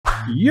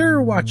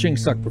You're watching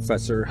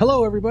Suckprofessor.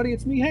 Hello, everybody.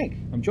 It's me, Hank.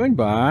 I'm joined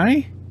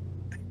by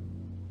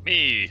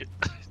Me,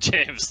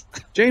 James.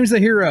 James the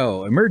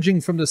hero,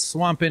 emerging from the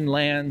swampin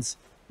lands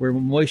where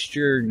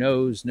moisture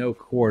knows no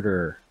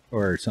quarter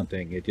or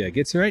something. It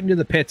gets right into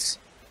the pits.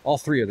 All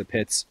three of the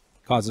pits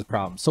causes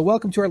problems. So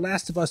welcome to our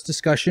Last of Us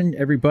discussion,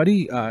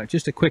 everybody.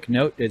 Just a quick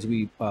note as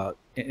we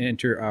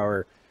enter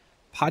our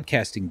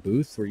podcasting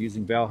booth. We're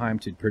using Valheim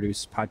to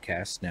produce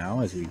podcasts now,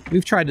 as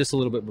we've tried this a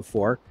little bit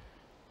before.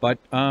 But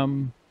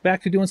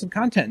back to doing some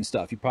content and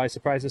stuff. You're probably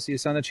surprised to see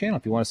us on the channel.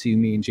 If you want to see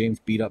me and James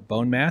beat up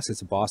Bonemass,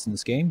 it's a boss in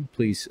this game,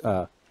 please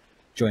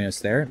join us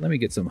there. Let me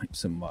get some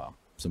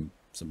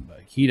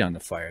heat on the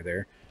fire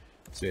there,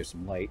 so we have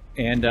some light.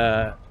 And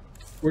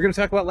we're going to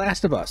talk about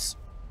Last of Us.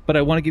 But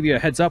I want to give you a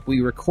heads up.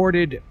 We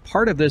recorded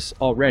part of this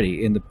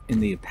already in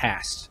the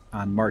past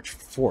on March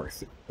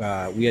 4th.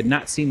 We had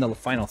not seen the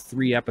final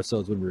 3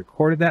 episodes when we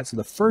recorded that. So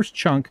the first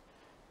chunk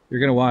you're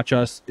going to watch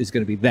us is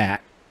going to be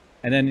that.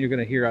 And then you're going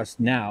to hear us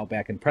now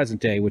back in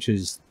present day, which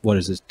is, what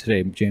is this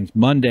today, James?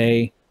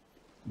 Monday,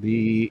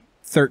 the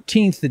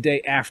 13th, the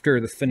day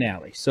after the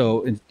finale.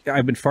 So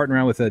I've been farting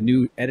around with a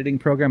new editing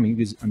program.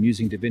 I'm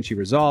using DaVinci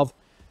Resolve.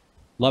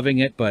 Loving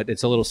it, but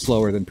it's a little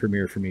slower than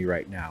Premiere for me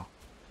right now.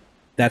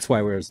 That's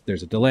why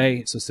there's a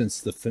delay. So since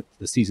the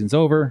season's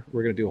over,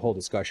 we're going to do a whole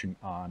discussion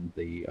on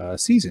the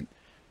season.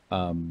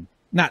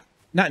 Not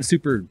in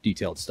super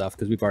detailed stuff,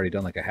 because we've already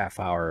done like a half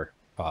hour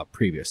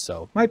previous,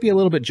 so might be a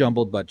little bit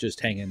jumbled, but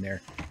just hang in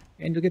there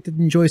and you'll get to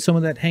enjoy some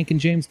of that Hank and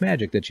James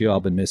magic that you all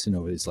been missing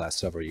over these last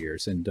several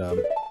years. And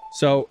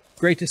so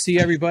great to see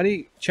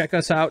everybody. Check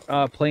us out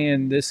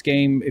playing this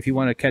game if you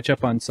want to catch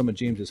up on some of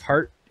James's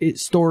heart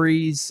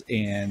stories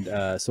and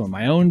some of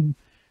my own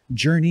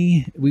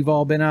journey we've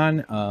all been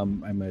on.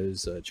 I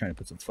was trying to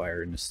put some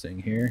fire in this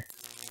thing here.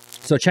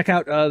 So check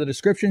out the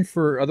description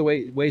for other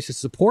ways to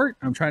support.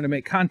 I'm trying to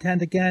make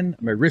content again.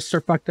 My wrists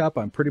are fucked up.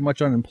 I'm pretty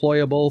much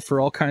unemployable for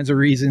all kinds of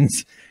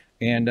reasons.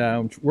 And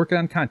I'm working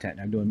on content.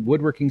 I'm doing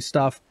woodworking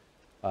stuff,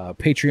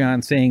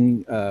 Patreon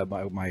thing,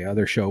 my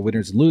other show,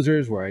 Winners and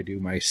Losers, where I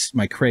do my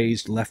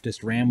crazed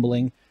leftist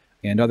rambling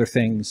and other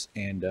things.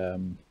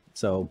 And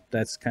so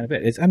that's kind of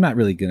it. I'm not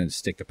really going to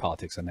stick to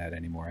politics on that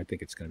anymore. I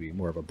think it's going to be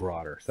more of a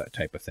broader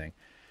type of thing.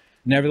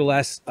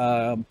 Nevertheless,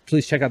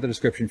 please check out the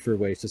description for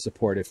ways to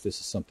support if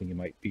this is something you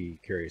might be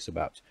curious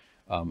about.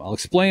 I'll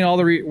explain all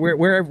the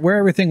where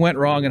everything went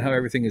wrong and how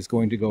everything is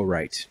going to go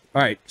right.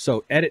 All right,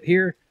 so edit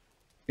here,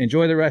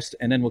 enjoy the rest,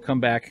 and then we'll come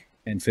back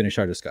and finish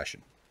our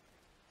discussion.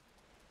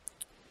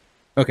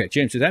 Okay,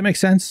 James, did that make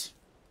sense?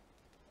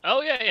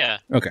 Oh, yeah.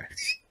 Okay.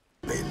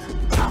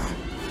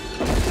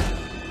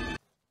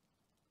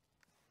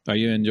 Are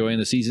you enjoying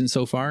the season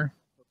so far?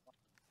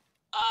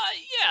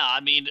 Yeah,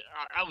 I mean,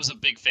 I was a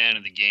big fan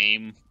of the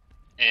game,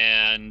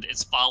 and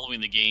it's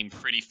following the game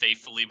pretty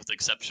faithfully with the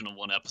exception of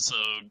one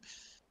episode.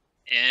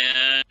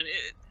 And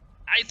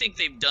I think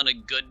they've done a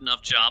good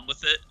enough job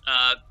with it.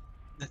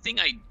 The thing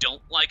I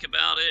don't like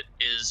about it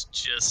is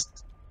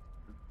just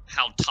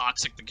how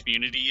toxic the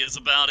community is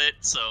about it.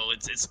 So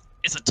it's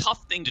a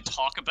tough thing to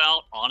talk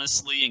about,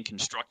 honestly and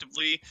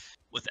constructively,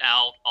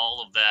 without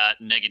all of that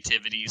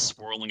negativity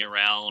swirling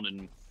around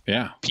and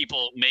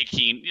people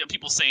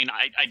saying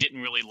I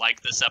didn't really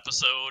like this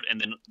episode, and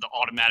then the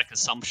automatic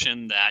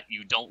assumption that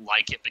you don't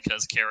like it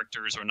because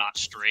characters are not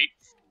straight.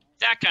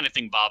 That kind of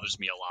thing bothers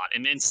me a lot.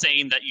 And then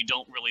saying that you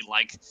don't really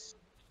like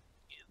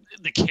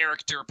the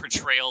character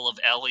portrayal of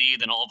Ellie,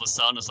 then all of a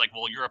sudden it's like,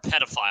 well, you're a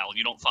pedophile,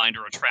 you don't find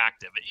her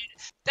attractive.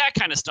 That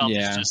kind of stuff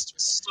is just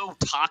so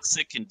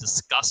toxic and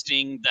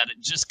disgusting that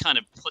it just kind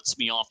of puts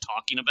me off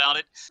talking about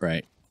it.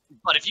 Right.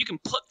 But if you can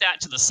put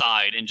that to the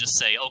side and just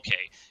say,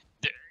 okay,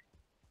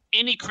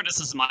 any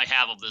criticism I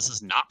have of this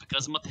is not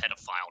because I'm a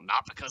pedophile,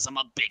 not because I'm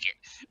a bigot.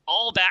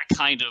 All that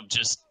kind of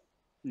just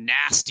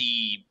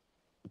nasty,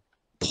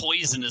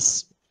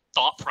 poisonous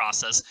thought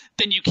process,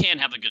 then you can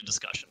have a good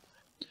discussion.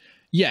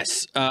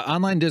 Yes,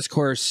 online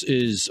discourse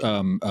is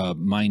a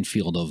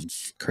minefield of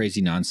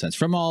crazy nonsense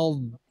from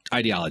all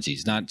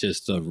ideologies, not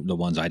just the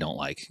ones I don't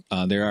like.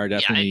 There are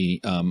definitely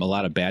a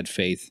lot of bad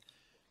faith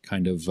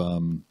kind of,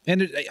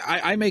 and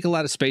I make a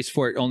lot of space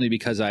for it only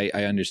because I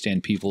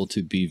understand people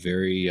to be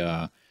very,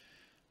 I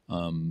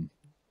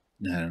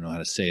don't know how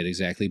to say it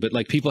exactly, but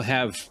like people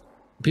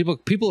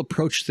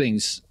approach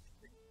things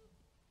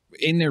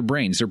in their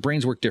brains. Their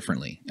brains work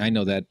differently. I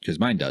know that because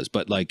mine does,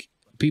 but like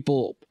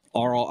people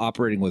are all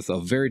operating with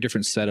a very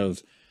different set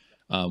of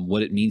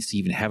what it means to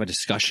even have a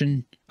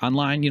discussion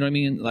online. You know what I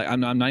mean? Like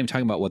I'm not even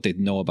talking about what they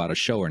know about a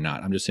show or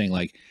not. I'm just saying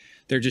like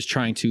they're just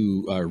trying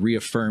to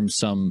reaffirm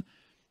some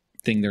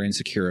thing they're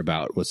insecure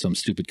about with some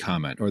stupid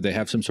comment, or they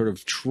have some sort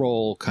of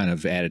troll kind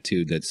of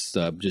attitude that's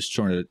just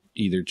trying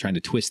to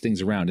twist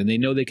things around, and they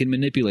know they can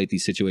manipulate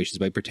these situations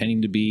by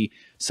pretending to be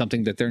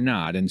something that they're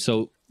not. And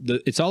so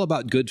it's all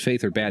about good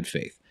faith or bad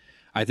faith.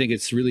 I think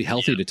it's really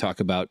healthy to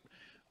talk about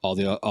all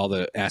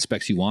the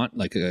aspects you want,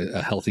 like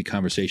a healthy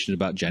conversation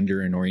about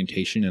gender and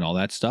orientation and all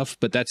that stuff.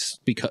 But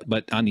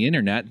but on the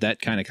internet,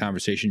 that kind of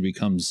conversation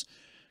becomes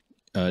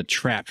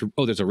trapped.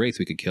 Oh, there's a wraith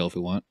we could kill if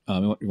we want.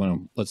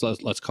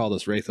 Let's call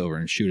this wraith over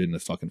and shoot it in the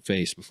fucking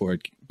face before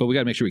it. But we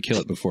got to make sure we kill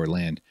it before it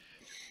land.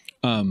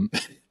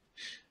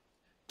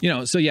 You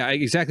know, so yeah,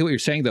 exactly what you're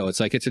saying though. It's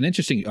like it's an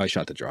interesting. Oh, I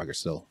shot the Draugr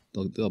still.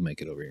 They'll make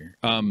it over here.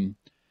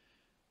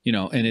 You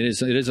know, and it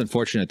is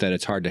unfortunate that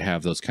it's hard to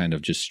have those kind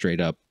of just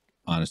straight up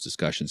honest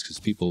discussions because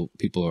people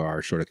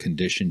are sort of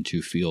conditioned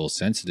to feel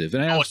sensitive.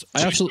 And I also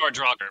two-star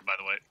Draugr, by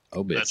the way.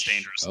 Oh, bitch. That's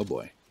dangerous. Oh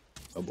boy.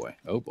 Oh boy.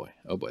 Oh boy.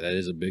 Oh boy. That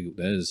is.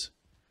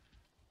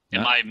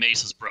 And my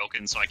mace is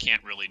broken, so I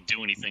can't really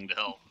do anything to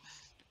help.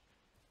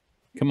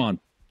 Come on.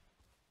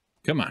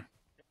 Come on.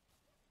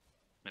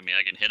 I mean,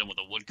 I can hit him with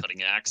a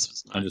wood-cutting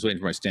axe. I'm just waiting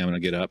for my stamina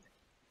to get up.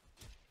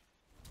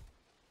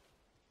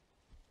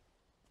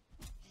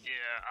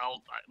 Yeah,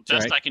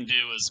 best I can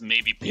do is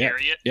maybe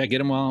parry it. Yeah,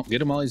 get him while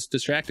he's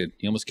distracted.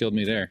 He almost killed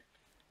me there.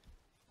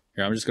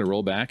 Here, I'm just gonna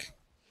roll back.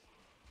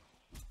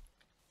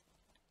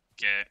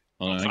 Okay.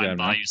 Hold on, I'll try and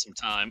buy you some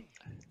time.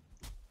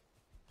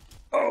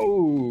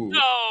 Oh!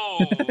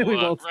 No!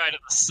 Right at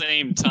the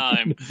same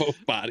time.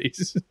 Both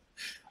bodies.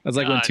 That's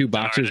like when two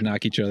boxers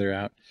knock each other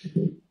out.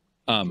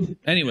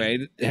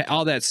 Anyway,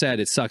 all that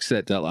said, it sucks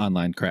that the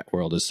online crap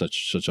world is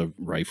such a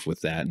rife with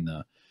that, and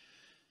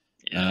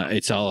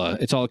it's all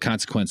a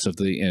consequence of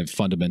the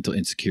fundamental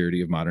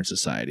insecurity of modern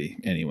society.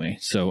 Anyway,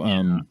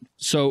 so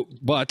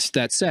but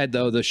that said,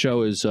 though, the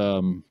show is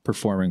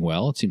performing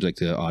well. It seems like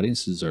the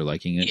audiences are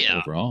liking it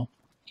overall.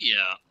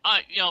 Yeah,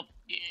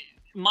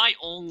 my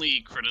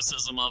only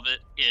criticism of it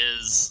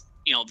is,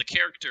 the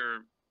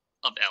character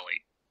of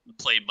Ellie,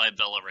 played by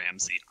Bella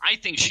Ramsey. I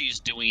think she's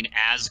doing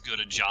as good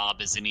a job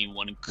as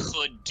anyone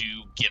could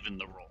do given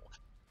the role.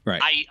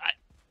 Right.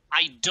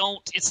 I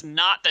don't. It's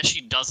not that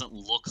she doesn't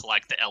look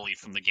like the Ellie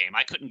from the game.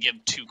 I couldn't give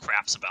two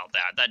craps about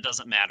that. That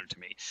doesn't matter to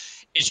me.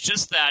 It's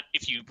just that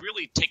if you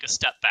really take a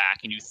step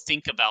back and you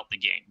think about the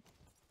game,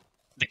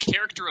 the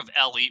character of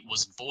Ellie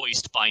was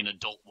voiced by an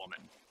adult woman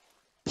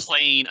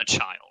playing a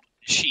child.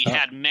 She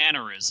had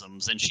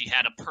mannerisms and she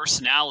had a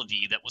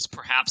personality that was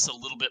perhaps a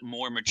little bit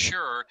more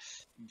mature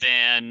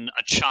than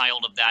a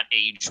child of that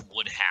age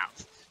would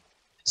have.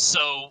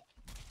 So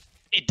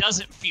it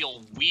doesn't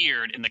feel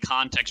weird in the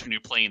context when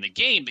you're playing the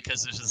game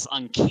because there's this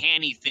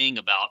uncanny thing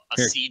about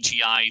a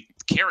CGI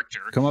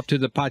character. Come up to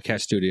the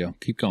podcast studio.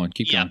 Keep going.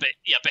 Keep going.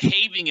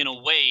 Behaving in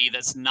a way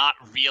that's not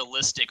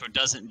realistic or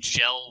doesn't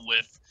gel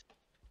with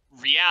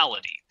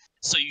reality.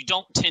 So you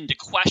don't tend to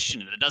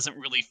question it. It doesn't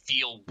really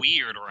feel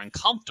weird or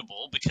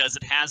uncomfortable because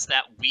it has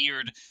that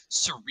weird,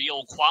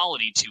 surreal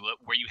quality to it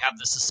where you have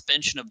the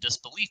suspension of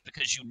disbelief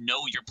because you know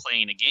you're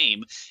playing a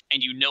game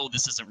and you know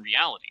this isn't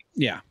reality.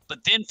 Yeah.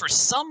 But then for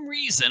some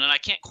reason, and I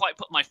can't quite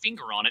put my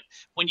finger on it,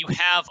 when you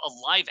have a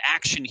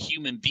live-action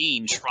human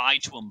being try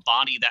to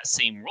embody that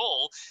same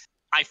role,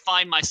 I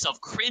find myself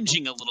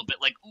cringing a little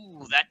bit like,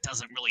 ooh, that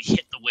doesn't really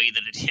hit the way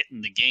that it hit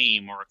in the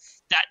game, or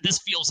that this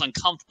feels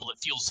uncomfortable, it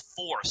feels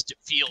forced, it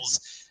feels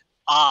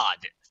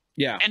odd.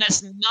 Yeah. And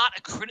it's not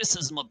a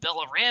criticism of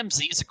Bella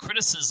Ramsey, it's a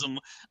criticism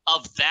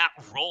of that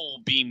role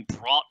being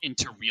brought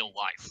into real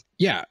life.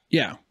 Yeah,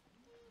 yeah.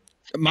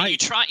 You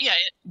try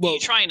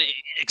and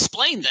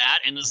explain that,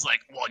 and it's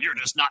like, well, you're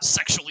just not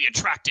sexually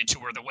attracted to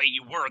her the way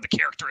you were the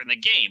character in the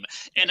game.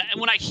 And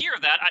when I hear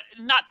that,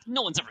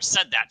 no one's ever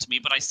said that to me,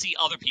 but I see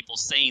other people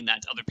saying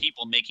that to other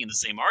people making the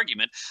same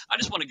argument. I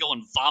just want to go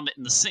and vomit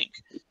in the sink.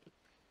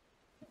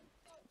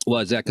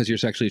 Well, is that because you're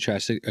sexually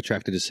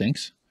attracted to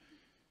sinks?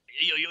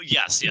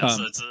 Yes.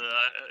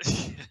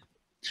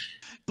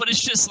 But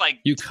it's just like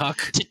you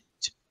cuck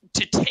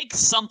to take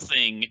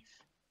something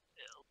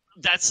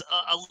that's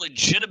a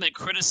legitimate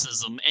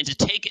criticism and to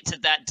take it to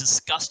that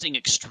disgusting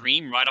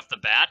extreme right off the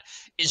bat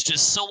is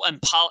just so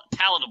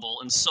unpalatable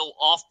and so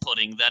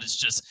off-putting that it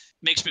just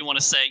makes me want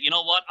to say, you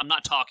know what? I'm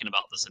not talking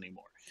about this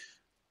anymore.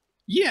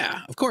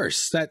 Yeah, of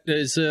course. That's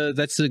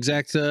the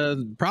exact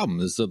problem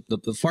is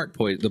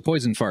the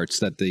poison farts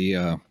that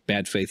the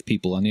bad faith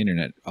people on the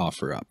internet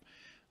offer up.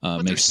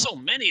 But there's so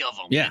many of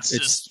them. Yeah, it's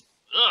just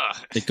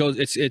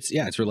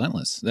it's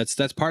relentless.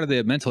 That's part of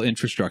the mental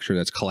infrastructure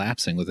that's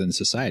collapsing within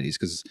societies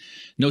because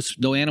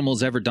no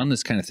animal's ever done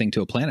this kind of thing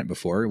to a planet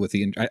before.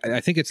 I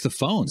think it's the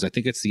phones. I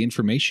think it's the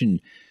information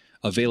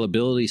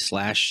availability /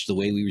 the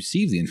way we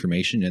receive the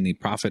information and the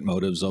profit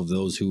motives of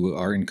those who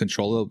are in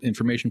control of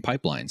information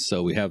pipelines.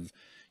 So we have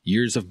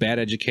years of bad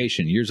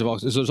education, there's all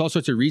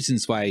sorts of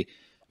reasons why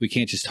we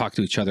can't just talk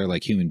to each other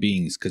like human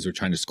beings because we're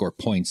trying to score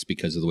points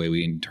because of the way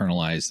we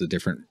internalize the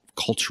different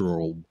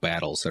cultural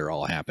battles that are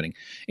all happening.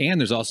 And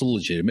there's also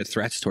legitimate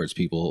threats towards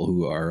people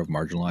who are of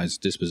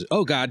marginalized disposition.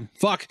 Oh God,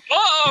 fuck.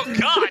 Oh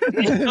God.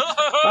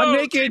 I'm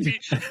naked.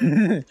 Get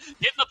in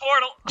the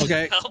portal.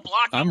 Okay. I'll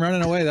block him. I'm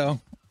running away though.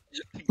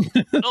 In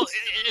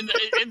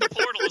the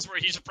portal is where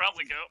he should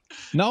probably go.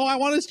 No, I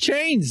want his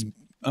chains.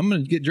 I'm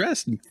going to get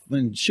dressed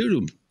and shoot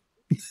him.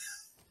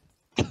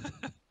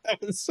 That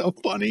was so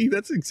funny.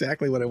 That's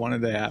exactly what I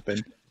wanted to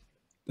happen.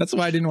 That's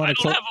why I didn't want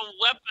to. I don't have a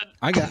weapon.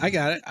 I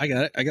got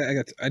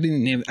it. I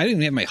didn't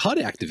even have my HUD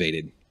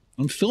activated.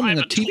 I'm filming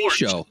a TV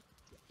show.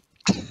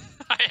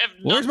 I have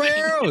Where's my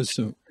nothing. arrows?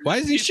 Why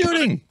is he He's got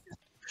shooting?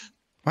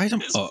 Why is he?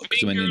 his Oh,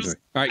 because I'm in fingers.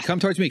 inventory. All right, come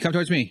towards me. Come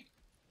towards me.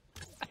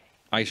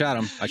 I shot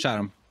him. I shot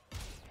him.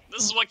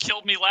 This is what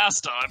killed me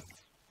last time.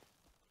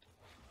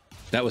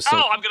 That was so.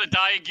 Oh, I'm gonna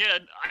die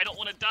again. I don't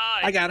want to die.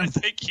 I got him.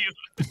 Thank you.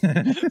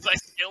 My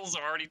skills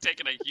are already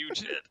taking a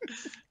huge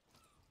hit.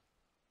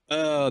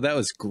 Oh, that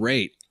was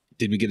great.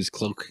 Did we get his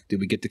cloak? Did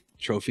we get the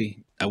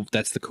trophy?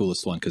 That's the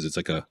coolest one because it's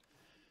like a.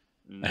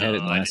 No, I had it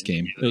in the last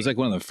game. It was like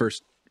one of the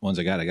first ones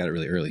I got. I got it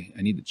really early.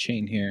 I need the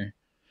chain here,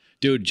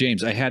 dude.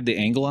 James, I had the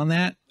angle on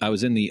that. I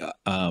was in the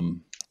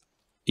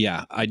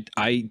yeah.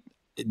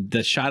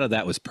 The shot of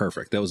that was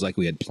perfect. That was like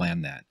we had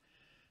planned that.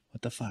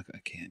 What the fuck? I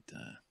can't.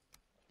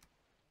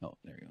 Oh,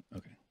 there you go.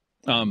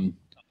 Okay.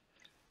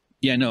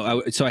 Yeah,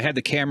 no. So I had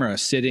the camera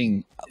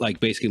sitting like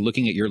basically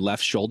looking at your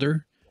left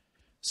shoulder.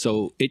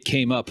 So it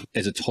came up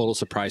as a total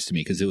surprise to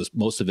me because it was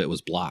most of it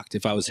was blocked.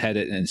 If I was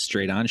headed and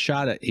straight on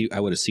shot, I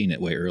would have seen it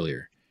way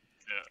earlier.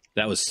 Yeah.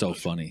 That was so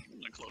funny. I'm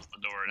gonna close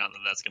the door. Not that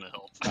that's gonna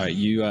help. All right,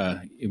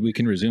 we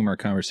can resume our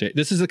conversation.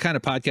 This is the kind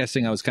of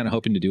podcasting I was kind of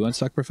hoping to do on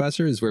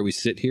Suckprofessor, is where we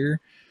sit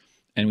here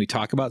and we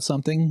talk about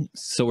something,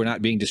 so we're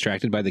not being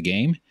distracted by the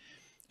game.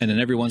 And then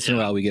every once in a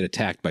while, we get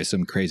attacked by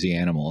some crazy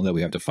animal that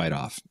we have to fight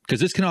off. Because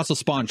this can also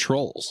spawn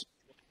trolls.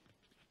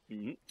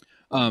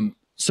 Mm-hmm.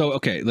 So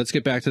okay, let's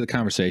get back to the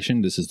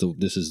conversation. This is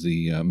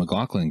the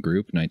McLaughlin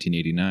group,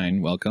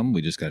 1989. Welcome.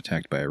 We just got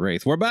attacked by a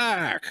wraith. We're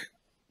back.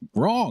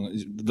 Wrong.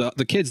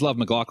 The kids love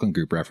McLaughlin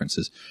group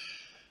references.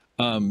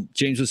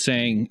 James was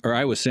saying, or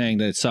I was saying,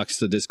 that it sucks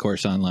the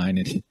discourse online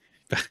and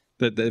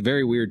the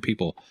very weird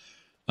people.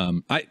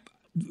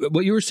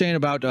 What you were saying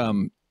about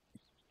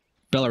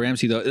Bella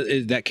Ramsey, though,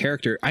 is that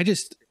character.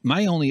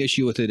 My only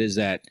issue with it is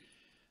that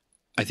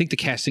I think the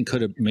casting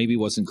maybe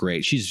wasn't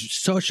great. She's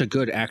such a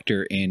good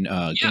actor in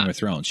Game of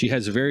Thrones. She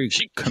has a very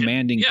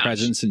commanding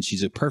presence, and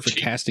she's a perfect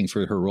casting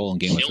for her role in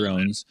Game of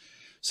Thrones.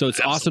 So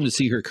it's awesome to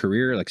see her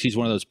career. Like, she's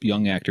one of those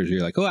young actors where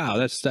you're like, oh, wow,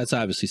 that's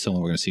obviously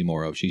someone we're going to see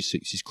more of.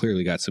 She's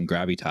clearly got some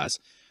gravitas.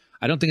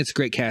 I don't think it's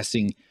great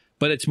casting,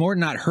 but it's more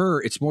not her.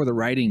 It's more the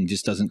writing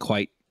just doesn't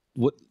quite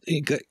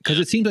because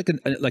it seems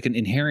like an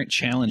inherent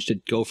challenge to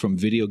go from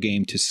video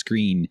game to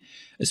screen,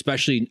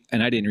 especially.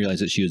 And I didn't realize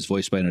that she was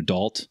voiced by an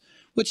adult,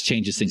 which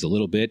changes things a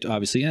little bit,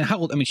 obviously. And how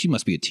old? I mean, she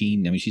must be a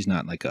teen. I mean, she's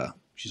not like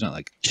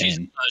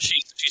 10.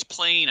 She's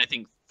playing, I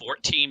think,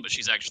 14, but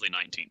she's actually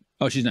 19.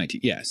 Oh, she's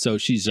 19. Yeah. So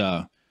she's,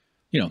 and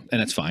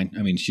that's fine.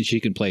 I mean, she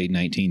can play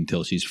 19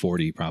 until she's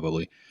 40,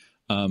 probably.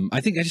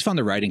 I think I just found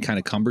the writing kind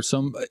of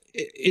cumbersome.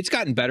 It's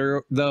gotten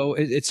better, though.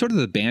 It's sort of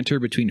the banter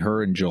between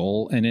her and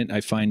Joel in it,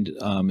 I find,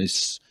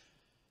 is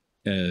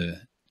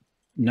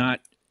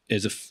not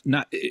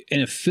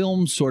in a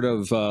film, sort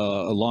of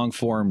a long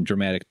form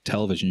dramatic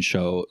television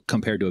show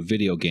compared to a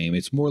video game.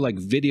 It's more like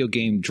video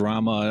game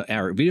drama,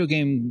 or video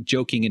game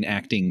joking and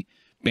acting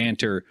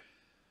banter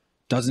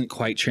doesn't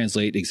quite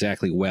translate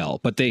exactly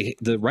well. But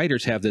the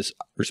writers have this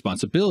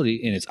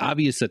responsibility, and it's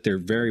obvious that they're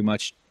very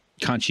much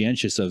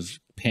conscientious of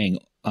paying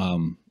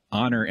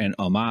honor and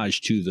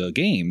homage to the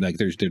game. Like,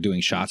 they're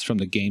doing shots from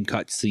the game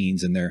cut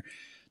scenes, and they're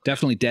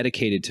definitely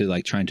dedicated to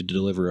like trying to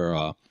deliver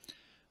a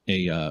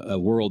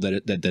world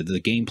that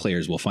the game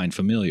players will find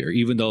familiar,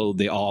 even though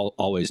they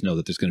always know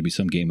that there's going to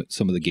be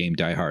some of the game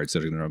diehards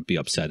that are going to be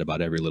upset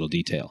about every little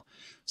detail.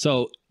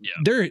 So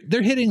they're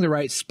hitting the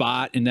right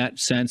spot in that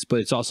sense, but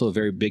it's also a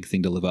very big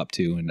thing to live up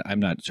to. And I'm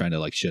not trying to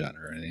like shit on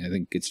her or anything. I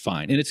think it's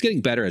fine, and it's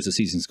getting better as the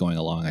season's going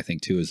along, I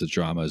think, too, as the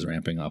drama is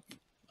ramping up.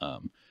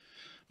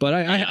 But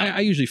I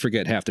usually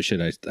forget half the shit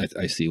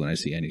I see when I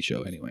see any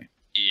show anyway.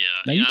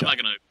 Yeah, I'm not going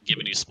to give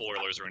any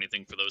spoilers or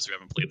anything for those who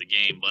haven't played the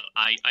game, but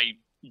I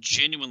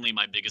genuinely,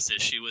 my biggest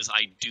issue is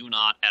I do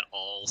not at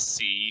all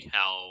see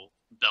how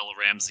Bella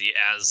Ramsey,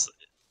 as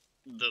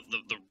the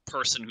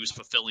person who's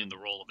fulfilling the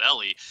role of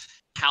Ellie,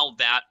 how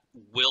that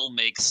will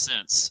make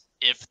sense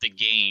if the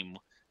game,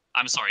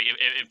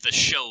 if the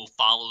show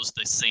follows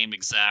the same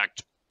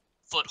exact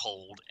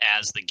foothold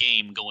as the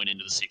game going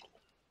into the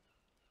sequel.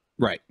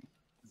 Right.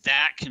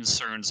 That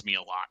concerns me a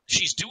lot.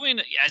 She's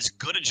doing as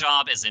good a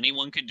job as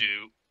anyone could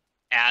do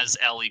as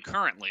Ellie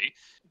currently,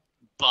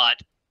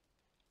 but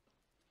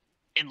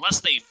unless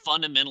they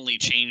fundamentally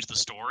change the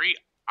story,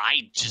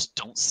 I just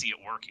don't see it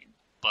working.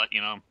 But,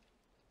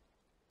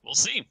 we'll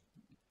see.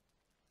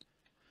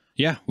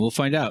 Yeah, we'll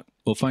find out.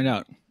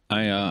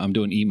 I'm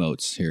doing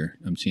emotes here.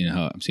 I'm seeing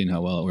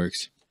how well it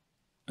works.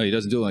 Oh, he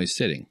doesn't do it while he's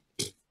sitting.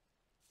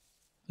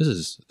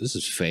 This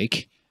is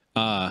fake.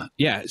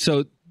 Yeah.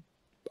 So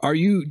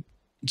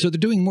they're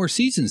doing more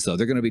seasons, though.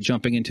 They're going to be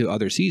jumping into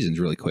other seasons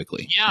really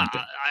quickly. Yeah,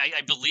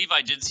 I believe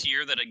I did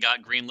hear that it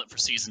got greenlit for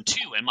season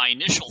 2. And my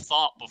initial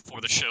thought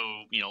before the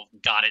show,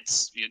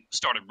 it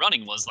started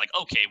running was like,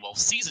 okay, well,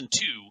 season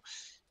 2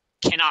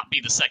 cannot be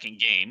the second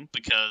game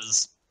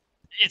because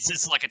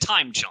it's like a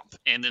time jump.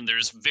 And then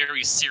there's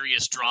very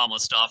serious drama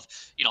stuff,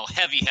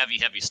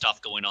 heavy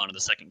stuff going on in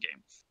the second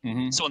game.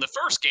 Mm-hmm. So in the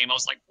first game, I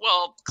was like,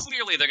 well,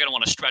 clearly they're going to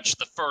want to stretch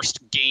the first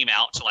game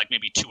out to like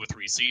maybe 2 or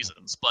 3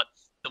 seasons. But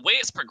the way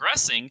it's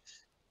progressing,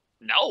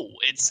 no,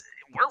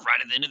 we're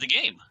right at the end of the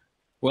game.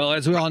 Well,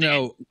 as we all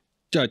know,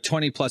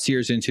 20 plus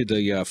years into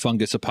the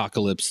fungus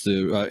apocalypse,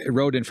 the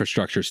road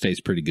infrastructure stays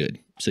pretty good.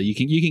 So you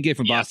can get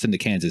from Boston to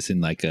Kansas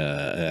in like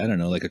I don't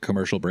know, like a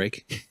commercial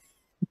break.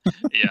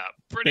 Yeah,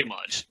 pretty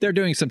much. They're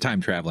doing some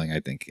time traveling, I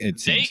think.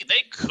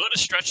 They could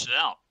have stretched it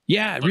out.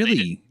 Yeah,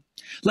 really.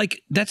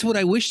 Like that's what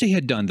I wish they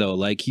had done though.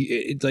 Like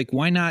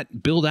why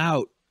not build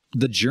out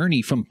the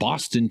journey from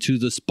Boston to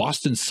the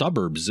Boston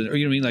suburbs? Or,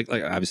 you know what I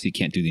mean? Like obviously you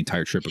can't do the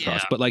entire trip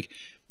across, but like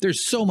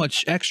there's so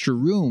much extra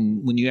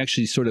room when you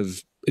actually sort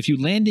of, if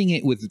you landing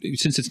it with,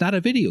 since it's not a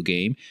video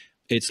game,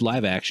 it's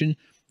live action.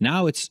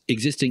 Now it's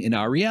existing in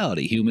our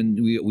reality.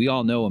 We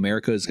all know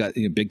America's got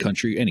a big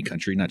country, any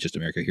country, not just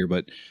America here,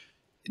 but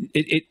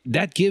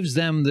that gives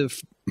them the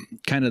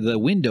kind of the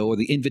window or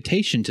the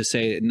invitation to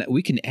say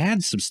we can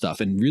add some stuff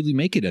and really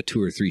make it a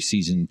 2 or 3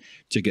 season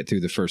to get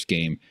through the first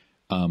game.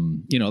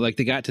 You know, like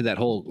they got to that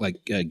whole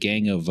like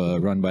gang of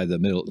run by the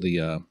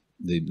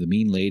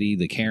mean lady,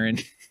 the Karen.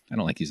 I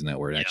don't like using that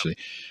word actually,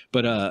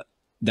 but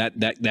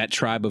that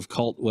tribe of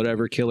cult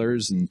whatever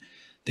killers, and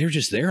they're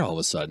just there all of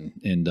a sudden,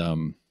 and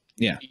and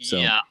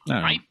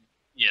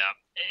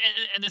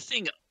the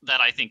thing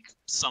that I think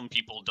some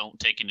people don't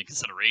take into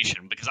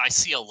consideration, because I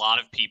see a lot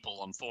of people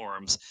on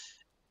forums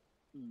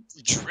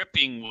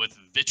dripping with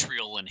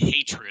vitriol and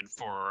hatred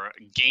for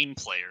game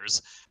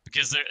players,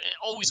 because they're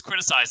always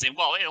criticizing,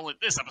 well,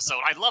 this episode,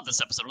 I love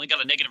this episode, only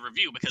got a negative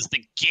review because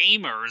the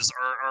gamers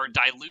are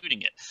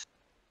diluting it.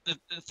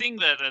 The thing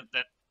that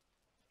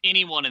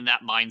anyone in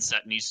that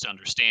mindset needs to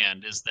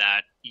understand is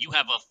that you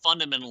have a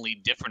fundamentally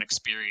different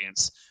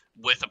experience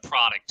with a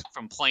product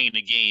from playing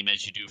a game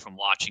as you do from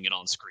watching it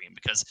on screen,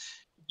 because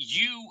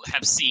you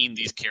have seen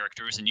these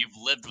characters and you've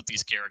lived with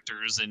these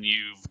characters and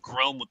you've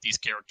grown with these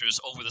characters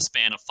over the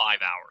span of 5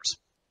 hours.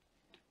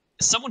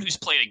 Someone who's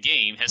played a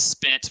game has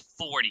spent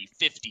 40,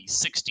 50,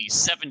 60,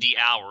 70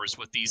 hours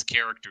with these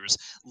characters,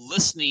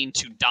 listening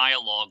to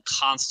dialogue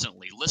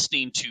constantly,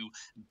 listening to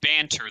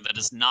banter that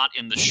is not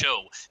in the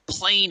show,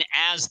 playing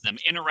as them,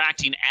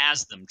 interacting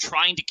as them,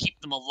 trying to keep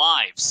them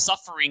alive,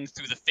 suffering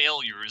through the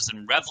failures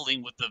and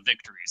reveling with the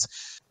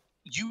victories.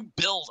 You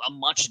build a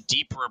much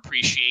deeper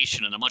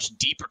appreciation and a much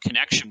deeper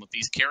connection with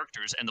these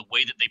characters and the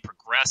way that they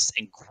progress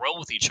and grow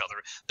with each other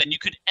than you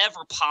could ever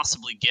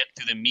possibly get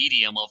through the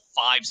medium of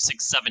 5,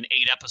 6, 7,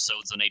 8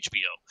 episodes on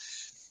HBO.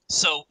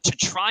 So to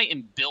try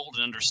and build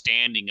an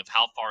understanding of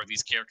how far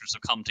these characters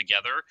have come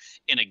together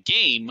in a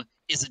game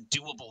is a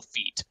doable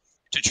feat.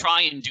 To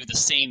try and do the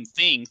same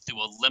thing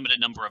through a limited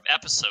number of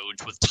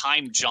episodes with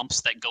time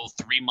jumps that go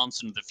 3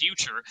 months into the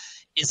future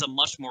is a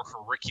much more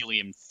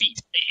Herculean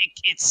feat.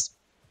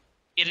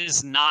 It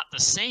is not the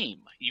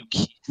same.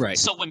 Right.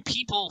 So when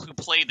people who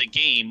play the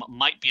game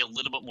might be a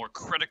little bit more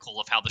critical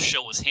of how the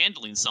show is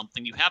handling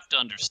something, you have to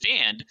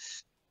understand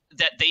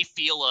that they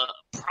feel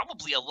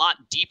probably a lot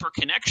deeper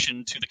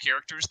connection to the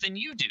characters than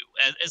you do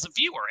as a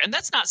viewer. And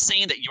that's not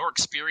saying that your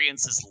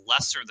experience is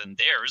lesser than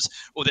theirs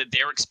or that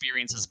their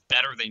experience is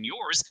better than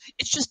yours.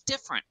 It's just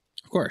different.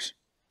 Of course.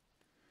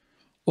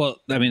 Well,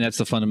 I mean, that's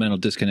the fundamental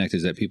disconnect,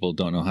 is that people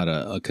don't know how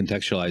to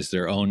contextualize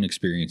their own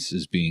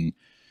experiences being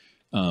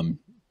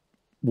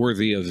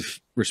worthy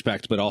of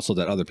respect, but also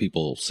that other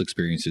people's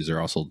experiences are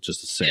also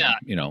just the same. Yeah.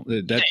 You know,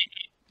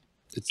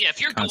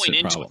 if you're going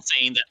into it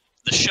saying that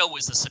the show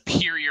is a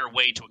superior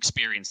way to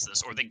experience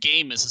this, or the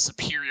game is a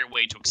superior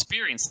way to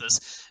experience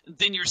this,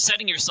 then you're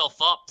setting yourself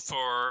up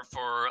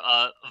for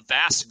a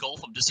vast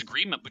gulf of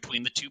disagreement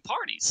between the two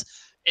parties.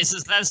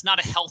 That is not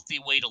a healthy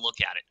way to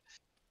look at it.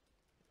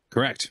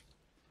 Correct.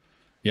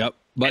 Yep.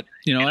 But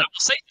you know, I will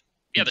say,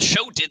 the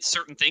show did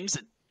certain things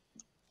that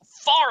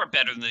far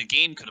better than the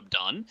game could have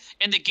done,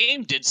 and the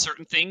game did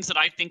certain things that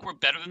I think were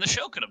better than the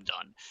show could have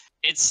done.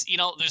 It's,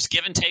 there's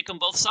give and take on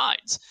both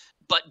sides.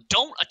 But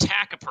don't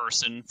attack a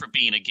person for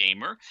being a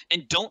gamer,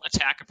 and don't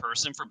attack a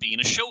person for being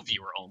a show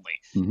viewer only.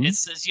 Mm-hmm. It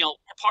says, we're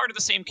part of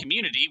the same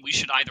community. We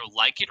should either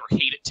like it or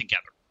hate it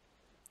together.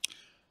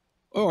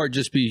 Or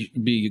just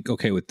be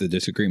okay with the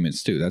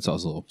disagreements too. That's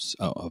also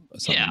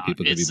something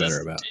people could be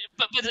better about.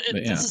 But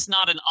this is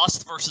not an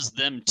us versus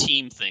them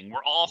team thing.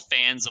 We're all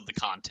fans of the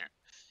content.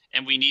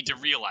 And we need to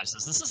realize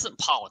this. This isn't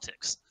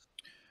politics.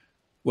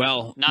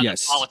 Well, not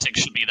yes. that politics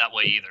should be that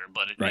way either,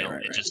 but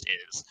it just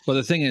is. Well,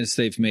 the thing is,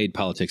 they've made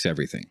politics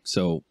everything.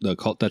 So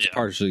that's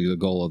partially the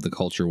goal of the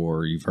culture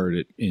war. You've heard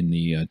it in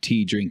the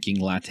tea drinking,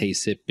 latte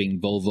sipping,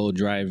 Volvo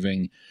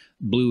driving,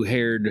 blue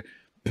haired,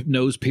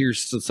 nose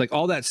pierced. It's like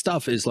all that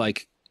stuff is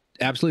like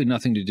absolutely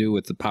nothing to do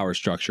with the power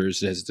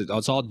structures.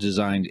 It's all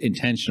designed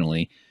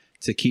intentionally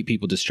to keep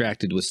people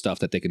distracted with stuff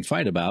that they can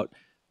fight about.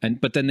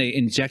 But then they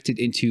inject it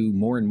into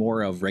more and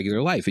more of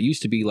regular life. It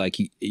used to be like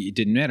it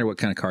didn't matter what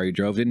kind of car you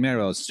drove. It didn't matter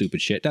all this stupid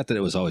shit. Not that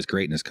it was always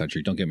great in this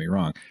country. Don't get me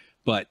wrong.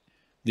 But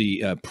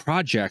the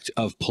project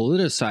of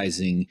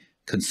politicizing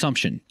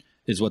consumption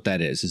is what that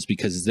is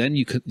because then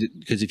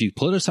because if you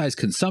politicize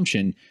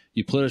consumption,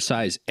 you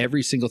politicize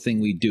every single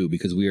thing we do,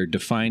 because we are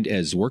defined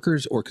as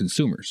workers or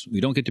consumers. We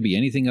don't get to be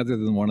anything other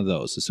than one of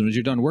those. As soon as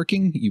you're done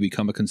working, you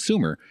become a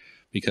consumer.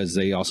 because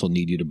they also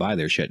need you to buy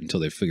their shit until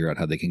they figure out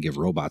how they can give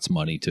robots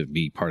money to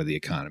be part of the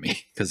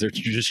economy, because they're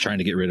just trying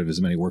to get rid of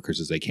as many workers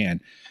as they can,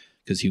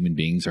 because human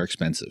beings are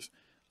expensive,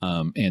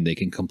 and they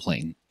can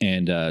complain.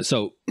 And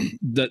so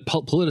the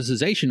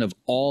politicization of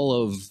all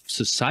of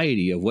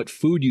society, of what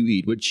food you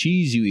eat, what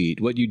cheese you eat,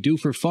 what you do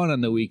for fun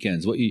on the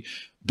weekends,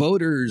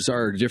 boaters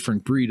are a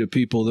different breed of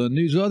people than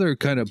these other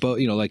kind of boat,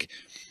 like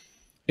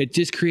it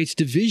just creates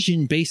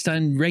division based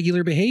on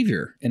regular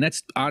behavior. And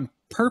that's on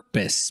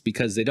purpose,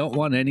 because they don't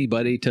want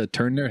anybody to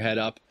turn their head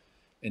up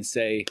and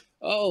say,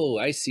 oh,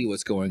 I see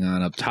what's going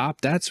on up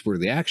top. That's where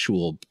the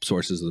actual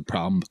sources of the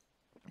problem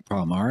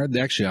are.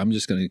 Actually, I'm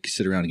just going to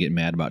sit around and get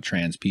mad about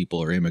trans people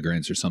or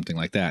immigrants or something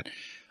like that.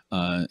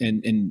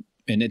 And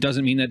it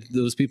doesn't mean that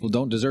those people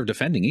don't deserve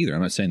defending either.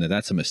 I'm not saying that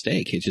that's a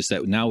mistake. It's just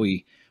that now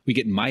we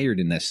get mired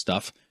in this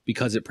stuff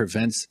because it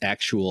prevents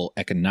actual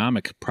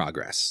economic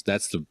progress.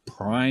 That's the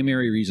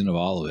primary reason of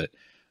all of it.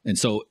 And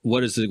so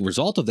what is the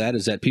result of that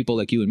is that people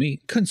like you and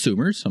me,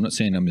 consumers, I'm not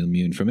saying I'm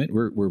immune from it,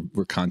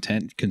 we're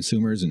content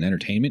consumers and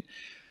entertainment,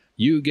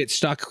 you get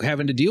stuck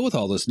having to deal with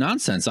all this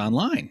nonsense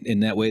online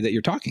in that way that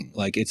you're talking.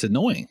 Like, it's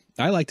annoying.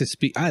 I like to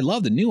speak. I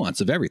love the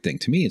nuance of everything.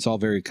 To me, it's all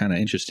very kind of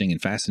interesting and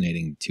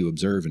fascinating to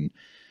observe, and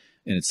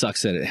it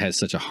sucks that it has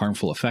such a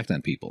harmful effect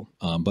on people.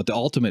 But the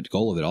ultimate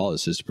goal of it all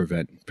is just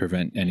to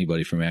prevent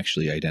anybody from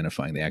actually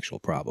identifying the actual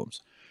problems.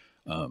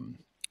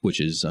 Which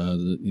is,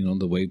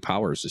 the way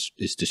power is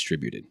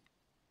distributed.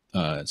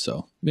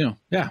 So,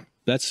 yeah,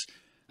 that's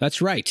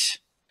right.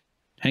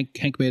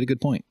 Hank made a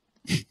good point.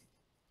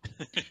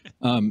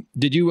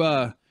 Did you,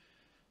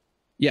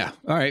 yeah.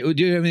 All right.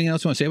 Do you have anything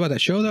else you want to say about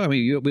that show though? I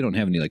mean, we don't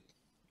have any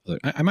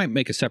I might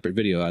make a separate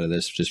video out of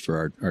this just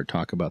for our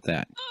talk about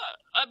that.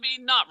 I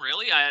mean, not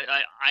really.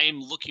 I am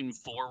looking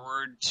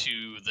forward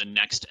to the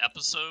next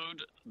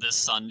episode this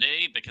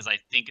Sunday, because I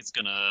think it's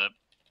going to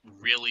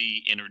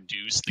really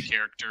introduce the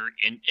character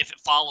in, if it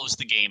follows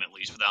the game at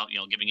least, without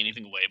giving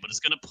anything away, but it's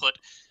going to put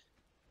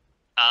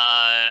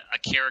a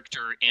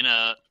character in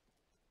a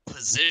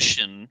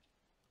position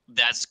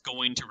that's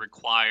going to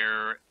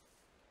require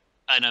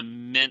an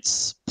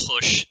immense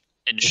push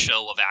and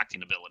show of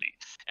acting ability,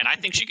 and I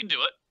think she can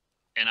do it,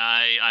 and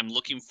I'm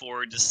looking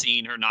forward to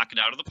seeing her knock it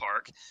out of the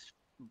park.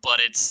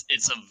 But it's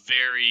a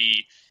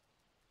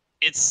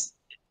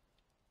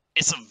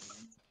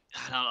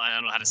I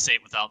don't know how to say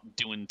it without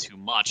doing too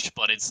much,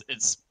 but it's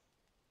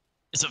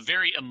a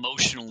very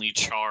emotionally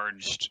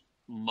charged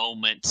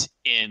moment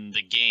in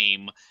the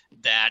game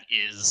that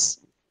is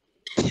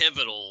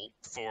pivotal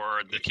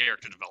for the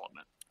character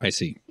development. I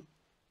see.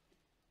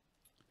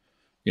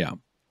 Yeah.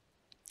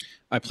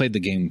 I played the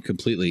game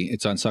completely.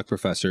 It's on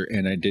Suckprofessor,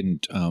 and I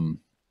didn't, I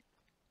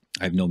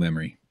have no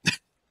memory.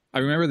 I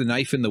remember the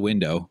knife in the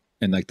window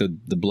and like the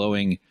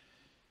blowing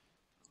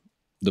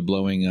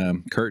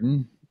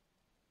curtain.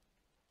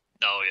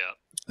 Oh yeah.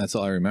 That's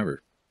all I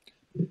remember.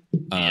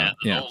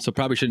 Yeah. So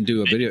probably shouldn't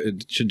do a video.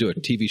 Should do a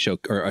TV show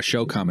or a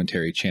show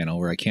commentary channel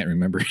where I can't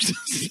remember.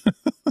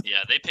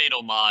 Yeah, they paid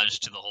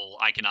homage to the whole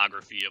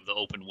iconography of the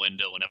open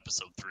window in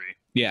episode 3.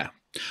 Yeah.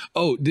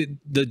 Oh, did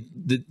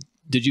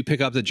you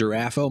pick up the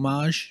giraffe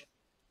homage?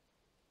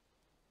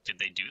 Did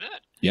they do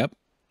that? Yep.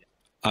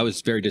 I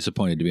was very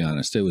disappointed, to be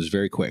honest. It was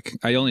very quick.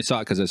 I only saw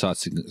it because I saw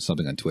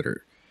something on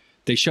Twitter.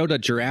 They showed a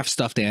giraffe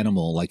stuffed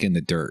animal like in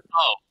the dirt.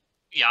 Oh,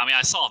 yeah. I mean,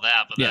 I saw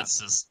that, but that's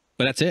just.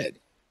 But that's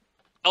it.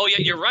 Oh yeah,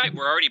 you're right.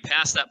 We're already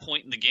past that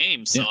point in the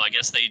game, so Yeah. I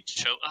guess they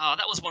show. Oh,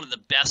 that was one of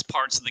the best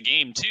parts of the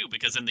game too,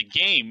 because in the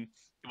game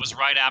it was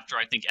right after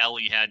I think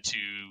Ellie had to,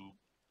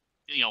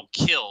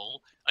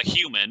 kill a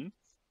human,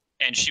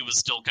 and she was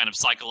still kind of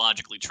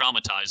psychologically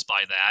traumatized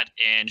by that,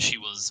 and she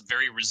was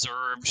very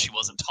reserved. She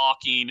wasn't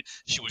talking.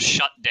 She was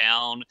shut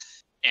down,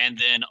 and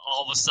then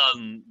all of a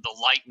sudden the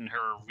light in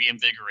her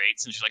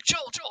reinvigorates, and she's like,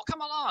 Joel,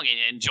 come along,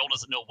 and Joel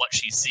doesn't know what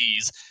she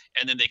sees,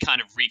 and then they kind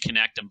of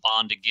reconnect and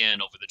bond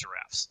again over the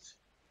giraffes.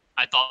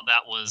 I thought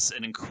that was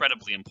an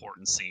incredibly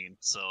important scene.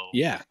 So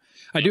yeah,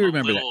 I do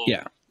remember that.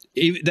 Yeah,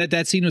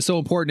 that scene was so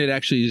important. It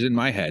actually is in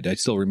my head. I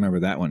still remember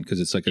that one because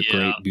it's like a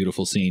great,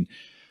 beautiful scene.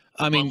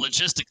 I mean,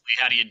 logistically,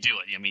 how do you do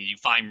it? I mean, you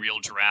find real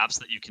giraffes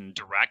that you can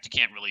direct. You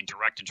can't really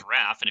direct a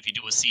giraffe, and if you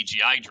do a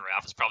CGI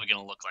giraffe, it's probably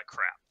going to look like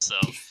crap. So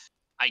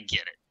I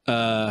get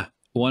it.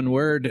 One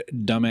word,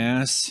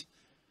 dumbass.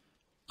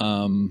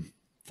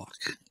 Fuck,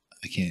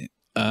 I can't.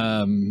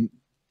 Ang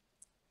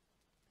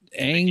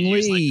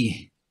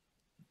Lee.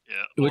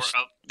 Yeah, or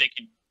they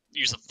could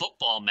use a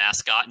football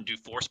mascot and do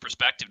forced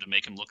perspective to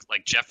make him look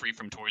like Jeffrey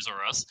from Toys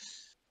R Us.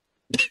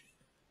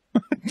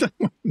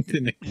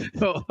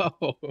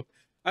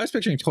 I was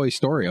picturing Toy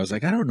Story. I was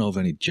like, I don't know of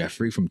any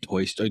Jeffrey from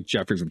Toys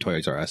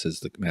R Us is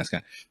the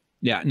mascot.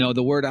 Yeah, no,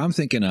 the word I'm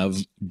thinking of,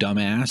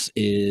 dumbass,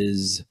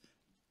 is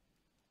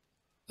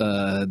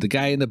the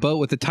guy in the boat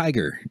with the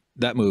tiger.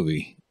 That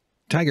movie,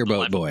 Tiger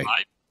Boat Boy.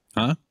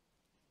 Huh?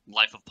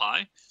 Life of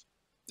Pi?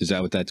 Is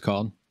that what that's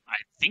called? I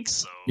think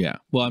so. Yeah.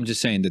 Well, I'm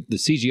just saying that the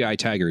CGI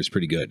tiger is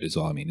pretty good. Is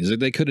all I mean. Is that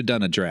they could have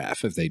done a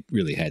giraffe if they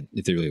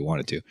really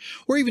wanted to,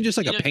 or even just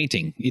like a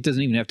painting. It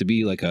doesn't even have to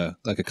be like a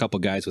couple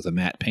guys with a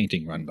matte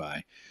painting run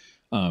by.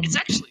 It's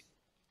actually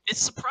it's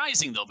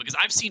surprising though, because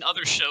I've seen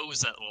other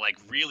shows that are like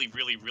really,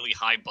 really, really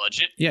high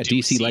budget. Yeah, Do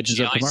DC Legends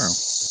of CGI Tomorrow.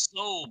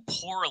 so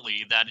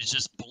poorly that it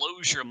just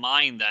blows your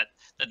mind that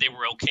they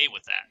were okay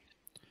with that.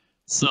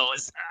 So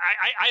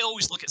I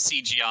always look at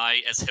CGI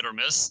as hit or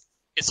miss.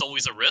 It's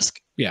always a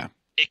risk. Yeah.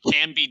 It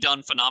can be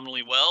done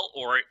phenomenally well,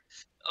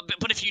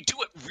 but if you do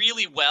it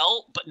really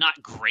well but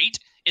not great,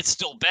 it's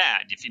still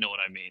bad. If you know what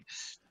I mean.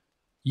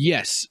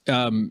 Yes.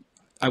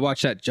 I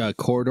watched that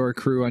Corridor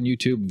Crew on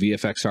YouTube,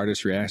 VFX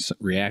artists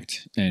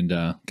react, and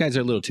guys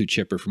are a little too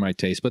chipper for my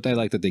taste, but I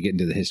like that they get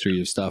into the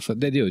history of stuff.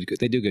 They do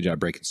a good job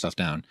breaking stuff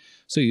down,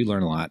 so you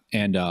learn a lot.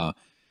 And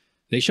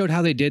they showed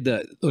how they did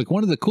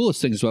one of the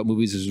coolest things about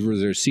movies is where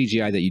there's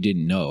CGI that you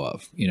didn't know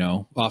of. You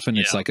know, often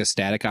it's like a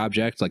static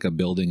object, like a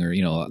building,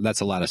 or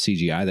that's a lot of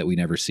CGI that we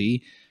never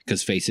see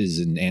because faces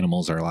and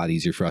animals are a lot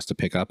easier for us to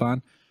pick up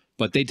on.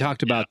 But they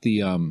talked about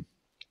the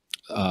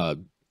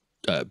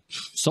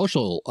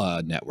Social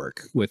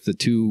Network with the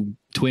two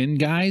twin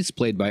guys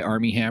played by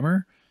Armie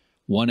Hammer,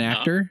 one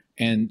actor,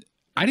 and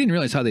I didn't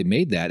realize how they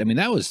made that. I mean,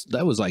 that was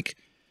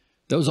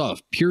all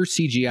pure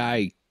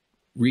CGI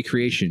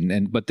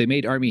recreation, but they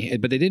made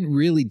but they didn't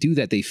really do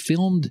that. They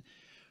filmed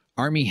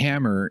Armie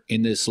Hammer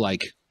in this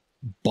like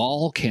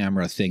ball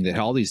camera thing that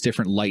had all these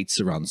different lights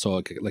around,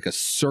 so like a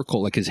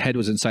circle, like his head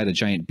was inside a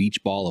giant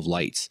beach ball of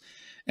lights.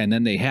 And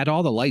then they had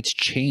all the lights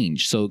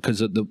change. So because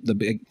the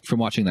big, from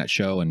watching that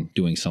show and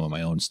doing some of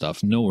my own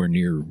stuff, nowhere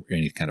near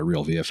any kind of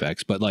real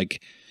VFX, but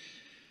like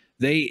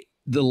the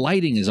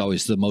lighting is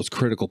always the most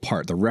critical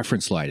part, the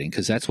reference lighting,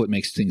 because that's what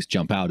makes things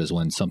jump out, is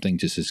when something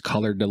just is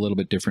colored a little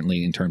bit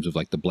differently in terms of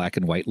like the black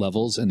and white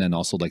levels, and then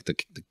also like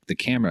the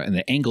camera and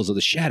the angles of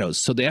the shadows.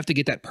 So they have to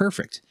get that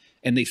perfect.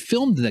 And they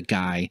filmed the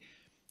guy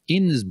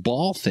in this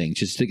ball thing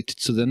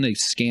so then they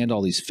scanned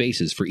all these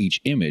faces for each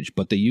image,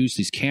 but they used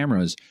these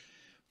cameras.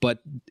 But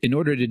in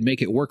order to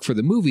make it work for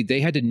the movie,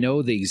 they had to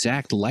know the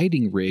exact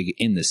lighting rig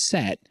in the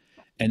set,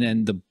 and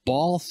then the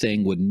ball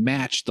thing would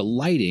match the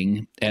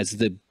lighting as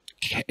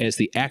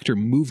the actor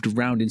moved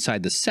around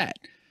inside the set.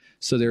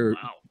 So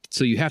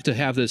so you have to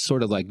have this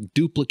sort of like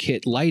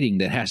duplicate lighting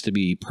that has to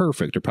be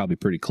perfect, or probably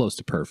pretty close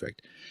to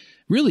perfect.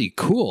 Really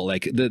cool.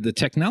 Like the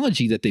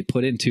technology that they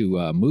put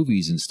into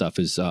movies and stuff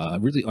is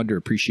really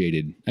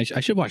underappreciated.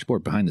 I should watch more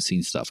behind the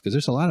scenes stuff, because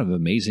there's a lot of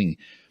amazing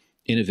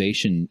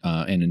innovation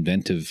and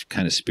inventive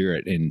kind of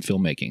spirit in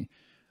filmmaking.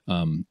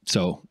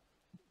 So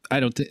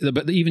I don't think,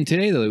 but even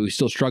today though, we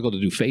still struggle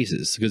to do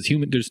faces, because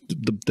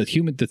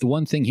the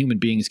one thing human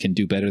beings can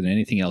do better than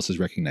anything else is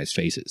recognize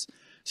faces.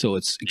 So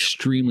it's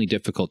extremely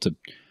difficult to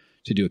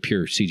do a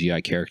pure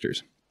CGI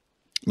characters.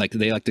 Like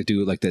they like to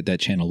do like that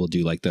channel will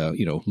do like the,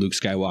 Luke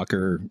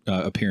Skywalker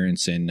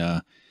appearance in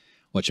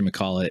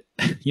whatchamacallit,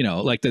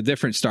 like the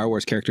different Star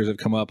Wars characters have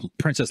come up.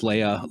 Princess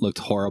Leia looked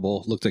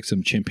horrible, looked like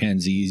some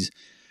chimpanzees.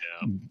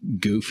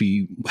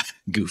 Goofy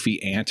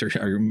ant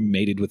or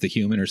mated with a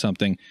human or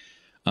something.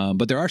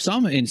 But there are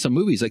some in some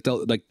movies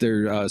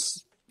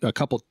there's a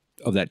couple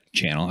of that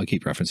channel I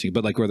keep referencing,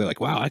 but like where they're like,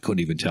 wow, I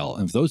couldn't even tell.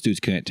 And if those dudes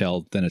can't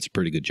tell, then it's a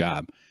pretty good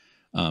job.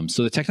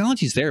 So the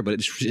technology's there, but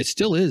it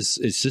still is.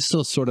 It's just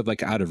still sort of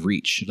like out of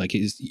reach. Like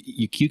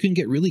you can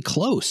get really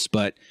close,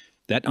 but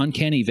that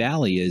uncanny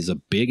valley is a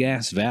big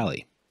ass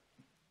valley.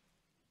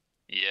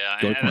 Yeah,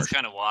 and that's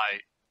kind of why,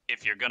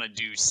 if you're going to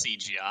do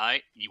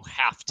CGI, you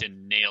have to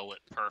nail it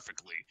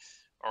perfectly,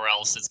 or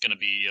else it's going to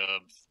be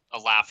a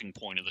laughing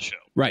point of the show.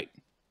 Right.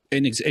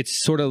 And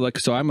it's sort of like,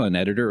 so I'm an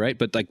editor, right?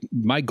 But like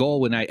my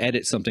goal when I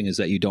edit something is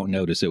that you don't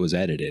notice it was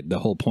edited. The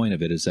whole point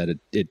of it is that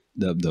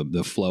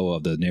the flow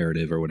of the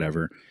narrative or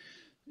whatever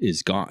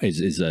is gone,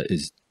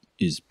 is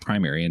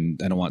primary. And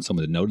I don't want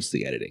someone to notice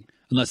the editing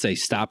unless they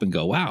stop and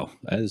go, wow,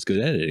 that is good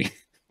editing.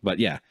 But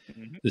yeah,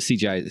 the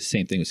CGI, the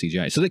same thing with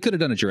CGI. So they could have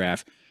done a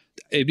giraffe.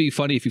 It'd be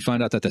funny if you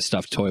found out that the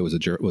stuffed toy was a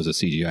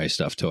CGI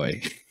stuffed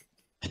toy,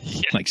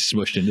 like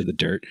smushed into the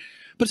dirt.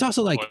 But it's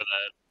also like,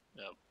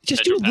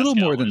 just do a little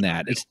more than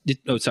that.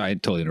 Oh, sorry, I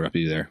totally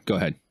interrupted you there. Go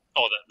ahead.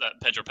 Oh, that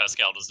Pedro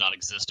Pascal does not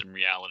exist in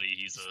reality.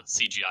 He's a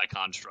CGI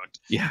construct.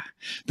 Yeah,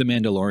 the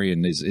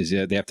Mandalorian is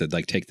they have to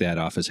like take that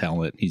off his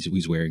helmet.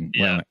 He's wearing.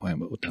 Yeah. What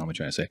am I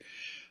trying to say?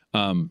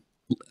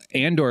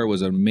 Andor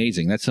was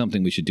amazing. That's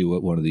something we should do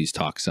one of these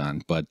talks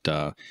on. But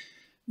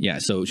yeah,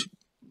 so.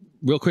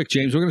 Real quick,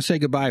 James, we're going to say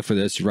goodbye for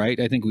this, right?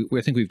 I think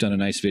we've done a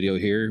nice video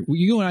here.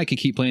 You and I could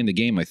keep playing the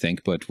game, I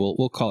think, but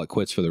we'll call it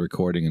quits for the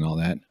recording and all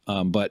that.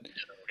 But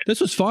this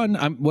was fun.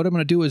 What I'm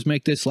going to do is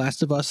make this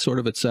Last of Us sort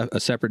of a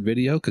separate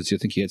video, because I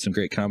think you had some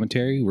great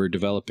commentary. We're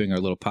developing our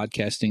little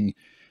podcasting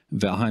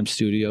Valheim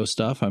studio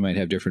stuff. I might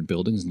have different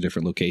buildings and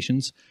different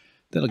locations.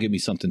 That'll give me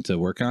something to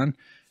work on.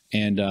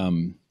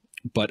 And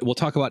but we'll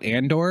talk about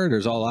Andor.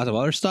 There's a lot of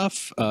other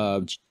stuff.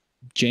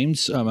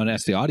 James, I'm going to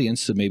ask the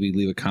audience to maybe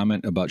leave a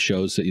comment about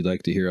shows that you'd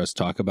like to hear us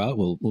talk about.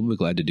 We'll be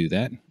glad to do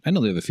that. I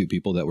know we have a few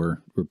people that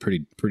were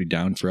pretty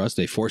down for us.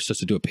 They forced us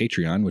to do a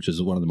Patreon, which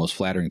is one of the most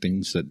flattering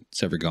things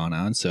that's ever gone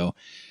on. So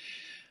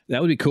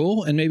that would be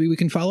cool, and maybe we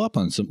can follow up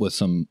on with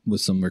some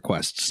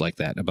requests like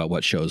that about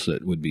what shows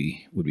that would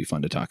be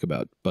fun to talk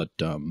about. But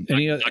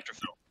any other, Dr.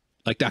 Phil.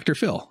 Like Dr.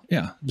 Phil.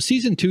 Yeah.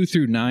 Season 2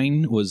 through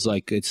 9 was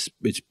like its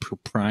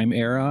prime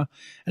era.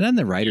 And then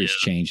the writers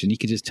changed and you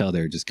could just tell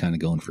they're just kind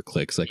of going for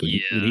clicks. Like when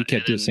he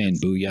kept saying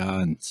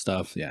booyah and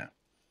stuff. Yeah.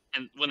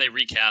 And when they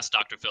recast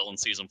Dr. Phil in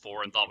season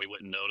 4 and thought we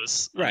wouldn't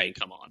notice. Right. I mean,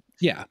 come on.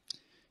 Yeah.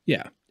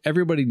 Yeah.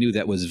 Everybody knew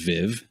that was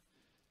Viv.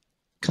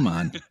 Come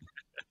on.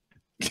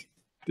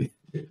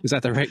 Was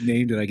that the right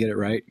name? Did I get it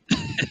right?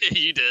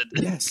 You did.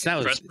 Yes, that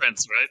was Fresh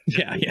Prince,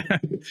 right? Yeah.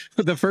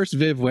 The first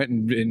Viv went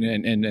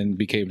and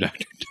became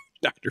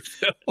Dr.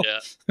 Phil.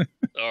 Yeah.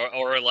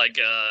 Or like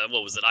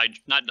what was it?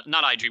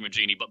 Not I Dream of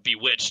Jeannie, but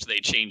Bewitched. They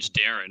changed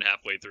Darren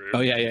halfway through.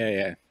 Oh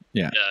yeah.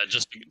 Yeah,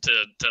 just to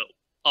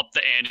up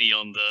the ante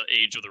on the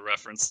age of the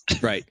reference.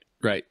 Right.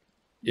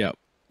 Yeah.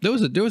 There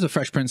was a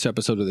Fresh Prince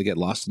episode where they get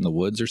lost in the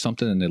woods or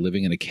something, and they're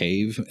living in a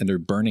cave, and they're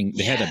burning.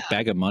 They had a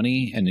bag of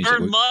money, and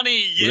burn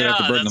money. We're gonna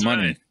have to burn the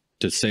money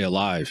to stay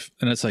alive.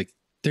 And it's like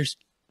there's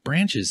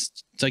branches.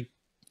 It's like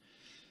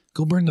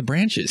go burn the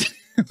branches.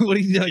 What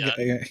do you like?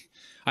 Yeah.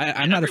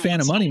 I'm not a fan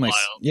of money.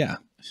 Yeah,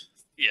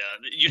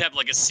 you'd have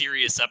like a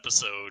serious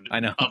episode. I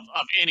know.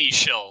 Of any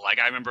show. Like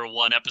I remember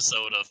one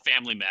episode of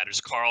Family Matters.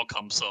 Carl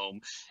comes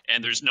home,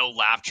 and there's no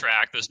laugh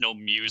track. There's no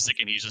music,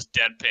 and he's just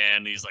deadpan.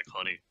 And he's like,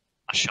 "Honey,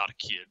 I shot a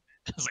kid."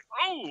 I was like,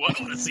 "Oh, I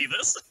don't want to see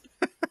this."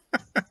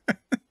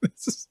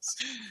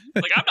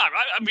 Like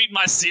I'm eating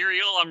my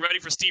cereal. I'm ready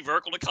for Steve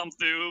Urkel to come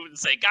through and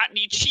say, "Got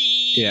any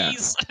cheese?" Yeah.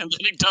 And then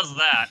he does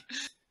that.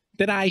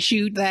 Did I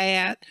shoot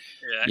that?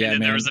 Yeah, and then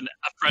there was a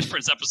Fresh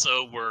Prince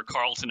episode where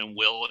Carlton and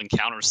Will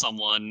encounter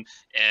someone,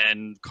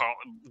 and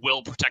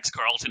Will protects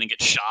Carlton and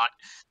gets shot.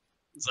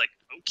 It's like,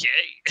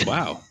 okay.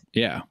 Wow.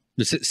 Yeah.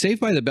 Saved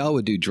by the Bell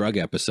would do drug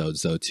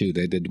episodes though too.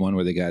 They did one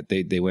where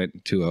they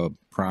went to a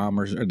prom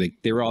or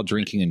they were all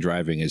drinking and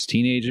driving as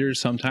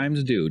teenagers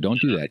sometimes do. Don't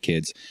do that,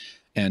 kids.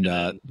 And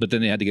but then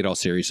they had to get all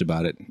serious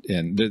about it.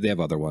 And they have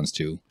other ones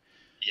too.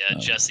 Yeah,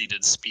 Jesse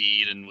did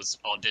Speed and was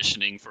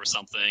auditioning for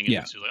something.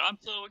 And she was like, "I'm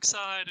so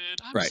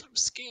excited. I'm so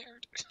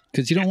scared."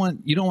 Because you don't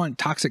want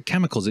toxic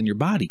chemicals in your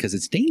body because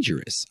it's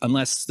dangerous.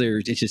 Unless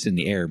it's just in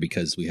the air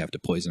because we have to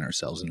poison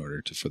ourselves in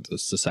order for the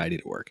society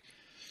to work.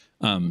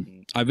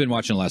 I've been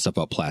watching a lot of stuff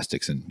about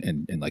plastics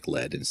and like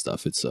lead and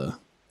stuff. It's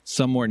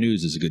Some More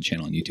News is a good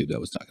channel on YouTube that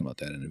was talking about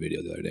that in a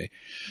video the other day.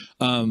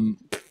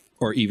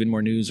 Or Even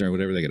More News or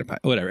whatever they get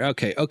whatever.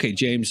 Okay,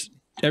 James,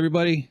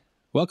 everybody.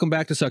 Welcome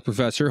back to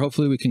Suckprofessor.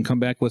 Hopefully we can come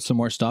back with some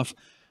more stuff.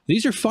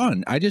 These are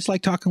fun. I just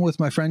like talking with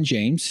my friend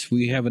James.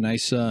 We have a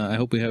nice, I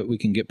hope we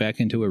can get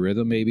back into a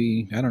rhythm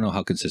maybe. I don't know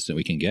how consistent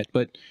we can get,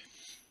 but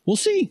we'll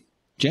see.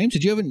 James,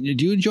 did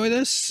you enjoy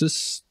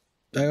this?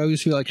 I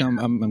always feel like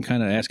I'm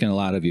kind of asking a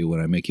lot of you when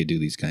I make you do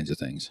these kinds of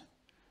things.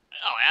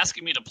 Oh,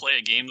 asking me to play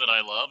a game that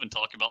I love and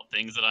talk about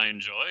things that I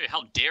enjoy?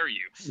 How dare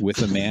you?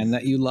 With a man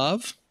that you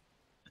love?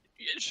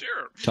 Yeah,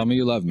 sure. Tell me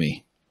you love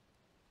me.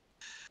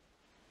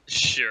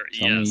 Sure,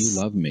 Tell me you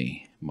love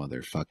me,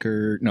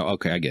 motherfucker. No,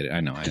 okay, I get it. I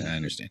know, I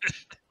understand.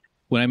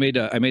 When I made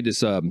this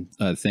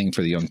thing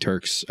for the Young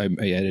Turks, I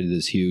edited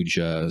this huge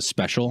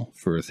special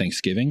for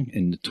Thanksgiving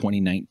in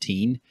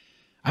 2019.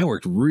 I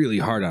worked really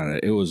hard on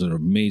it. It was an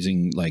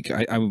amazing,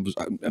 I was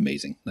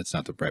amazing. That's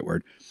not the right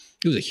word.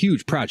 It was a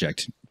huge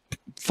project,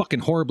 fucking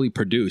horribly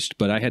produced,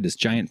 but I had this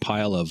giant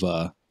pile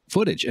of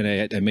footage, and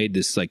I made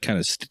this like kind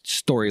of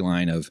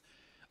storyline of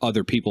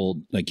other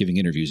people like giving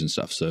interviews and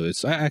stuff. So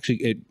I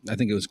think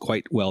it was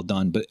quite well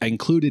done, but I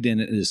included in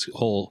it this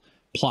whole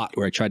plot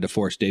where I tried to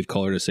force Dave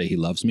Kohler to say he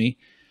loves me.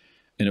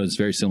 And it was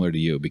very similar to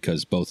you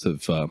because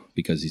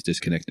because he's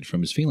disconnected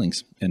from his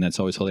feelings. And that's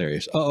always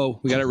hilarious.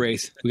 Uh-oh, we got a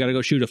wraith. We got to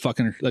go shoot a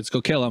fucking, let's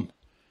go kill him.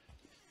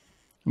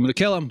 I'm going to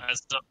kill him. I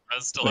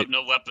still have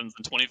no weapons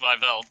and 25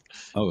 health.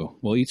 Oh,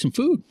 well, eat some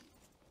food.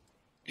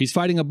 He's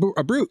fighting a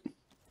brute.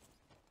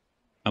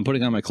 I'm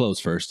putting on my clothes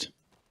first.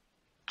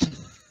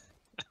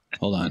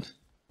 Hold on.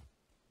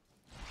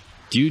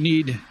 Do you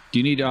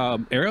need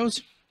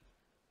arrows?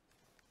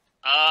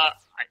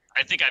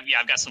 I think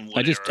I've got some wood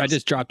I arrows.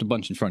 just dropped a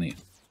bunch in front of you.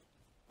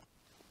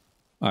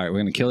 All right, we're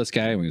gonna kill this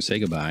guy. And we're gonna say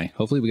goodbye.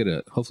 Hopefully we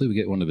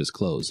get one of his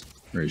clothes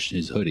or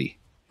his hoodie.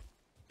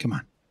 Come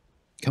on.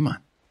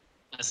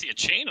 I see a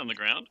chain on the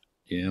ground.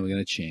 Yeah, we got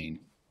a chain.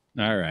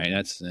 All right,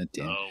 that's that.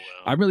 Oh, well.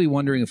 I'm really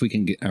wondering if we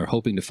can are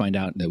hoping to find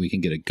out that we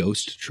can get a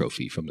ghost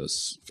trophy from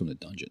the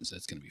dungeons.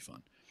 That's gonna be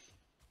fun.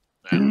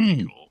 That would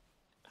be cool.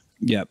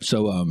 Yep.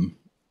 So all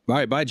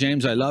right, bye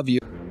James. I love you.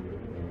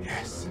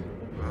 Yes.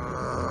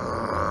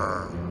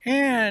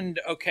 And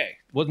okay,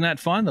 wasn't that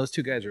fun? Those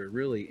two guys are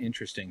really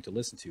interesting to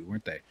listen to,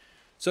 weren't they?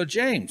 So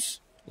James,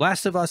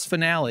 Last of Us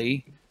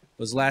finale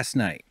was last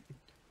night.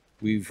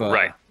 We've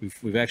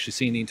actually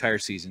seen the entire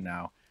season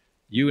now.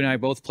 You and I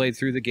both played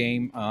through the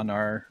game on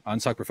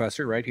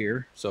Suckprofessor right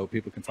here, so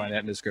people can find that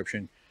in the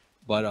description.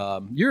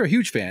 But you're a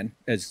huge fan,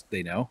 as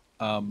they know.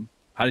 How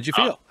did you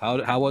feel?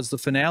 How was the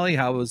finale?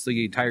 How was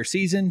the entire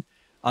season?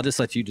 I'll just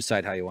let you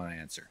decide how you want to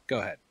answer. Go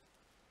ahead.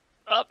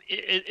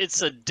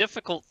 It's a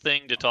difficult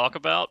thing to talk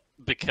about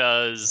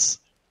because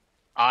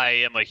I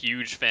am a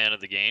huge fan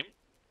of the game,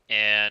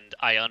 And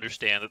I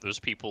understand that there's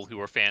people who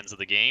are fans of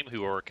the game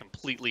who are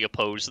completely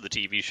opposed to the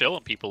TV show,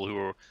 and people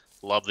who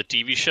love the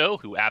TV show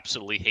who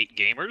absolutely hate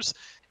gamers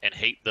and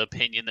hate the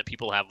opinion that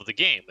people have of the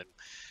game. And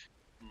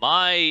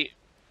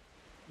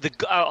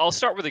I'll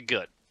start with the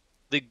good.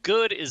 The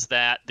good is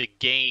that the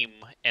game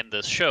and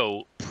the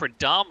show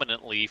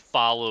predominantly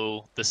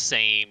follow the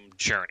same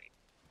journey.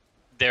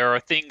 There are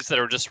things that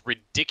are just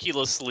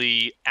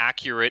ridiculously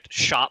accurate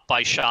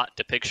shot-by-shot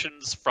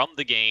depictions from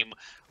the game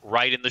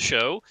right in the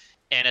show.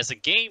 And as a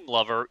game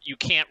lover, you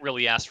can't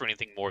really ask for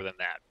anything more than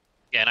that.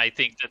 And I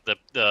think that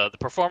the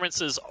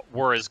performances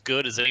were as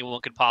good as anyone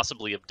could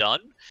possibly have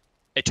done.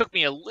 It took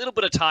me a little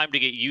bit of time to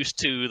get used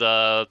to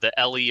the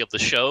Ellie of the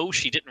show.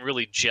 She didn't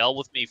really gel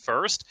with me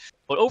first,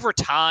 but over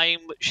time,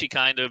 she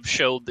kind of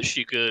showed that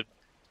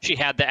she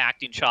had the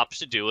acting chops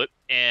to do it.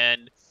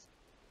 And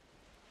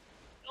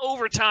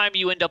over time,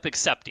 you end up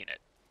accepting it.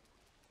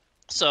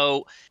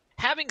 So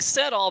having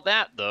said all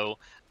that, though,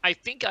 I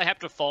think I have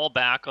to fall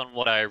back on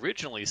what I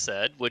originally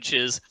said, which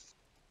is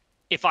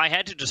if I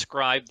had to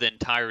describe the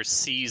entire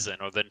season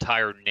or the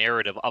entire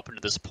narrative up until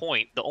this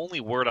point, the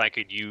only word I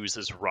could use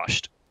is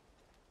rushed.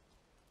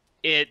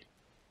 It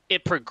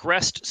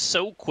progressed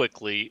so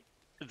quickly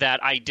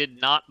that I did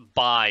not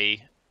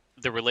buy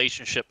the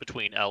relationship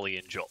between Ellie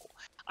and Joel.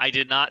 I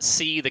did not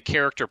see the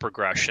character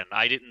progression.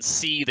 I didn't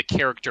see the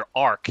character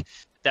arc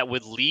that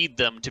would lead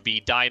them to be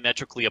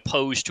diametrically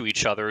opposed to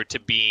each other, to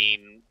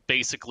being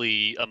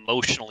basically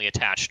emotionally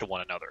attached to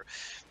one another.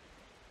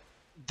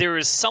 There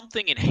is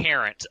something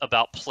inherent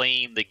about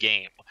playing the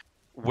game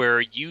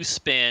where you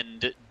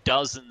spend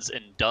dozens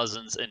and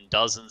dozens and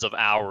dozens of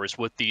hours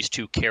with these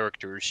two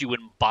characters. You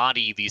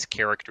embody these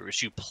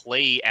characters. You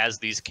play as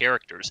these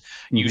characters.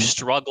 Mm-hmm. You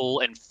struggle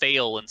and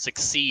fail and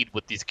succeed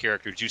with these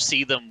characters. You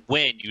see them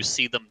win. You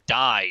see them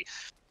die.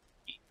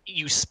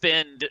 You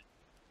spend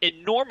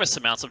enormous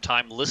amounts of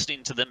time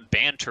listening to them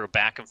banter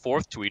back and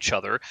forth to each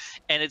other,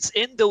 and it's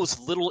in those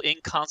little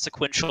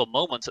inconsequential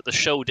moments that the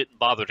show didn't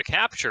bother to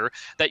capture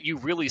that you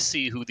really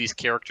see who these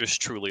characters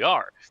truly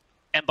are.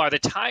 And by the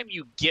time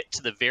you get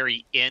to the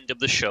very end of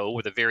the show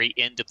or the very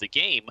end of the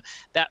game,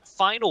 that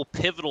final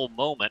pivotal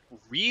moment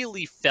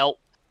really felt,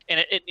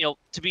 and it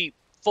to be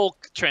full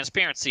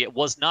transparency, it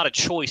was not a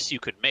choice you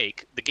could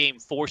make. The game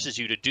forces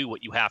you to do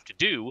what you have to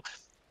do.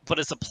 But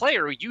as a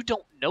player, you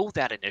don't know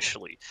that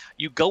initially.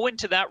 You go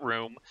into that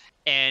room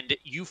and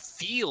you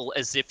feel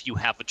as if you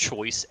have a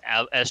choice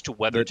as to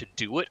whether to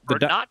do it or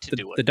not to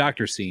do it. The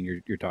doctor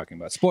scene you're talking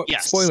about.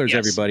 Yes, spoilers,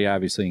 everybody,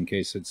 obviously, in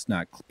case it's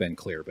not been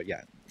clear. But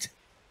yeah,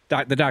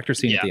 the doctor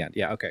scene at the end.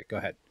 Yeah, okay, go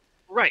ahead.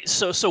 Right.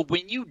 So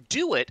when you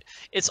do it,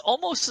 it's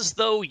almost as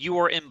though you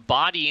are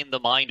embodying the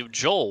mind of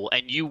Joel,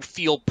 and you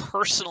feel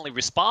personally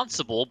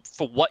responsible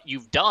for what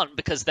you've done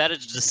because that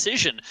is a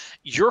decision.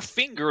 Your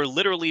finger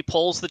literally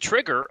pulls the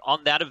trigger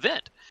on that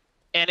event.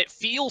 And it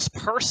feels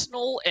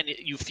personal, and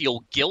you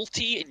feel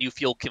guilty, and you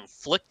feel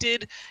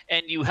conflicted,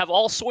 and you have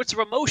all sorts of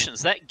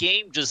emotions. That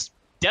game just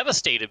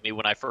devastated me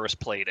when I first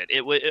played it.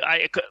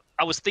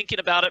 I was thinking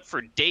about it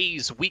for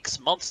days, weeks,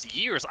 months,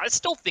 years. I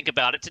still think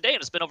about it today,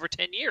 and it's been over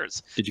 10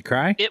 years. Did you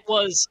cry? It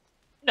was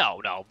no,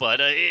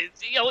 but it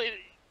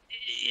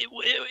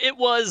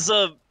was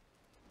a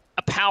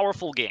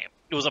powerful game.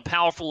 It was a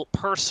powerful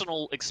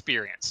personal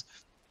experience.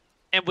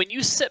 And when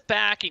you sit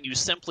back and you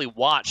simply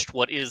watched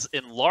what is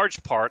in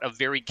large part a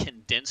very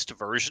condensed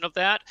version of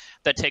that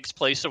takes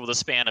place over the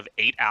span of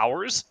 8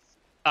 hours.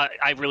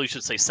 I really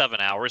should say 7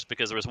 hours,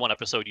 because there was one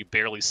episode you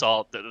barely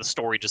saw. The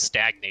story just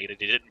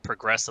stagnated. It didn't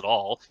progress at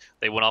all.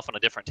 They went off on a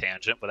different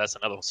tangent, but that's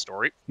another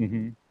story.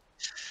 Mm-hmm.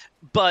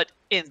 But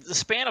in the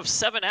span of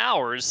 7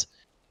 hours,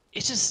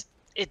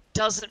 it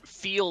doesn't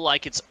feel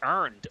like it's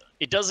earned.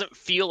 It doesn't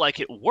feel like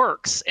it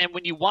works. And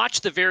when you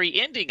watch the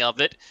very ending of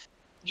it,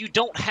 you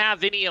don't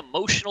have any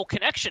emotional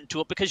connection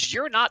to it because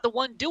you're not the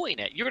one doing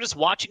it. You're just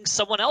watching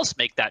someone else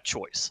make that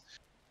choice.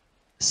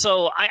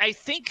 So I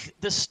think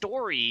the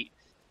story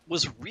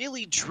was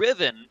really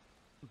driven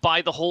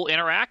by the whole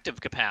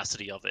interactive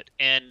capacity of it.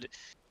 And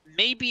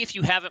maybe if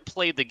you haven't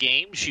played the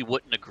games, you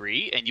wouldn't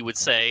agree, and you would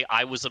say,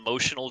 I was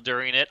emotional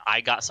during it, I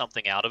got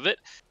something out of it.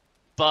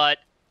 But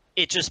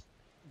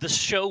the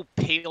show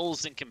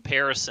pales in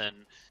comparison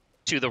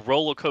to the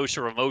roller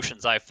coaster of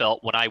emotions I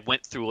felt when I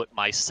went through it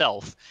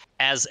myself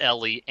as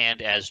Ellie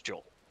and as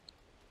Joel.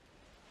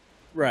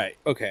 Right.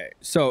 Okay.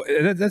 So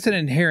that's an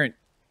inherent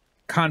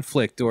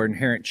conflict or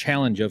inherent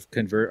challenge of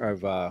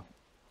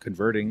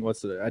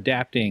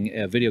adapting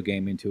a video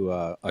game into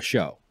a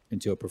show,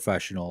 into a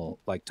professional,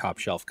 like top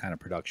shelf kind of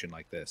production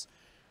like this,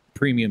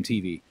 premium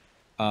TV.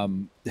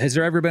 Has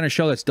there ever been a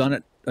show that's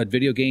done a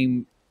video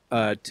game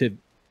to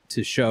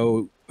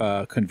show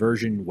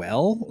conversion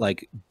well,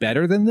 like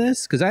better than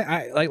this? Because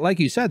I like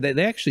you said,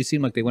 they actually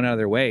seem like they went out of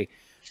their way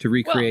to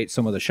recreate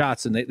some of the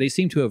shots, and they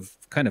seem to have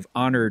kind of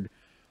honored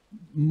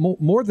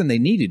more than they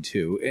needed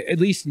to, at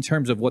least in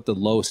terms of what the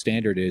low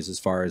standard is as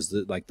far as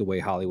the way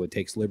Hollywood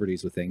takes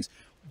liberties with things.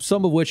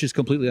 some of which is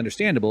completely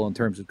understandable in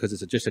terms of because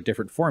it's just a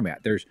different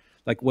format. There's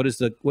like what is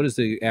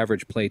the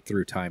average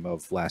playthrough time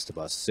of Last of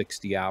Us?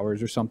 60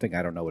 hours or something?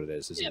 I don't know what it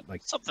is. Is it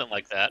like something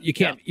like that? You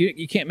can't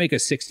you can't make a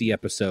 60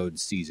 episode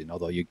season,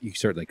 although you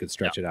certainly could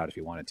stretch it out if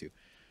you wanted to.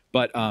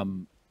 But you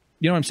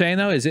know what I'm saying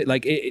though? Is it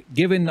like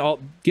given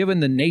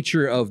the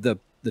nature of the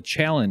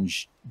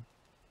challenge,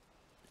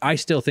 I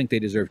still think they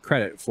deserve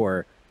credit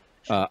for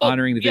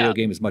honoring the video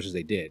game as much as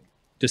they did,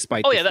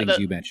 despite the things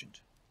you mentioned.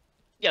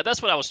 Yeah,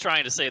 that's what I was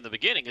trying to say in the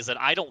beginning, is that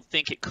I don't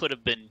think it could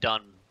have been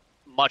done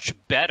much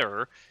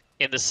better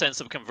in the sense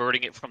of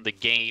converting it from the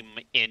game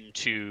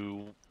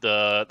into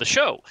the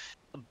show.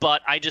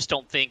 But I just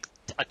don't think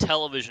a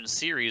television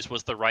series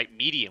was the right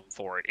medium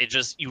for it. It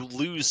just, you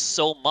lose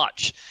so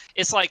much.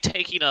 It's like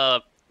taking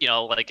a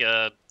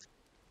 10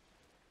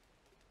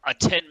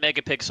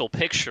 megapixel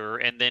picture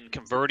and then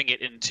converting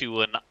it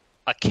into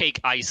a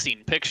cake icing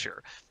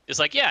picture. It's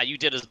like, yeah, you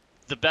did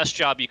the best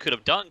job you could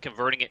have done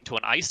converting it into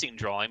an icing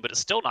drawing, but it's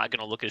still not going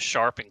to look as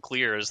sharp and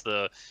clear as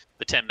the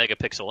 10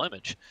 megapixel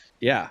image.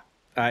 Yeah.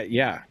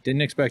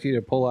 Didn't expect you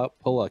to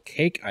pull a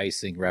cake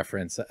icing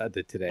reference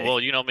today.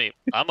 Well, you know me.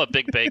 I'm a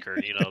big baker.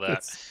 You know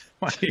that.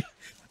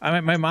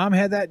 My mom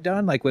had that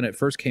done like when it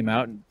first came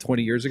out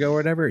 20 years ago or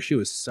whatever. She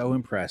was so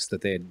impressed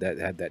that they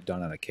had that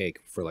done on a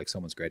cake for like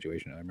someone's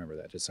graduation. I remember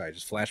that. Just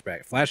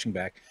flashing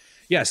back.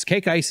 Yes,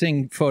 cake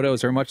icing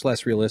photos are much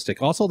less realistic.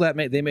 Also,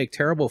 they make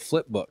terrible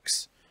flip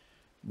books.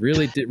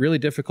 Really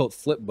difficult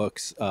flip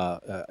books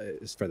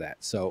is for that.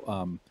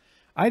 So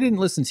I didn't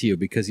listen to you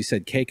because you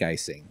said cake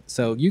icing.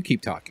 So you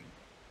keep talking.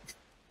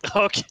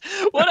 Okay.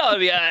 Well, no, I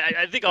mean,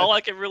 I think all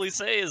I can really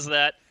say is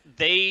that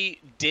they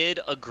did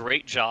a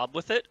great job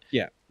with it.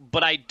 Yeah.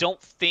 But I don't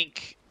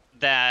think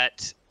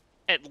that,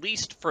 at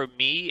least for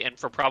me and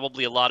for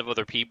probably a lot of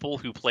other people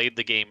who played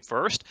the game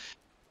first,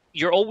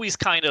 you're always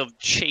kind of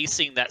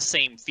chasing that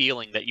same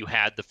feeling that you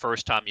had the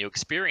first time you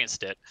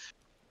experienced it.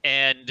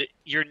 And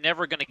you're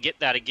never going to get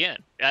that again.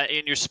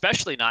 And you're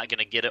especially not going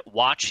to get it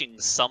watching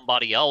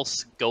somebody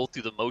else go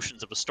through the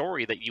motions of a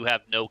story that you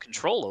have no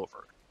control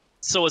over.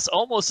 So it's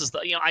almost as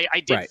though,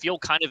 I did feel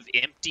kind of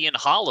empty and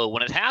hollow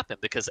when it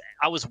happened, because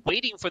I was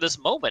waiting for this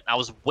moment. I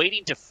was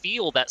waiting to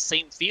feel that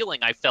same feeling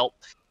I felt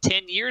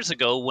 10 years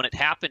ago when it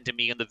happened to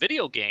me in the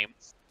video game.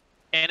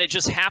 And it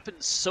just happened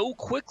so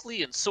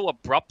quickly and so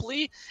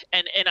abruptly.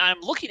 And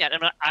I'm looking at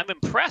it, and I'm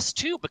impressed,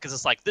 too, because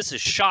it's like, this is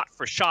shot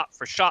for shot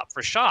for shot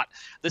for shot.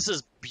 This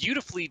is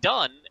beautifully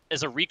done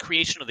as a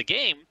recreation of the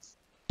game,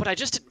 but I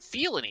just didn't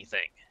feel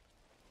anything.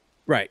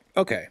 Right.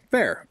 Okay.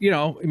 Fair.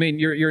 I mean,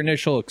 your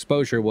initial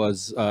exposure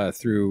was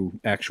through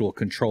actual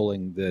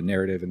controlling the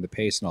narrative and the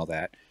pace and all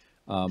that.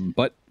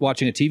 But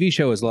watching a TV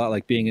show is a lot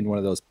like being in one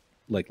of those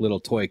like little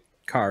toy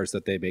cars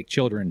that they make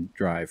children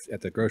drive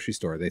at the grocery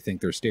store. They think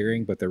they're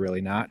steering, but they're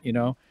really not,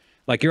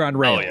 like you're on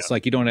rails.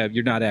 Like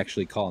you're not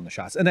actually calling the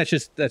shots. And that's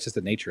just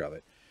the nature of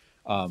it.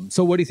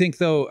 So what do you think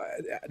though?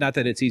 Not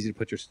that it's easy to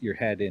put your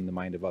head in the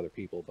mind of other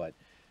people, but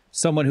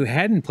someone who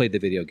hadn't played the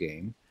video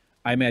game,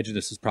 I imagine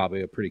this is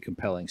probably a pretty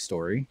compelling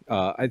story.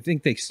 I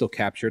think they still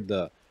captured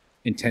the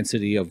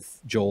intensity of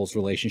Joel's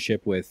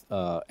relationship with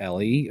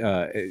Ellie,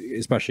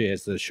 especially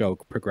as the show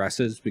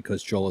progresses,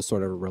 because Joel is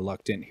sort of a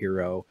reluctant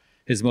hero.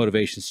 His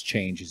motivations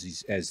change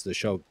as the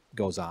show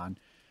goes on.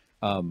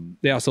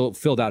 They also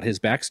filled out his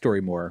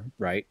backstory more,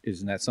 right?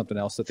 Isn't that something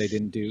else that they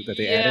didn't do, that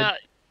they added?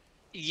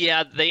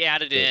 Yeah, they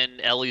added in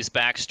Ellie's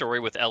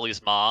backstory with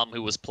Ellie's mom,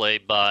 who was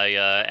played by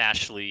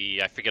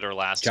Ashley, I forget her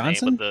last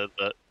Johnson? name,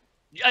 but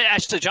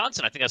Ashley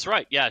Johnson, I think that's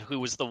right. Yeah, who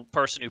was the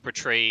person who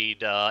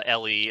portrayed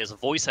Ellie as a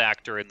voice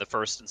actor in the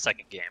first and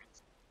second game.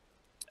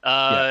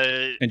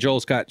 And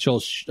Joel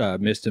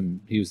missed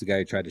him. He was the guy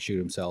who tried to shoot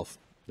himself.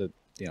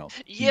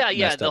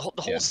 The whole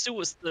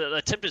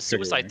attempted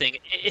suicide thing.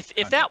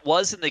 If that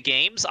was in the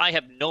games, I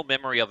have no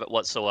memory of it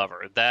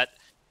whatsoever. That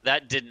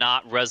did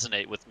not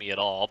resonate with me at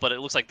all. But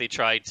it looks like they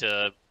tried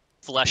to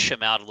flesh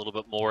him out a little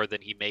bit more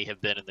than he may have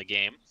been in the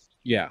game.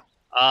 Yeah.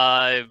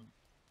 I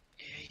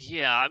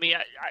mean,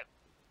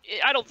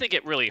 I don't think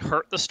it really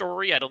hurt the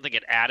story. I don't think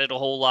it added a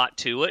whole lot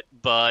to it.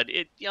 But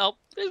it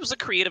was a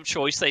creative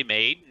choice they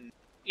made. And,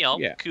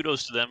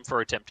 kudos to them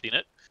for attempting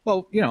it.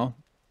 Well,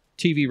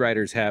 TV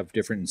writers have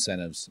different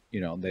incentives.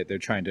 They're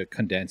trying to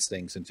condense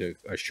things into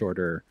a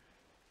shorter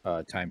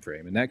time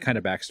frame, and that kind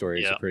of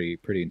backstory is a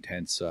pretty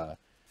intense,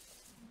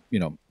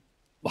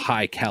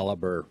 high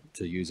caliber,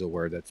 to use a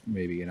word that's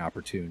maybe an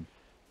opportune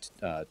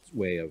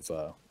way of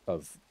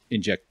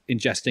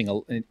injecting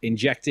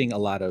a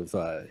lot of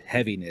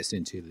heaviness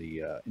into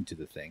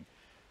the thing.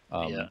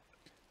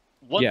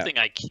 One thing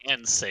I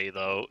can say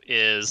though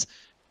is,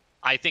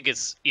 I think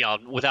it's,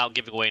 without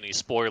giving away any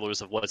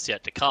spoilers of what's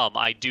yet to come,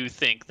 I do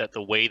think that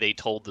the way they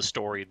told the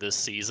story this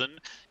season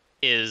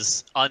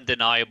is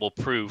undeniable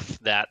proof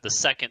that the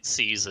second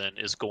season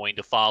is going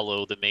to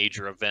follow the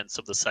major events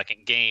of the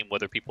second game,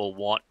 whether people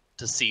want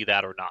to see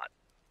that or not.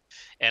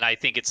 And I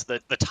think it's the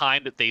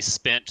time that they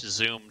spent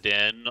zoomed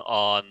in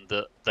on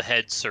the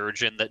head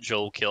surgeon that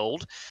Joel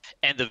killed.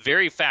 And the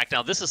very fact,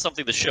 now this is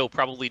something the show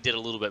probably did a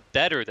little bit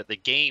better that the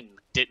game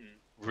didn't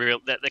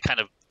that kind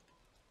of,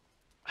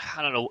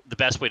 I don't know the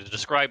best way to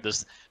describe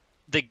this.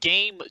 The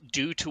game,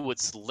 due to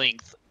its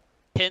length,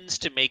 tends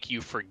to make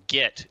you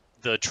forget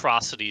the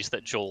atrocities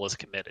that Joel has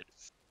committed.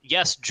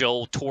 Yes,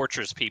 Joel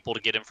tortures people to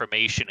get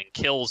information and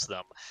kills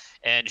them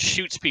and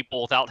shoots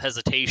people without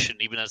hesitation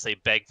even as they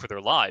beg for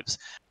their lives.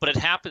 But it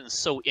happens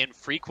so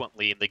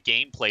infrequently in the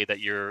gameplay that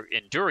you're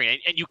enduring.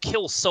 And you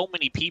kill so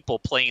many people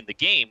playing the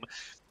game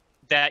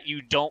that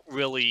you don't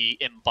really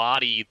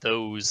embody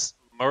those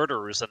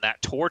murders and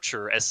that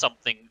torture as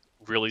something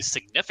really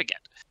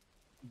significant.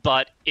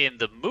 But in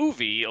the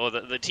movie or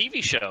the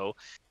TV show,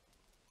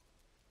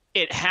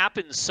 it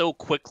happens so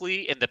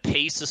quickly and the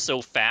pace is so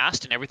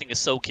fast and everything is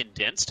so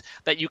condensed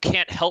that you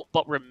can't help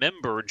but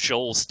remember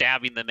Joel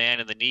stabbing the man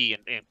in the knee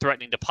and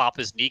threatening to pop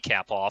his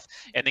kneecap off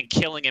and then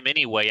killing him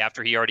anyway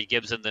after he already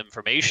gives him the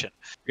information.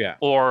 Yeah.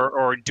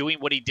 Or doing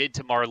what he did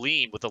to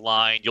Marlene with the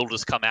line, "You'll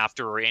just come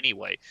after her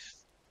anyway."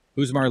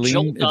 Who's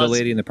Marlene? The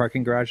lady in the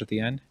parking garage at the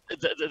end?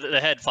 The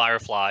head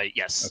Firefly,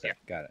 yes. Okay,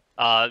 got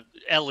it.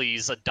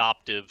 Ellie's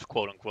adoptive,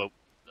 quote-unquote,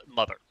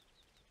 mother.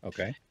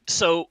 Okay.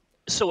 So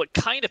it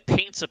kind of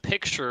paints a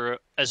picture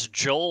as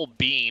Joel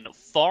being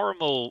far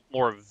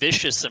more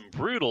vicious and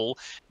brutal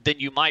than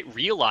you might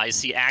realize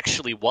he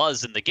actually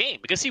was in the game.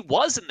 Because he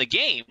was in the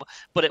game,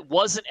 but it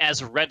wasn't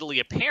as readily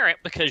apparent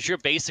because you're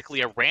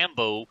basically a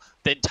Rambo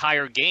the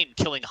entire game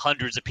killing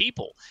hundreds of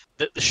people.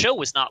 The show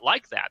is not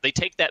like that. They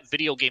take that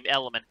video game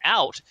element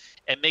out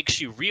and makes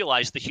you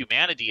realize the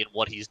humanity in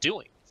what he's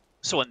doing.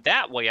 So in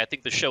that way, I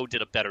think the show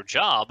did a better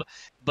job,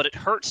 but it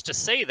hurts to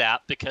say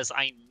that because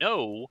I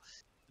know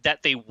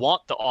that they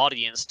want the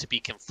audience to be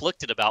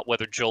conflicted about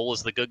whether Joel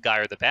is the good guy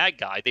or the bad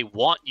guy. They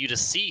want you to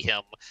see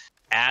him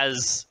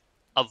as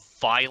a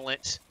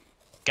violent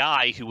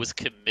guy who has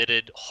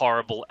committed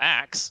horrible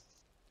acts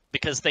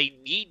because they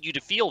need you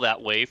to feel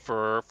that way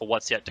for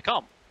what's yet to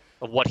come,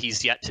 of what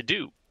he's yet to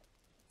do.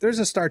 There's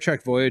a Star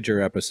Trek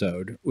Voyager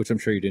episode, which I'm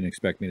sure you didn't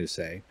expect me to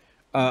say,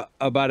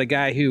 about a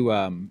guy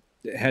who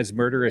has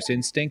murderous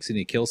instincts and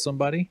he kills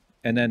somebody.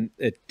 And then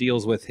it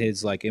deals with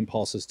his like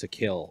impulses to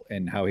kill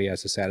and how he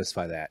has to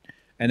satisfy that.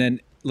 And then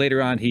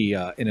later on, he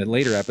in a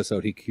later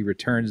episode, he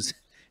returns.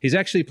 He's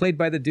actually played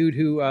by the dude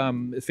who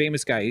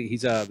famous guy.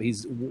 He's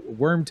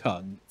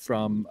Wormtongue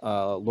from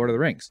Lord of the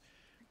Rings.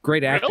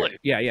 Great actor. Really?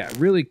 Yeah.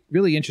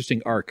 Really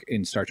interesting arc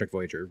in Star Trek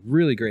Voyager.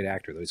 Really great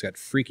actor though. He's got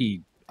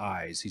freaky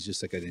eyes. He's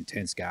just like an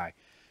intense guy,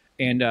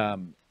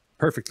 and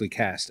perfectly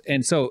cast.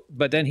 And so,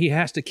 but then he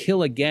has to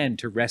kill again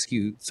to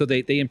rescue. So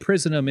they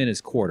imprison him in his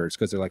quarters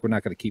because they're like, we're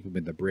not going to keep him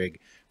in the brig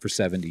for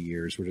 70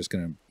 years. We're just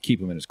going to keep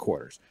him in his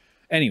quarters.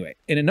 Anyway,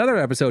 in another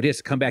episode, he has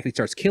to come back and he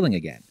starts killing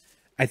again.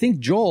 I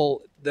think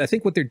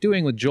what they're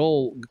doing with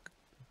Joel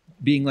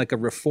being like a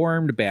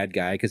reformed bad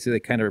guy, because they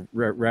kind of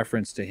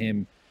reference to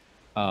him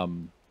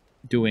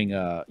doing,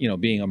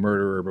 being a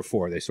murderer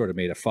before. They sort of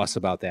made a fuss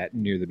about that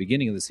near the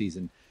beginning of the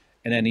season.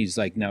 And then he's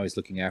like, now he's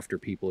looking after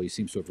people. He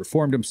seems to have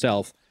reformed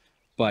himself.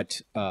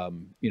 But,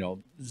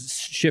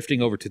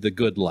 shifting over to the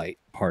good light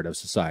part of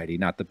society,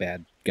 not the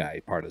bad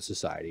guy part of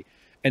society.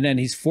 And then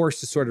he's forced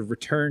to sort of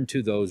return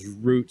to those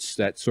roots,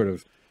 that sort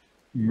of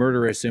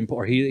murderous impulse.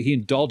 Or he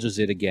indulges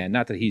it again.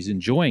 Not that he's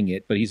enjoying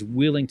it, but he's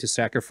willing to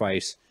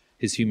sacrifice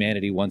his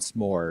humanity once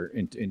more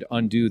and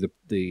undo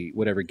the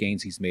whatever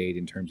gains he's made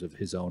in terms of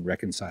his own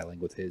reconciling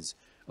with his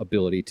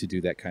ability to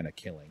do that kind of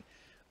killing.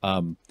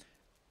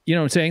 You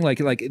know what I'm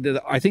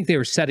saying? I think they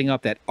were setting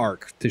up that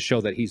arc to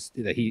show that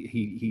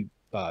he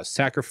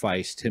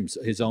sacrificed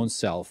his own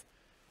self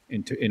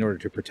in order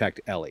to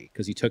protect Ellie,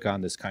 because he took on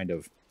this kind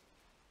of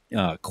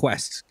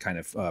quest kind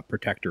of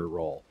protector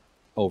role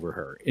over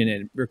her, and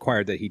it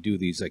required that he do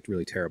these like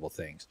really terrible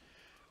things.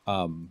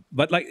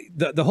 But like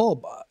the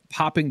whole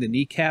popping the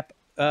kneecap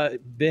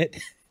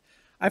bit,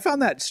 I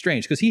found that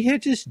strange because he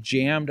had just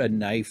jammed a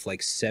knife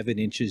like 7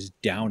 inches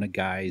down a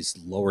guy's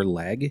lower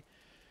leg,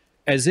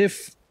 as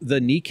if the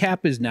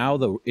kneecap is now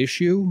the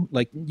issue.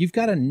 Like, you've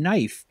got a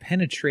knife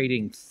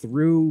penetrating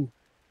through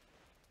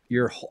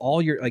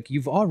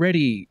you've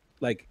already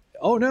like,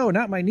 oh no,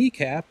 not my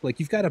kneecap. Like,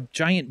 you've got a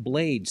giant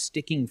blade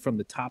sticking from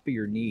the top of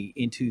your knee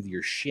into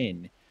your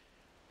shin.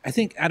 I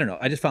don't know.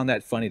 I just found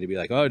that funny to be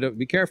like, oh,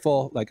 be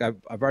careful. Like, I've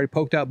already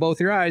poked out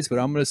both your eyes, but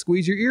I'm going to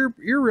squeeze your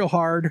ear real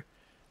hard.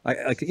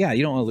 Like, yeah,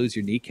 you don't want to lose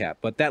your kneecap,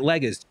 but that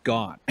leg is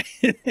gone,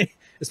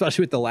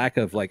 especially with the lack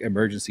of like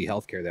emergency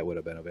healthcare that would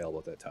have been available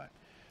at that time.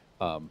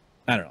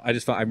 I don't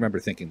know. I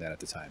remember thinking that at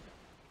the time.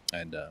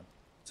 And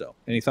so,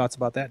 any thoughts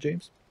about that,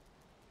 James?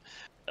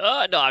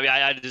 No, I mean,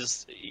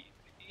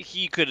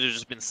 he could have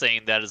just been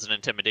saying that as an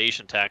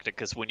intimidation tactic,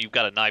 because when you've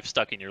got a knife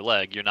stuck in your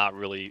leg, you're not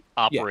really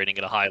operating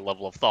at a high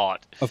level of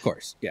thought. Of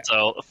course, yeah.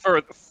 So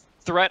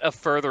threat of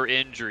further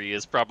injury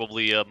is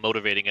probably a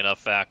motivating enough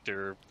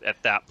factor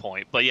at that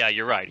point. But yeah,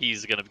 you're right.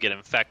 He's going to get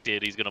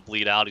infected. He's going to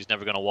bleed out. He's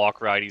never going to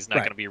walk right. He's not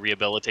Right. going to be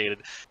rehabilitated.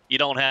 You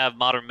don't have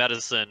modern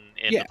medicine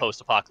in Yeah. the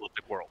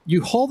post-apocalyptic world.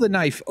 You hold the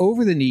knife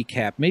over the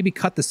kneecap, maybe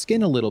cut the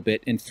skin a little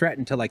bit, and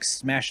threaten to like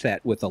smash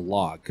that with a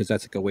log, because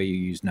that's like a way you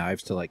use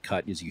knives to like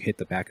cut, is you hit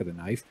the back of the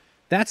knife.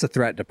 That's a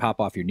threat to pop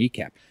off your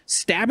kneecap.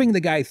 Stabbing the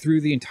guy through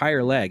the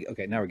entire leg.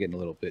 Okay, now we're getting a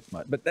little bit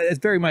much, but that's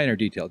very minor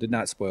detail. Did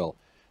not spoil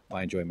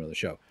my enjoyment of the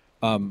show.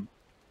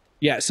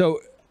 Yeah,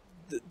 so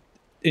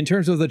in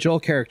terms of the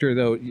Joel character,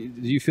 though, do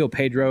you feel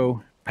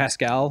Pedro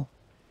Pascal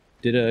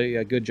did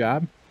a good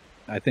job?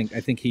 I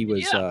think he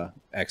was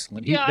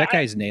excellent. That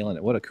guy's nailing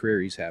it. What a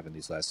career he's having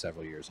these last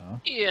several years, huh?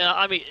 Yeah,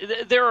 I mean,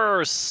 there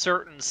are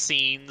certain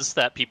scenes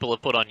that people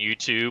have put on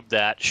YouTube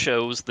that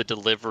shows the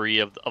delivery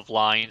of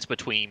lines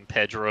between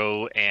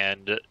Pedro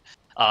and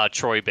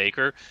Troy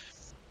Baker.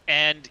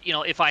 And, you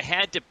know, if I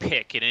had to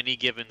pick in any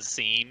given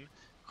scene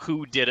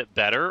who did it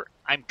better,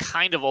 I'm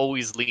kind of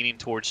always leaning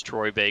towards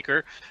Troy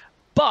Baker.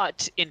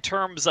 But in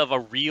terms of a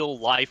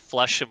real-life,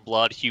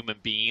 flesh-and-blood human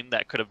being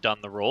that could have done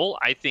the role,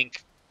 I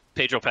think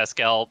Pedro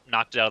Pascal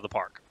knocked it out of the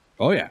park.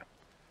 Oh, yeah.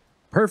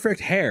 Perfect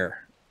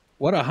hair.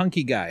 What a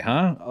hunky guy,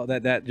 huh? Oh,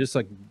 that just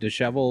like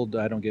disheveled,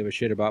 I don't give a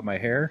shit about my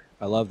hair.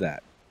 I love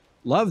that.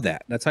 Love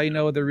that. That's how you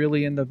know they're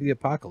really in the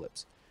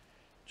apocalypse.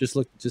 Just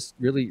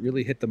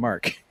really hit the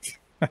mark.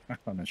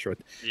 I'm not sure.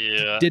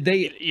 Yeah. Did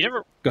they? You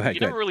never. Go ahead.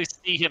 You never really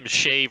see him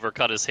shave or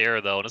cut his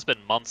hair though, and it's been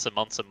months and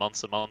months and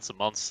months and months and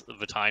months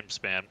of a time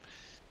span.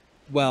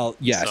 Well,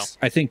 yes, so.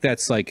 I think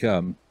that's like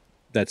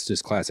that's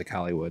just classic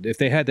Hollywood. If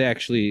they had to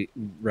actually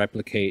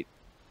replicate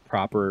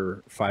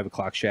proper 5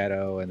 o'clock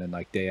shadow and then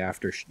like day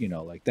after, you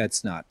know, like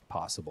that's not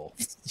possible.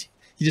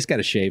 You just got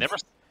to shave. I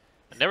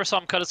never saw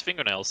him cut his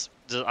fingernails.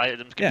 I'm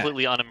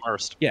completely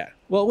unimmersed. Yeah.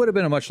 Well, it would have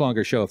been a much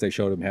longer show if they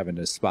showed him having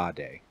a spa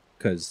day.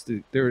 Because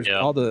there was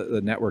all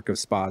the network of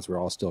spas were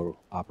all still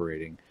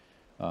operating.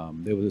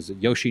 There was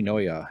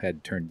Yoshinoya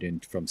had turned in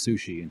from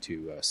sushi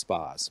into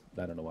spas.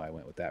 I don't know why I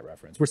went with that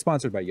reference. We're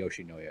sponsored by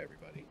Yoshinoya,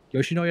 everybody.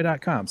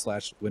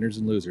 Yoshinoya.com/winners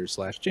and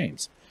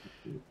losers/James.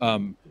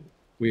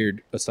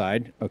 Weird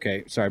aside.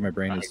 Okay, sorry, my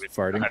brain is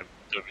farting. I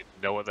don't even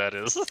know what that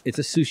is. It's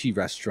a sushi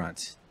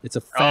restaurant. It's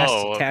a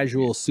fast,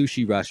 casual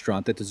sushi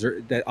restaurant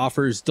that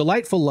offers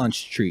delightful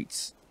lunch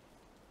treats.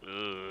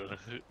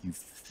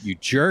 You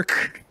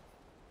jerk.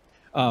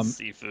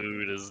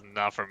 Seafood is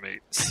not for me.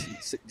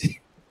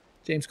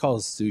 James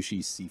calls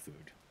sushi seafood.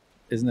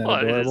 Isn't that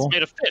adorable? It's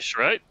made of fish,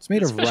 right? It's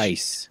made of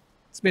rice.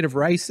 It's made of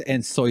rice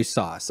and soy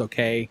sauce,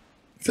 okay?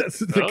 That's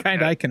the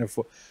kind I can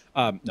afford.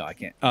 No, I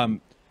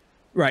can't.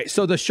 Right,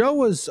 so the show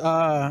was...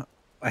 I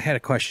had a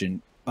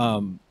question.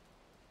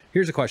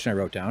 Here's a question I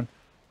wrote down.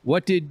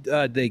 What did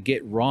they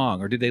get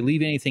wrong, or did they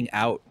leave anything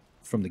out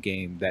from the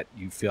game that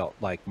you felt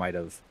like might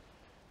have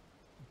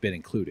been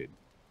included?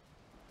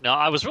 No,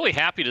 I was really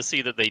happy to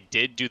see that they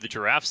did do the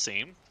giraffe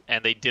scene,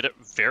 and they did it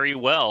very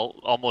well,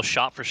 almost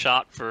shot for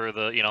shot for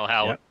the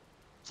how it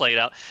played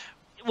out.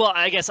 Well,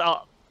 I guess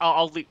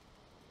I'll leave.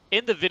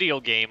 In the video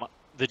game,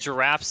 the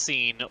giraffe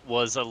scene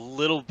was a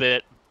little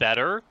bit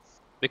better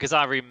because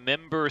I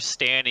remember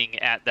standing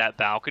at that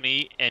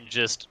balcony and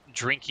just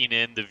drinking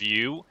in the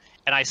view,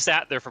 and I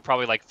sat there for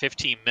probably like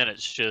 15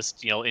 minutes,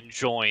 just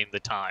enjoying the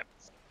time.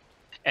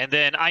 And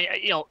then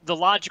the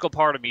logical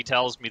part of me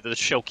tells me that the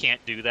show can't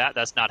do that.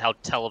 That's not how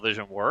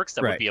television works.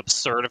 That would be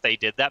absurd if they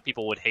did that.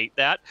 People would hate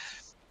that.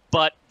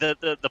 But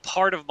the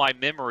part of my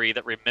memory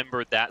that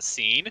remembered that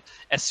scene,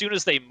 as soon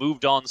as they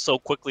moved on so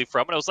quickly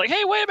from it, I was like,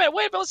 hey, wait a minute,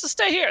 let's just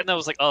stay here. And I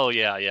was like, oh,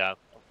 yeah,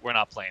 we're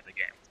not playing the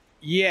game.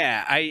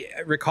 Yeah, I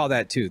recall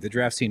that too. The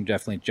draft scene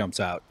definitely jumps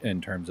out in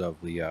terms of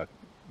the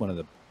one of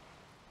the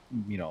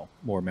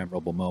more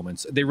memorable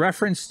moments. They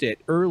referenced it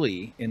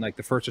early in like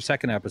the first or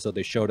second episode.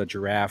 They showed a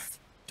giraffe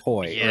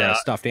toy or a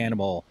stuffed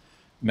animal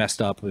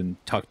messed up and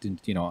tucked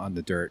in on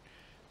the dirt,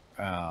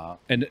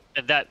 and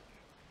that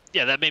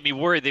made me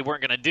worried they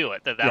weren't going to do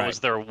it. That was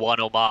their one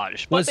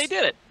homage, but they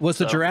did it. Was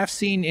the giraffe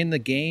scene in the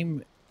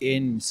game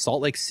in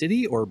Salt Lake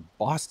City or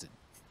Boston?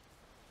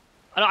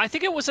 I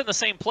think it was in the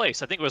same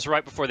place. I think it was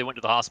right before they went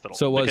to the hospital.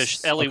 So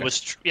because Ellie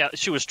was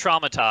she was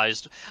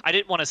traumatized. I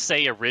didn't want to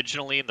say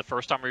originally in the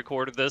first time we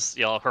recorded this,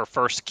 her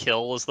first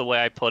kill is the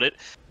way I put it,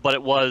 but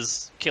it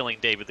was killing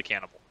David the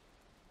Cannibal.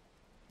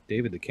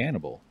 David the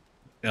Cannibal,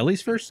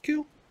 Ellie's first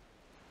kill.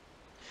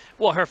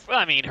 Well, her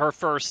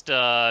first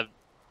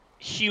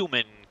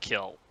human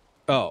kill.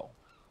 Oh,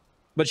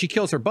 but she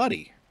kills her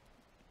buddy,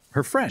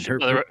 her friend.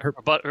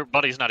 Her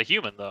buddy's not a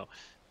human though.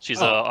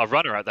 She's a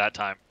runner at that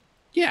time.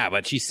 Yeah,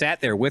 but she sat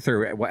there with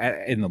her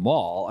in the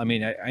mall. I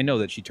mean, I know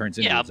that she turns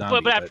into a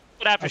zombie. But after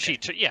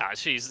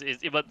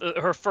but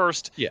her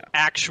first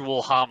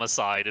actual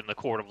homicide in the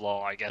court of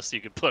law, I guess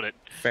you could put it.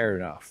 Fair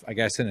enough. I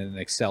guess in an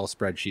Excel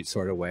spreadsheet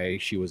sort of way,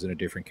 she was in a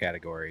different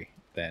category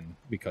then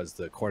because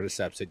the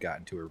cordyceps had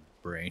gotten to her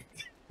brain.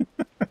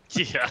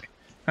 Yeah,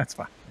 that's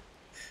fine.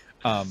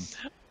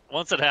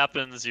 Once it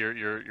happens,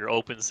 you're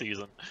open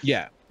season.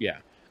 Yeah.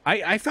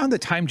 I found the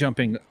time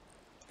jumping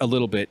a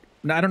little bit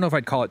I don't know if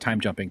I'd call it time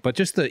jumping, but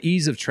just the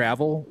ease of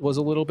travel was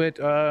a little bit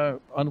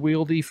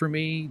unwieldy for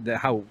me.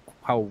 How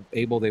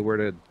able they were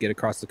to get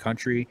across the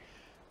country,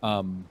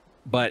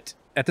 but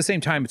at the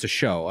same time, it's a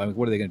show. I mean,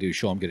 what are they going to do?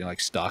 Show them getting like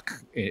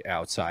stuck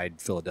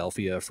outside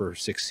Philadelphia for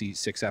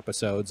six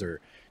episodes, or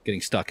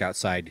getting stuck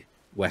outside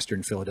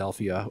Western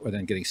Philadelphia, or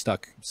then getting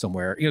stuck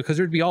somewhere? You know, because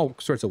there'd be all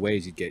sorts of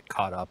ways you'd get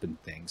caught up in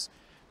things.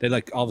 They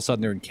like all of a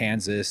sudden they're in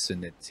Kansas,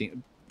 and it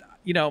seemed,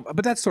 you know,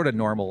 but that's sort of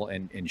normal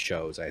in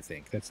shows. I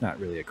think that's not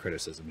really a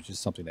criticism. It's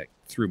just something that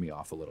threw me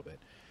off a little bit,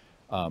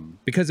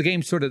 because the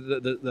game sort of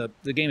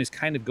the game is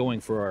kind of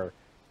going for our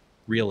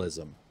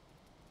realism,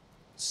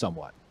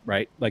 somewhat,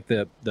 right? Like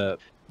the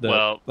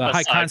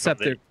high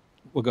concept.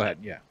 Well, go ahead.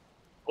 Yeah.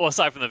 Well,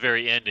 aside from the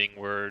very ending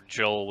where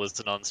Joel was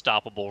an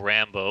unstoppable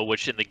Rambo,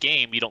 which in the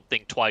game you don't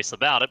think twice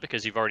about it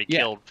because you've already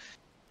killed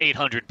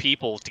 800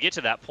 people to get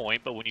to that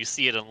point. But when you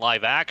see it in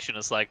live action,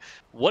 it's like,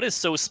 what is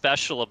so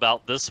special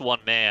about this one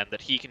man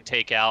that he can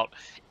take out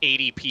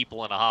 80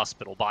 people in a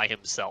hospital by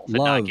himself and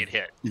not get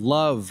hit?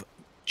 Love,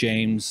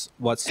 James.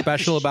 What's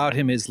special about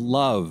him is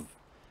love.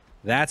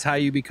 That's how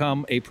you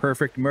become a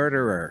perfect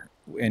murderer,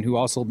 and who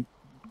also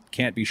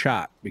can't be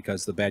shot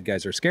because the bad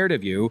guys are scared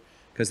of you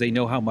because they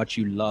know how much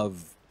you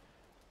love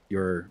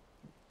your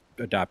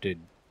adopted,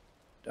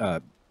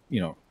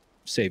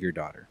 savior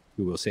daughter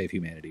who will save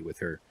humanity with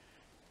her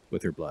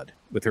blood,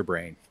 with her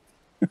brain.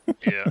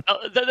 Yeah,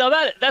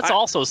 that's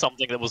also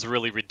something that was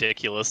really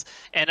ridiculous,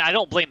 and I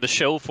don't blame the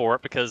show for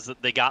it because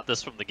they got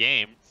this from the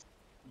game.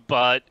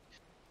 But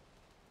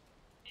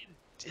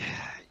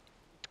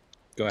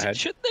go ahead.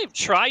 Shouldn't they have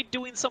tried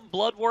doing some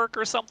blood work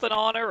or something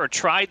on her, or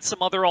tried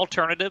some other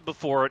alternative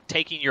before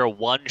taking your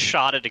one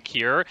shot at a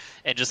cure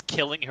and just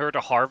killing her to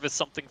harvest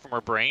something from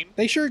her brain?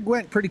 They sure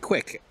went pretty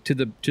quick to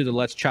the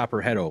let's chop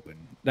her head open.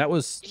 That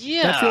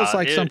feels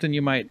like something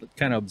you might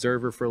kind of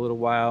observe her for a little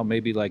while,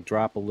 maybe like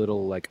drop a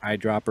little like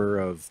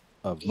eyedropper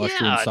of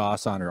mushroom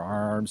sauce on her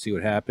arm, see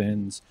what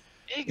happens.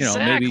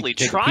 Exactly. Maybe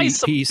take try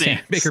some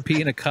things. Make her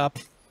pee in a cup.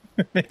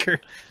 make her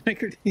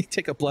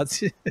take a blood.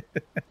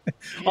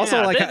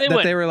 Also, like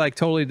they were like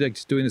totally like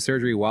doing the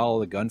surgery while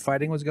the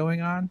gunfighting was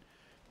going on.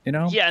 You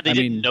know? Yeah, they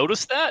didn't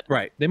notice that.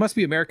 Right. They must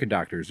be American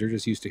doctors. They're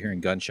just used to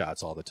hearing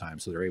gunshots all the time,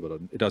 so they're able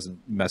to. It doesn't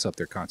mess up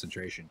their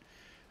concentration.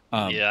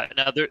 Yeah.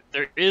 Now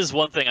there is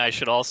one thing I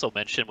should also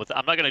mention.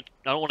 I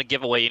don't want to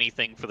give away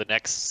anything for the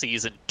next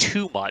season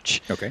too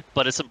much. Okay.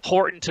 But it's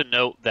important to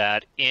note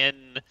that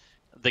in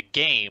the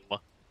game,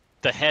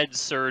 the head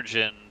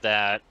surgeon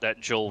that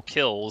Joel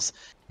kills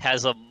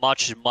has a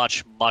much,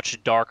 much,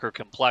 much darker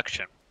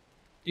complexion.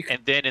 And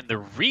then in the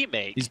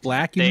remake, he's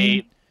black. You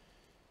mean?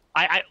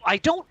 I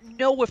don't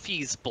know if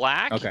he's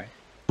black. Okay.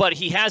 But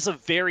he has a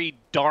very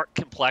dark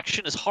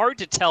complexion. It's hard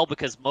to tell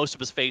because most of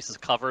his face is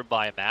covered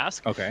by a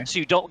mask. Okay. So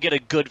you don't get a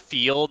good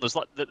feel.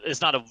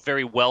 It's not a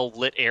very well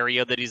lit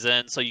area that he's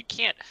in. So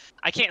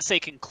I can't say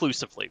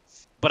conclusively.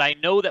 But I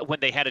know that when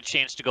they had a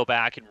chance to go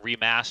back and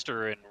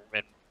remaster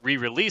and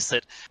re-release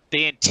it,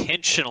 they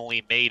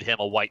intentionally made him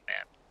a white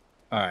man.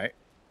 All right.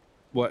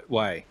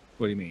 Why?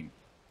 What do you mean?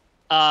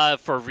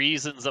 For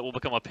reasons that will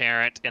become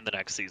apparent in the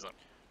next season.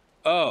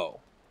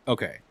 Oh,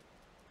 okay.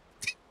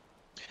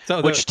 So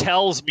which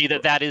tells me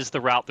that is the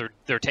route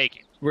they're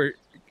taking. We're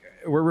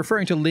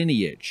referring to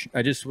lineage.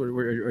 Is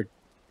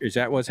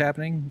that what's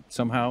happening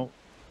somehow?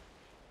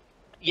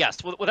 Yes,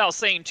 without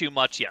saying too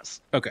much.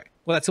 Yes. Okay.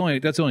 Well, that's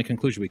the only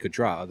conclusion we could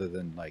draw, other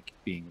than like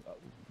being,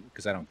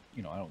 because I don't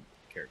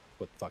care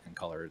what fucking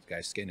color the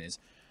guy's skin is.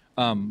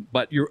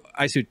 But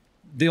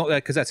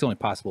because that's the only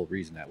possible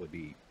reason that would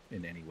be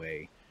in any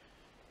way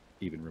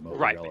even remotely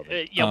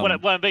relevant.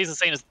 What I'm basically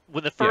saying is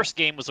when the first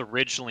game was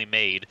originally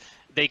made,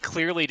 they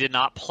clearly did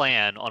not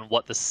plan on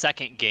what the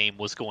second game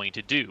was going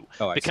to do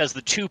because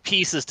the two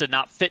pieces did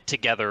not fit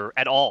together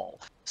at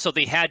all. So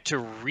they had to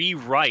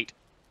rewrite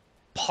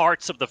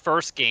parts of the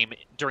first game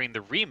during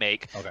the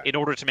remake in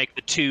order to make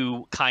the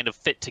two kind of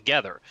fit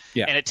together.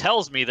 Yeah. And it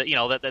tells me that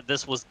that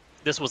this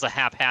was a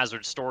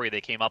haphazard story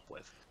they came up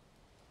with.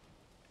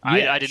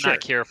 I did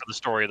not care for the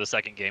story of the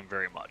second game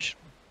very much.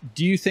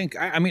 Do you think?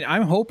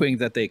 I'm hoping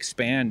that they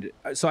expand.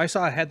 So I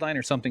saw a headline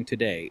or something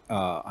today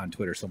on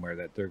Twitter somewhere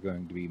that they're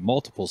going to be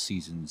multiple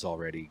seasons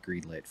already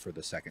greenlit for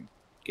the second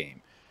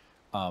game.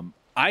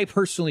 I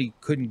personally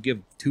couldn't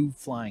give two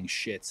flying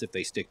shits if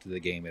they stick to the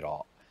game at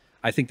all.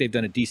 I think they've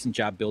done a decent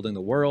job building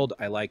the world.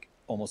 I like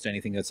almost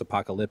anything that's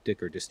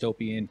apocalyptic or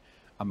dystopian.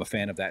 I'm a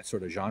fan of that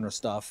sort of genre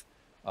stuff,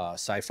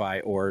 sci-fi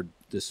or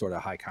this sort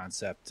of high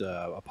concept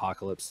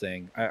apocalypse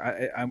thing.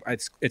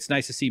 It's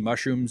nice to see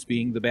mushrooms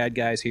being the bad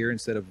guys here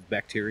instead of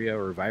bacteria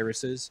or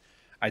viruses.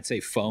 I'd say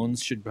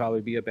phones should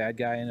probably be a bad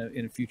guy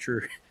in a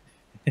future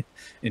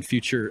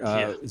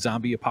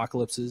zombie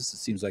apocalypses. It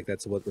seems like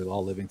that's what we're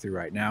all living through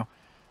right now.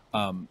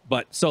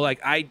 But so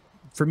like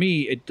for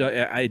me,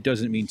 it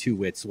doesn't mean two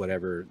wits,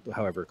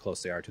 however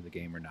close they are to the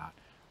game or not.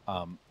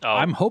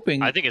 I'm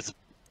hoping. I think it's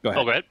Go ahead.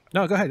 Oh, go ahead.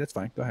 No, go ahead. That's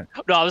fine. Go ahead.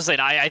 No, I was saying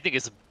I think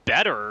it's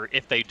better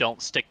if they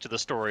don't stick to the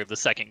story of the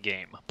second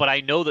game. But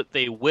I know that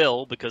they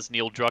will because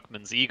Neil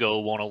Druckmann's ego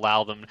won't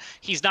allow them.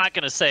 He's not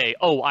going to say,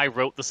 "Oh, I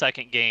wrote the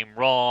second game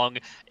wrong.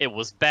 It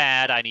was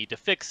bad. I need to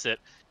fix it."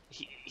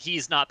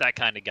 He's not that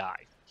kind of guy.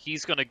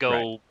 He's going to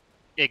go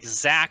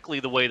exactly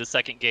the way the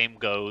second game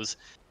goes.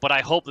 But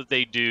I hope that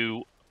they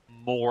do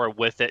more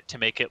with it to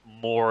make it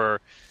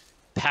more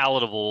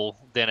palatable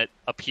than it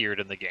appeared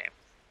in the game.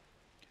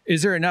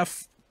 Is there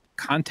enough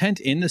content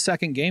in the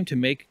second game to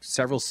make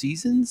several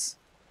seasons?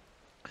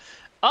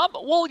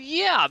 Well,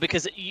 yeah,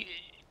 because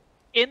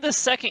in the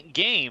second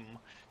game,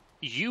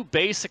 you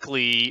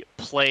basically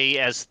play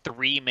as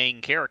 3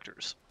 main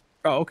characters.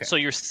 Oh, okay. So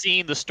you're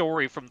seeing the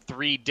story from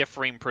 3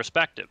 differing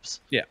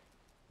perspectives. Yeah.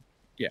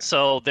 Yeah.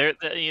 So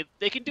they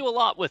can do a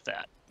lot with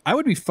that. I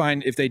would be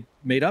fine if they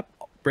made up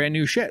brand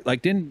new shit.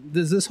 Like,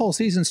 this whole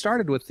season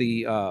started with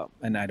the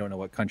and I don't know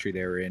what country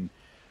they were in,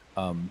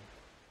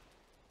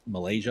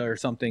 Malaysia or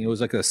something. It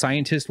was like a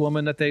scientist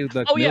woman that the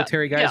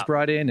military guys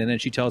brought in, and then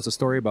she tells a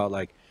story about,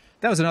 like,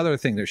 that was another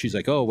thing that she's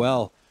like, oh,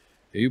 well,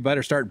 you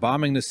better start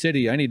bombing the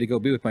city. I need to go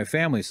be with my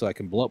family so I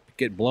can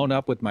get blown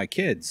up with my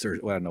kids, or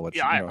well, I don't know what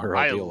her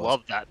whole deal was. I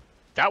love that.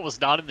 That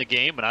was not in the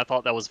game, and I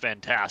thought that was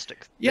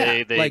fantastic.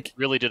 Yeah, they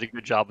really did a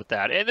good job with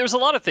that. And there's a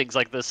lot of things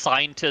like the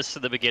scientists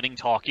in the beginning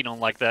talking on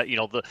like that. You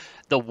know,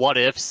 the what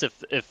ifs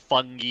if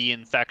fungi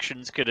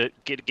infections could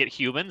get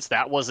humans.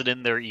 That wasn't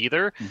in there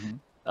either. Mm-hmm.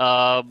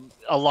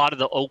 A lot of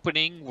the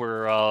opening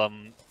where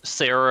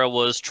Sarah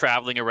was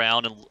traveling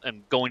around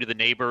and going to the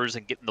neighbors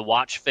and getting the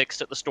watch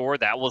fixed at the store,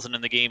 that wasn't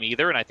in the game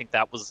either. And I think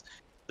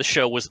the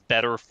show was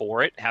better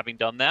for it, having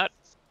done that.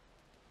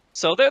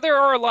 So there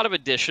are a lot of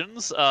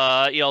additions.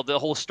 The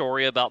whole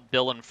story about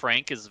Bill and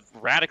Frank is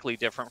radically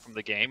different from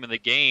the game. In the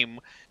game,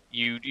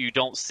 you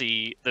don't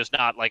see, there's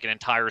not like an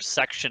entire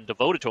section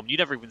devoted to him. You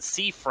never even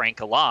see Frank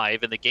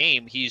alive. In the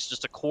game, he's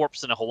just a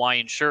corpse in a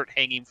Hawaiian shirt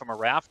hanging from a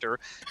rafter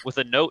with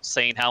a note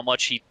saying how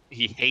much he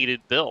hated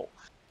Bill.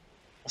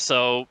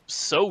 So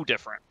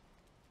different.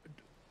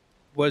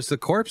 Was the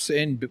corpse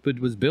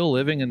was Bill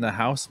living in the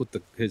house with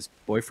his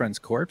boyfriend's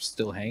corpse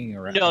still hanging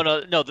around?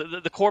 No.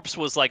 The corpse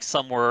was like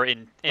somewhere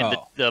in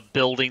the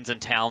buildings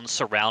and towns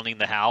surrounding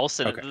the house,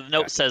 and the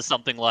note says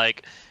something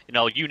like,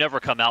 you never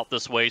come out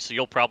this way, so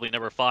you'll probably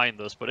never find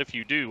this. But if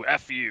you do,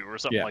 F you, or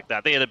something like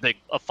that. They had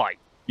a fight.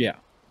 Yeah,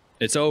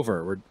 it's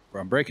over.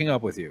 I'm breaking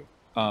up with you.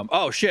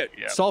 Oh shit!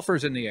 Yeah.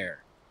 Sulfur's in the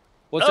air.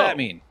 What's that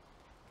mean?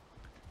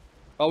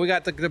 Oh, we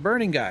got the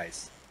burning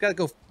guys. Gotta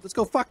go. Let's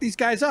go fuck these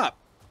guys up.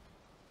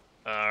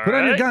 Put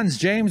on your guns,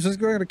 James. We're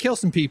going to kill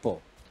some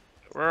people.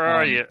 Where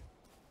are you?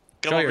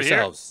 Show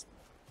yourselves.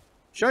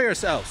 Show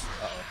yourselves.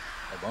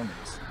 Uh-oh.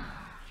 Bonemass.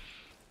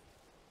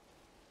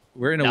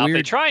 We're in a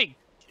weird...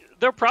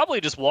 They'll probably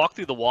just walk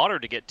through the water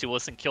to get to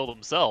us and kill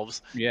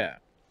themselves. Yeah.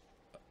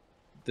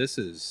 This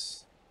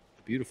is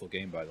a beautiful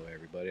game, by the way,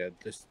 everybody. I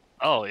just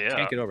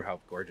can't get over how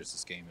gorgeous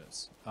this game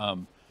is.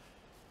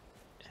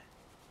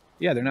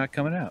 Yeah, they're not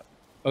coming out.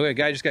 Okay, a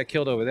guy just got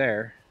killed over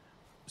there.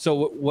 So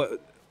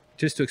what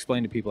just to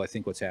explain to people, I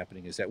think what's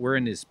happening is that we're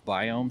in this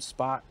biome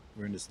spot.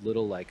 We're in this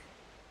little, like,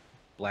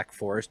 black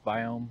forest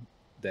biome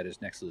that is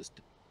next to this.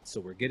 So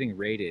we're getting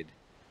raided,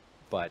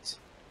 but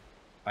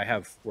I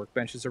have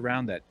workbenches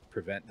around that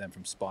prevent them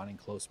from spawning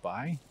close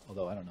by,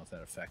 although I don't know if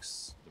that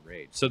affects the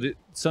raid. So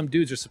some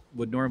dudes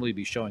would normally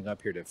be showing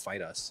up here to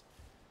fight us,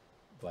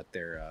 but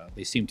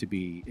they seem to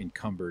be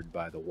encumbered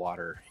by the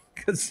water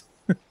because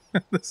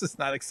this is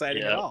not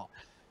exciting at all.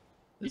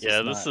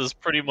 This is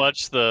pretty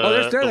much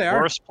the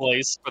worst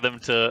place for them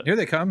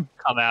to come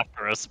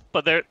after us.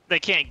 But they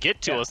can't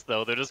get to us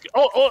though. They're just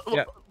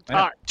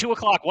 2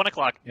 o'clock, 1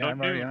 o'clock. Yeah, I'm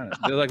already on it.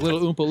 They're like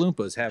little Oompa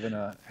Loompas having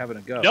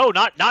a go. No,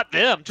 not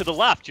them. To the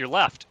left, your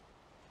left.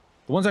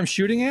 The ones I'm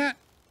shooting at?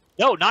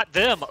 No, not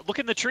them. Look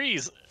in the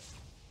trees.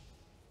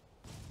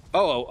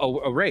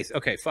 Oh, a wraith.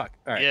 Okay, fuck.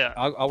 All right. Yeah.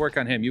 I'll work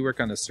on him. You work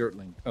on the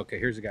Surtling. Okay,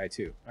 here's a guy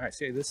too. All right.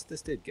 See, this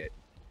did get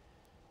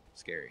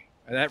scary.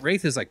 That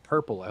wraith is like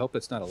purple. I hope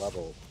it's not a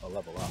level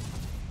up.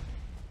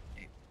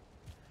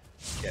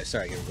 Yeah,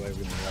 sorry, everybody.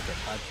 We're going to interrupt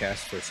our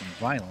podcast for some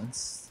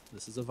violence.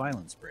 This is a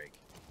violence break,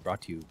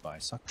 brought to you by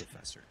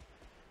Suckprofessor.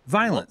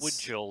 Violence. What would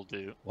Joel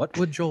do? What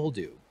would Joel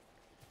do?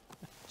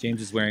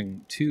 James is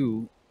wearing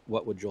 2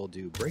 What Would Joel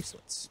Do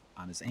bracelets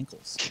on his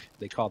ankles.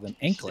 They call them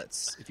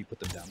anklets if you put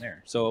them down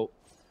there. So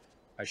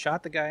I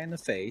shot the guy in the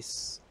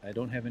face. I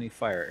don't have any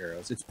fire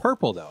arrows. It's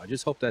purple, though. I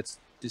just hope that's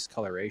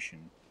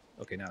discoloration.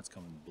 Okay, now it's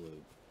coming blue.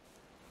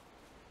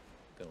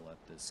 Gonna let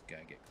this guy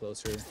get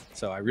closer.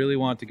 So I really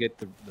want to get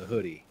the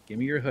hoodie. Give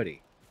me your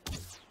hoodie.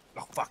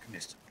 Oh, fuck, I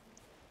missed him.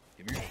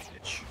 Give me your hoodie,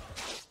 bitch.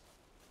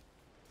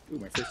 Ooh,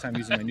 my first time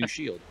using my new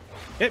shield.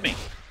 Hit me.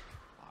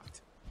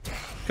 Locked.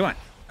 Come on,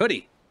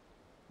 hoodie.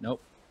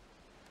 Nope.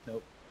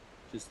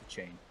 Just the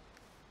chain.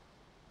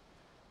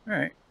 All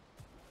right.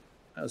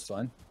 That was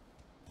fun.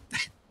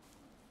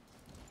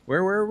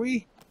 Where were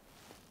we?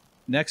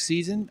 Next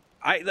season?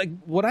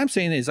 What I'm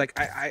saying is, like,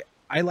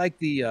 I like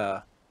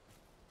the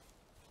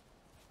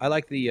I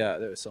like the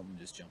there was someone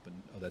just jumping.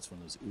 Oh, that's one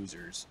of those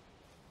oozers.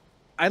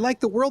 I like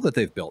the world that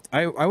they've built.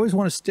 I always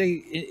want to stay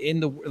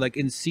in the like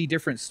and see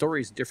different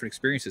stories, different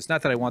experiences.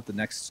 Not that I want the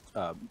next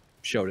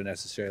show to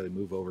necessarily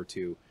move over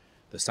to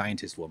the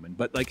scientist woman,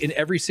 but like in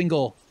every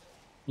single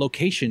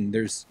location,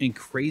 there's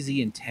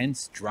crazy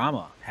intense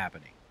drama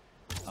happening.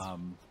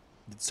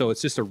 So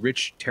it's just a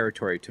rich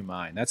territory to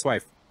mine. That's why,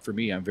 for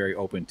me, I'm very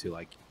open to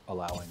like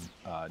allowing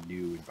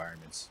new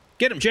environments.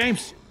 Get him,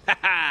 James!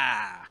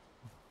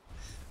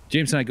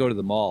 James and I go to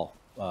the mall.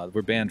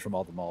 We're banned from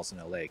all the malls in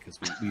LA because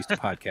we used to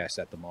podcast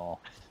at the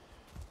mall.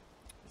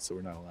 So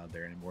we're not allowed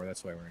there anymore.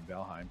 That's why we're in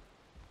Valheim.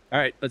 All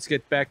right, let's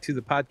get back to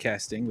the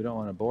podcasting. We don't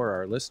want to bore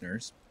our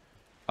listeners.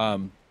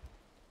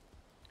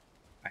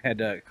 I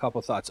had a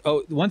couple thoughts.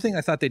 Oh, one thing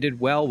I thought they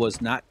did well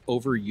was not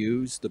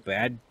overuse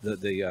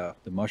the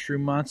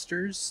mushroom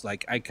monsters.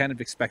 Like I kind of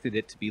expected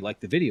it to be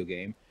like the video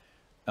game,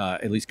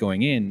 at least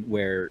going in,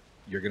 where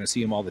you're going to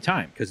see them all the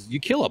time because you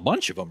kill a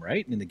bunch of them,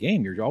 right? In the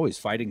game, you're always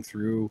fighting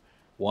through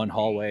one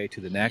hallway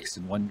to the next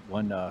and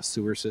one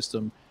sewer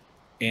system.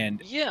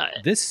 And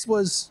this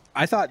was,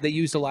 I thought they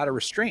used a lot of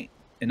restraint,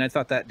 and I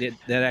thought that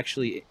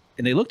actually,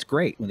 and they looked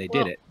great when they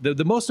did it.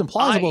 The most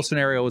implausible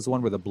scenario was the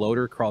one where the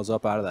bloater crawls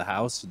up out of the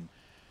house and.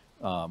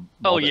 And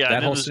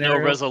there's no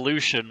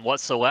resolution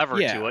whatsoever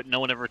to it.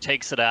 No one ever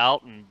takes it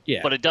out,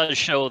 but it does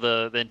show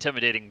the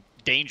intimidating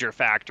danger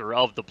factor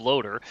of the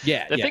bloater.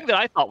 The thing that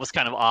I thought was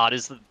kind of odd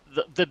is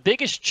the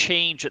biggest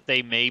change that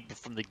they made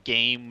from the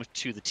game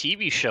to the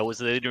TV show is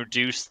that they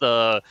introduced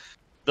the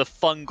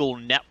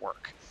fungal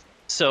network.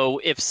 So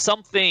if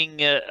something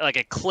like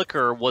a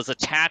clicker was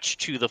attached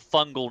to the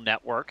fungal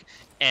network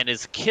and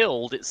is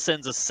killed, it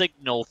sends a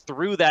signal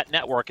through that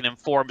network and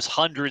informs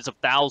hundreds of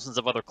thousands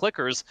of other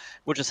clickers,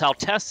 which is how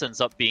Tess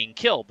ends up being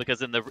killed.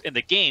 Because in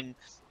the game,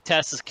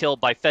 Tess is killed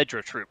by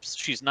Fedra troops.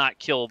 She's not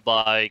killed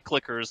by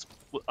clickers.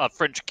 A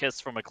French kiss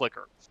from a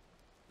clicker.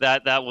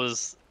 That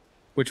was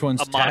which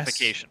one's a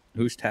modification.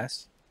 Who's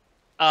Tess?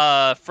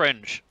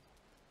 Fringe.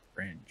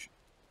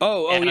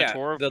 Oh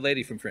yeah, the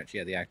lady from Fringe.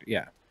 Yeah, the actor.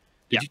 Yeah.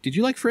 Did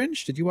you like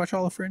Fringe? Did you watch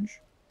all of Fringe?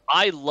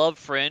 I loved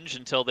Fringe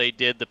until they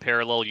did the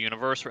parallel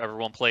universe where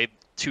everyone played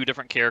two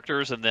different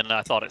characters, and then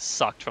I thought it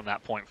sucked from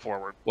that point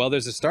forward. Well,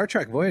 there's a Star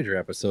Trek Voyager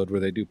episode where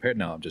they do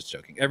no, I'm just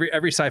joking.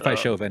 Every sci-fi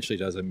show eventually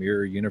does a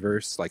mirror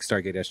universe, like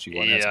Stargate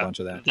SG-1 has a bunch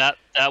of that.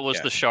 That was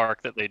the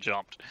shark that they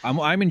jumped.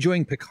 I'm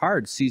enjoying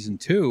Picard season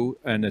 2,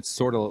 and it's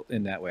sort of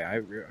in that way. I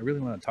really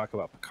want to talk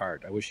about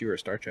Picard. I wish you were a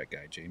Star Trek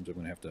guy, James. I'm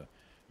going to have to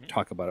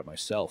talk about it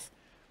myself.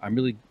 I'm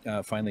really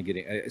finally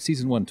getting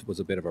season 1 was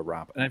a bit of a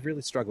romp, and I'm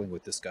really struggling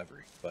with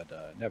Discovery, but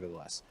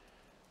nevertheless.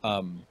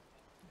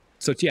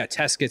 So yeah,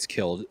 Tess gets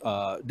killed.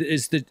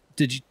 Did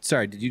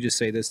you just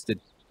say this?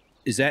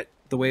 Is that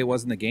the way it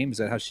was in the game? Is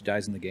that how she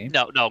dies in the game?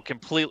 No,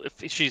 completely.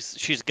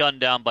 She's gunned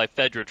down by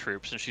Fedra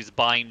troops, and she's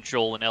buying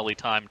Joel and Ellie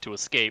time to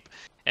escape,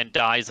 and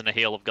dies in a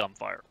hail of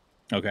gunfire.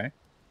 Okay.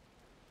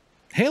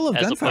 Hail of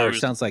gunfire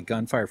sounds like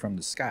gunfire from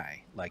the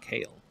sky, like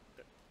hail.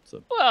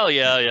 So. Well,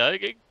 yeah.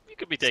 You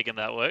could be taken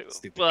that way,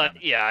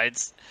 but yeah,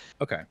 it's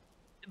okay.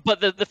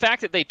 But the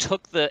fact that they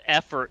took the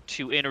effort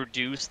to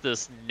introduce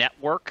this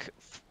network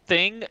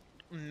thing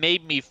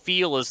made me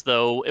feel as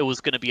though it was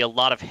going to be a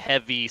lot of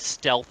heavy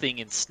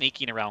stealthing and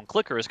sneaking around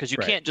clickers, because you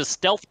can't just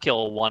stealth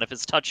kill one if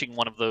it's touching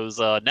one of those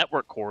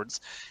network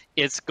cords.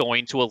 It's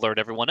going to alert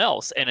everyone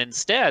else, and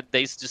instead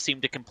they just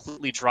seem to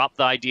completely drop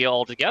the idea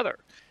altogether.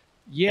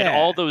 Yeah, and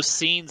all those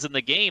scenes in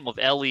the game of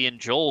Ellie and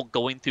Joel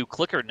going through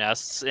clicker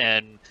nests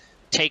and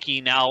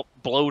taking out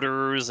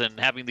bloaters and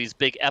having these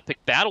big epic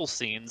battle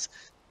scenes,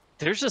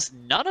 there's just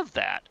none of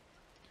that.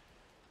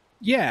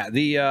 Yeah,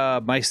 the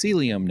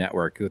mycelium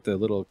network with the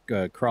little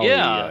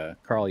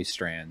crawly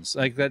strands.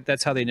 Like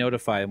that's how they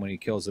notify him when he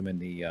kills them in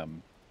the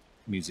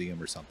museum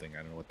or something.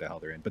 I don't know what the hell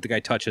they're in. But the guy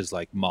touches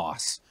like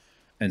moss,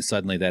 and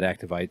suddenly that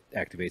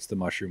activates the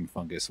mushroom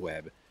fungus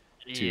web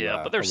to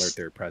alert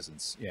their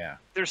presence. Yeah.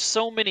 There's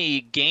so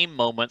many game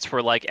moments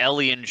where like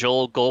Ellie and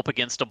Joel go up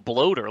against a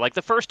bloater. Like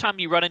the first time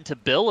you run into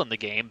Bill in the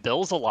game,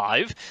 Bill's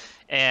alive,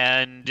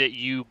 and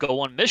you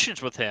go on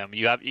missions with him.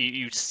 He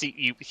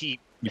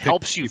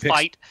helps you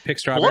fight pick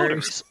strawberries.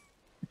 Bloaters.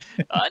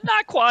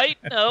 Not quite,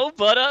 no,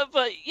 but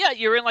yeah,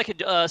 you're in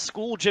like a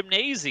school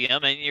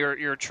gymnasium and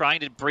you're trying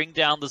to bring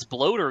down this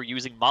bloater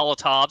using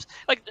Molotovs.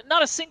 Like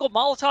not a single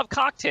Molotov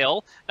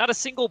cocktail, not a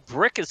single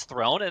brick is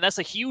thrown, and that's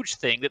a huge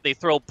thing that they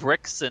throw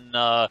bricks and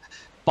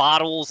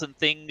bottles and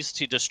things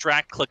to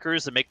distract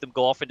clickers and make them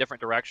go off in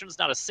different directions.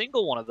 Not a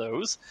single one of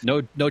those.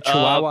 No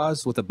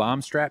chihuahuas with a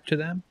bomb strapped to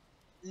them.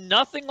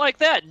 Nothing like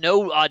that.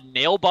 No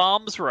nail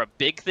bombs were a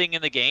big thing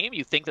in the game.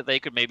 You think that they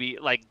could maybe,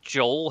 like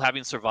Joel,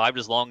 having survived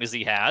as long as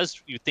he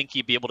has, you think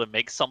he'd be able to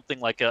make something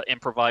like an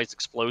improvised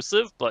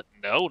explosive, but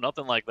no,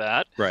 nothing like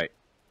that. Right.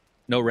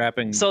 No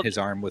wrapping his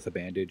arm with a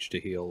bandage to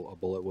heal a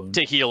bullet wound.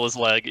 To heal his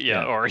leg,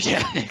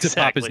 exactly. To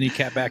pop his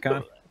kneecap back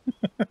on.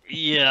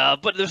 Yeah,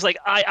 but there's like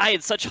I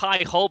had such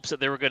high hopes that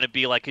there were going to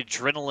be like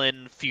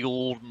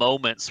adrenaline-fueled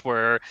moments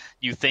where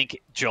you think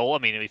Joel. I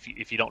mean,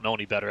 if you don't know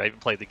any better, I haven't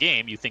played the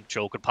game. You think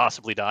Joel could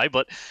possibly die,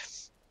 but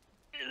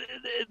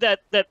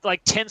that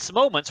like tense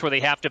moments where they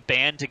have to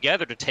band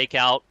together to take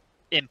out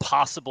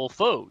impossible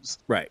foes.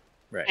 Right.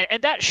 Right.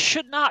 And that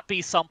should not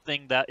be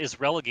something that is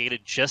relegated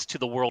just to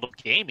the world of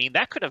gaming.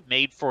 That could have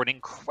made for an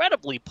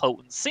incredibly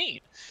potent scene.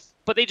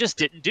 But they just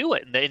didn't do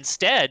it. And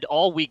instead,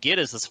 all we get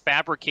is this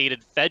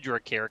fabricated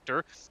Fedra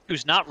character,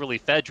 who's not really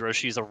Fedra.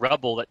 She's a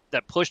rebel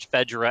that pushed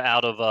Fedra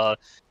out of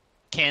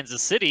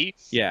Kansas City.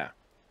 Yeah.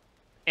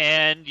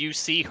 And you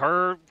see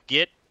her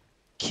get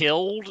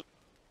killed.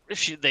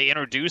 They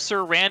introduce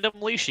her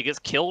randomly. She gets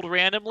killed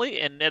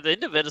randomly. And at the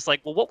end of it, it's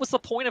like, well, what was the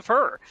point of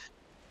her?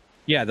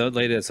 Yeah, the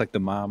lady that's like the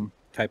mom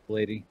type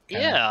lady.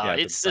 Yeah,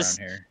 it's brown just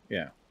hair.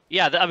 Yeah.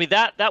 Yeah, I mean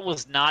that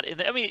was not.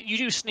 I mean, you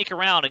do sneak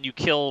around and you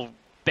kill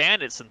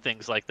bandits and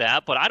things like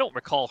that, but I don't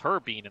recall her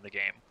being in the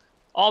game.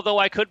 Although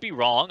I could be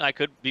wrong, I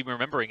could be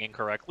remembering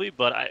incorrectly,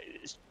 but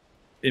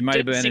it might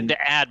have been seem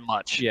to add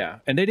much. Yeah,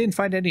 and they didn't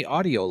find any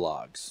audio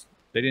logs.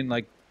 They didn't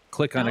like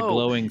click on a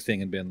glowing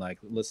thing and been like,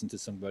 listen to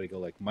somebody go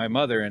like, my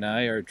mother and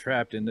I are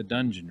trapped in the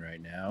dungeon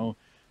right now.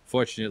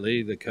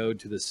 Fortunately, the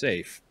code to the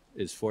safe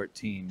is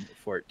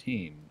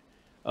 1414.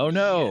 Oh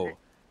no,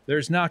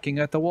 there's knocking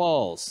at the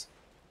walls.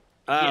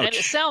 Ouch. Yeah, and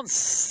it sounds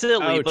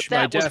silly, Ouch,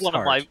 but that was one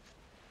of my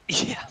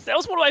that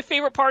was one of my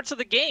favorite parts of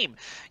the game.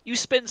 You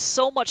spend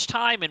so much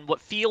time in what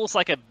feels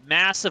like a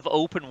massive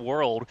open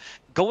world,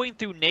 going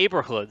through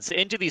neighborhoods,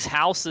 into these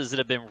houses that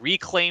have been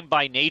reclaimed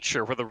by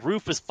nature, where the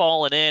roof has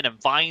fallen in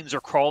and vines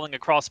are crawling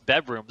across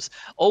bedrooms,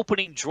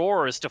 opening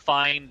drawers to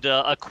find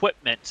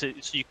equipment so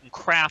you can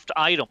craft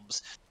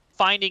items,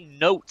 finding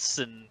notes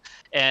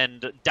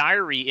and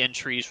diary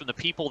entries from the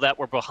people that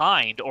were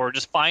behind, or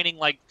just finding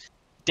like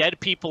dead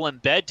people in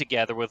bed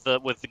together with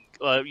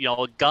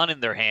a gun in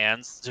their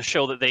hands to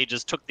show that they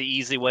just took the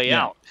easy way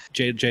out.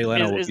 Jay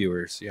Leno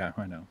viewers, yeah,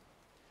 I know.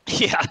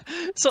 Yeah,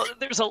 so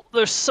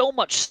there's so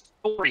much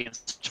story and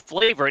such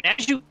flavor, and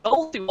as you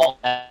go through all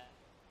that,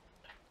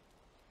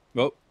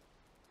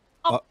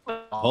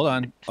 hold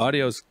on,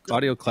 audio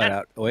cut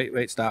out.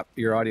 Wait, stop.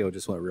 Your audio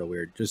just went real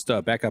weird. Just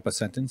back up a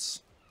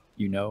sentence.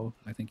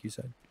 I think you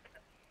said.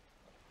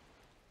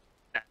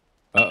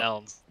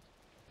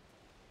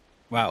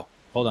 Wow,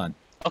 hold on.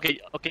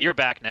 Okay, you're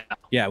back now.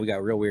 Yeah, we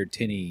got real weird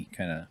tinny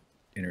kind of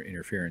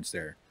interference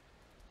there.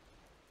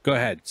 Go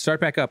ahead.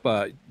 Start back up.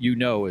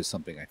 Is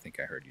something I think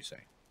I heard you say.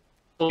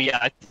 Oh yeah,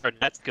 I think our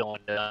net's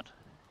going down.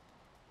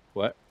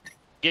 What?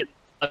 If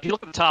you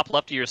look at the top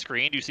left of your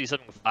screen, do you see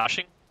something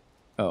flashing?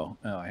 Oh,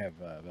 I have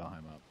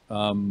Valheim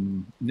up.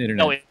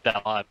 Internet. Oh,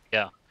 Valheim,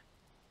 yeah.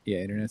 Yeah,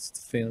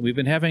 internet's failing. We've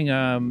been having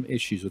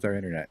issues with our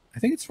internet. I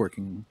think it's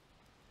working.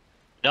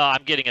 No,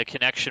 I'm getting a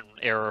connection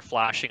error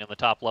flashing in the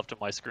top left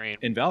of my screen.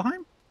 In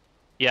Valheim?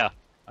 Yeah.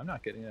 I'm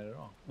not getting that at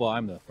all. Well,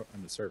 I'm the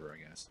server, I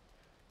guess.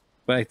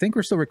 But I think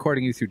we're still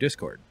recording you through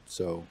Discord,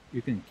 so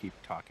you can keep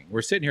talking.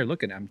 We're sitting here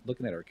looking. I'm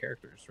looking at our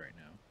characters right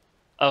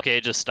now. Okay,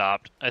 it just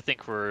stopped. I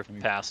think we're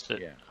past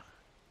it. Yeah.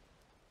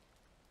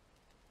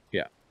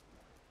 Yeah.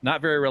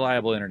 Not very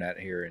reliable internet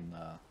here in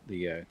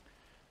the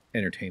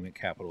entertainment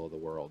capital of the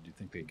world. Do you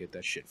think they'd get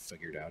that shit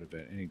figured out a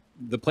bit?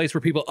 The place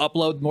where people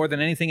upload more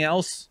than anything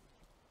else?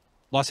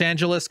 Los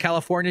Angeles,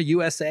 California,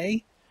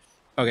 USA?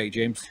 Okay,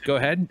 James, go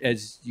ahead.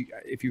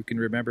 If you can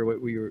remember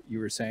what you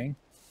were saying.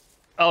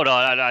 Oh no,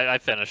 I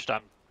finished.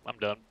 I'm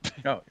done.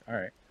 Oh, all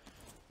right.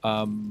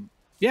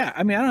 Yeah,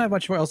 I mean, I don't have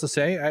much more else to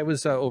say. I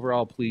was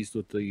overall pleased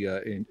with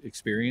the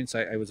experience.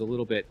 I was a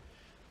little bit.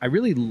 I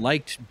really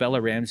liked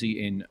Bella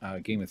Ramsey in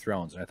Game of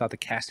Thrones, and I thought the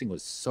casting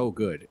was so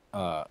good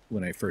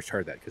when I first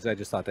heard that, because I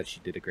just thought that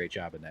she did a great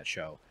job in that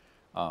show.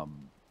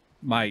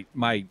 My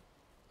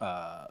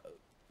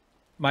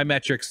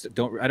metrics I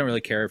don't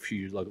really care if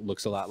she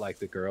looks a lot like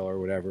the girl or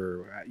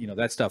whatever.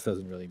 That stuff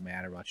doesn't really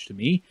matter much to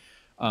me.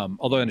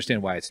 Although I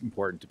understand why it's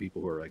important to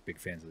people who are like big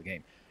fans of the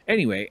game.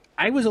 Anyway,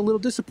 I was a little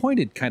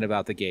disappointed kind of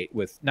out the gate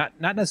with not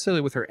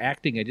necessarily with her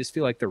acting. I just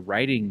feel like the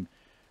writing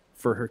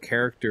for her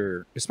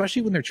character,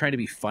 especially when they're trying to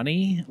be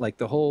funny, like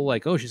the whole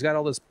like, oh, she's got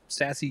all this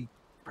sassy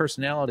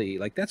personality,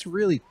 like that's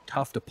really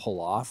tough to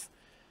pull off.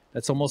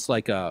 That's almost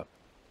like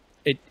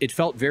it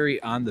felt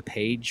very on the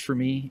page for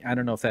me. I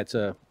don't know if that's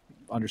a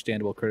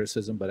understandable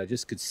criticism, but I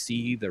just could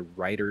see the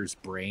writer's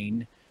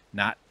brain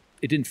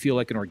it didn't feel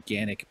like an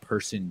organic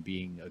person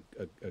being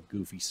a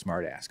goofy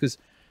smartass, because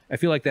I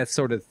feel like that's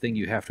sort of the thing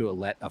you have to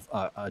let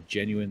a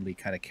genuinely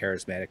kind of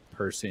charismatic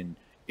person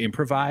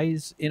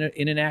improvise in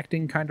an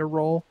acting kind of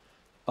role,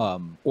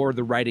 or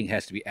the writing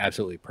has to be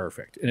absolutely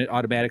perfect, and it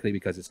automatically,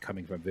 because it's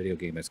coming from a video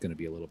game, it's going to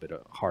be a little bit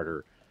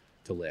harder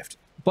to lift.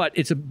 But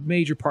it's a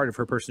major part of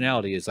her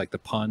personality is like the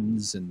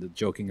puns and the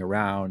joking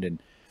around, and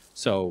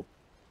so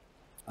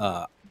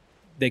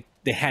they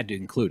had to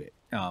include it.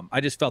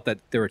 I just felt that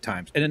there were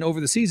times, and then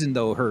over the season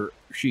though,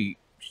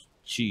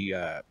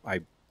 I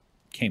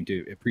came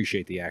to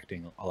appreciate the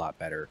acting a lot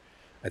better,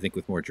 I think,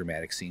 with more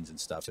dramatic scenes and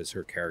stuff as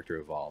her character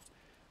evolved.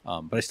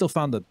 But I still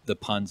found the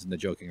puns and the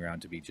joking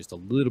around to be just a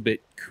little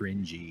bit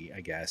cringy,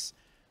 I guess.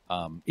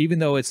 Even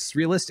though it's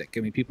realistic.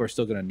 I mean, people are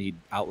still going to need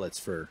outlets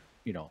for,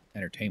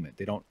 entertainment.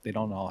 They don't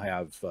all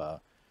have,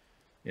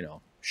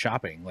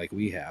 shopping like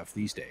we have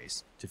these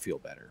days to feel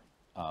better.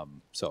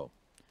 So,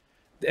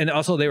 and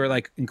also they were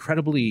like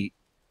incredibly,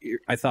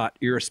 I thought,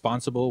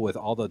 irresponsible with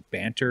all the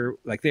banter.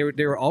 Like they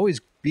were always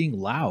being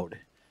loud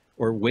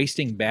or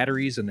wasting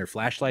batteries in their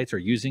flashlights or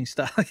using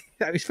stuff.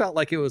 I always felt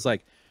like it was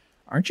like,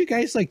 aren't you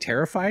guys like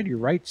terrified? You're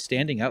right,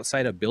 standing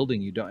outside a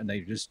building. You don't, and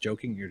you're just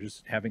joking. You're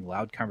just having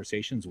loud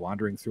conversations,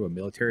 wandering through a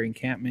military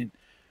encampment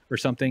or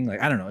something.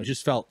 Like, I don't know. It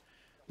just felt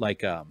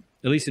like, at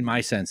least in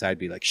my sense, I'd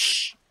be like,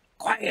 shh,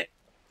 quiet.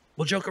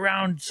 We'll joke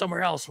around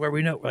somewhere else where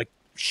we know. Like,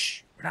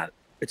 shh, we're not.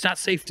 It's not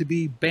safe to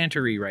be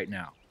bantery right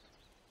now.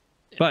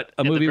 But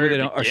a movie where they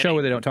don't, a show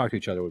where they don't talk to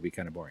each other would be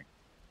kind of boring.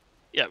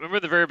 Yeah, remember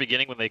the very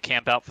beginning when they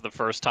camp out for the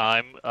first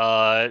time?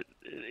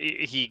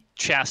 He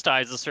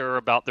chastises her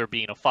about there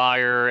being a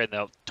fire and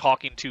they're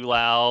talking too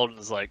loud, and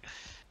is like,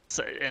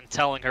 and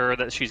telling her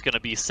that she's going to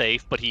be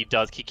safe, but he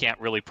can't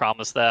really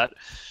promise that.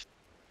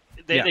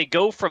 They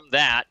go from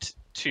that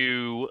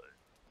to,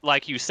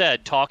 like you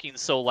said, talking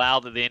so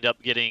loud that they end up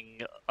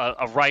getting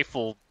a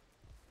rifle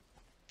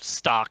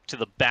stock to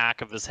the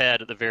back of his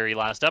head at the very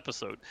last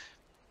episode,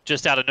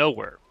 just out of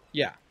nowhere.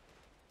 Yeah.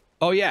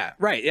 Oh yeah,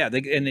 right. Yeah,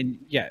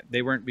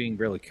 they weren't being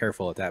really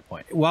careful at that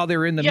point. While they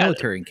were in the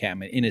military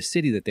encampment in a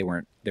city that they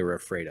were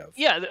afraid of.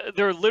 Yeah,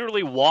 they're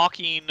literally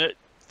walking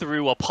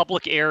through a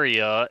public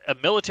area, a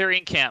military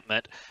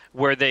encampment,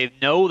 where they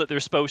know that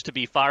there's supposed to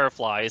be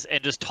fireflies,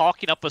 and just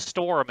talking up a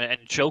storm and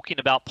joking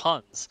about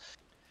puns.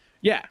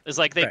 Yeah, it's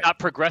like they got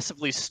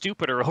progressively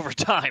stupider over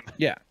time.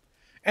 Yeah,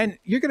 and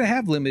you're gonna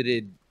have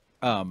limited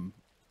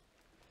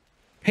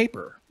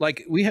paper.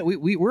 Like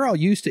we're all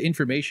used to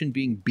information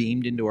being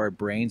beamed into our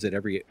brains at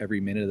every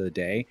minute of the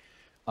day,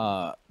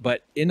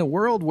 but in a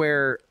world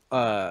where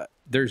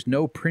there's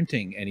no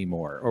printing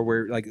anymore, or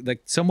where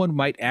like someone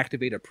might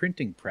activate a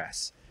printing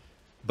press,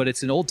 but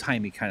it's an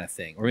old-timey kind of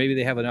thing, or maybe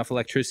they have enough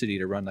electricity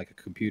to run like a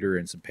computer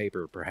and some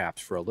paper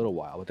perhaps for a little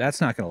while, but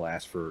that's not going to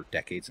last for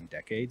decades and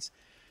decades.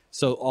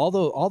 So all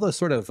the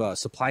sort of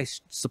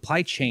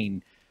supply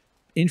chain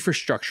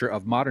infrastructure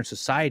of modern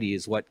society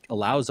is what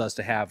allows us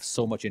to have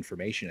so much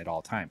information at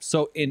all times.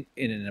 So in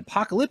an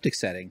apocalyptic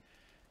setting,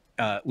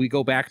 we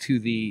go back to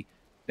the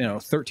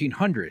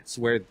 1300s,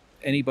 where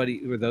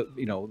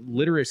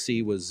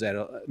literacy was at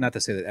not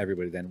to say that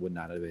everybody then would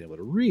not have been able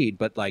to read,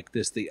 but like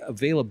the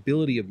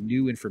availability of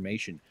new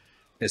information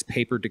as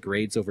paper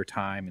degrades over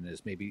time, and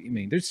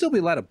there'd still be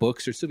a lot of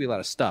books, there'd still be a lot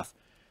of stuff,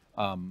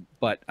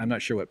 but I'm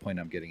not sure what point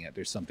I'm getting at.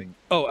 There's something.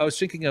 Oh, I was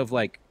thinking of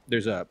like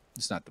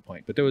it's not the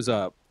point, but there was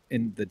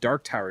in the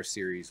Dark Tower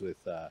series with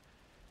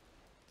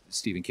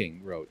Stephen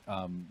King wrote,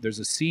 there's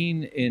a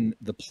scene in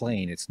the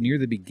plane. It's near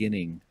the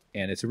beginning,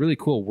 and it's a really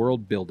cool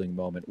world building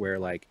moment where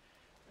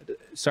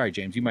sorry,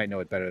 James, you might know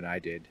it better than I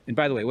did. And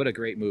by the way, what a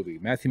great movie.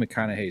 Matthew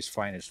McConaughey's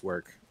finest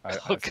work I've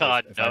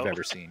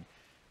ever seen.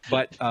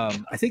 But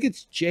I think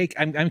it's Jake.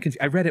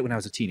 I read it when I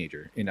was a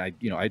teenager, and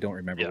I don't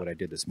remember what I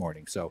did this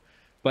morning. So,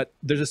 but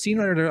there's a scene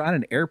where they're on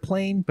an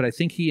airplane, but I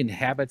think he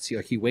inhabits,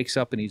 he wakes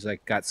up and he's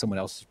like got someone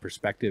else's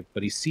perspective,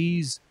 but he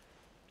sees,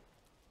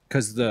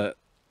 because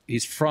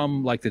he's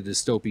from like the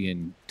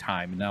dystopian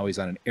time, and now he's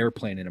on an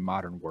airplane in a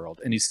modern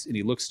world, and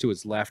he looks to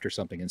his left or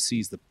something and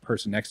sees the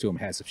person next to him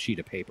has a sheet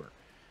of paper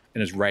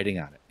and is writing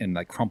on it and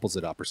like crumples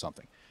it up or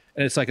something,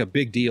 and it's like a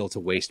big deal to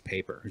waste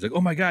paper. He's like,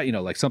 oh my god,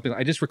 like something.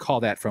 I just recall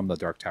that from the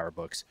Dark Tower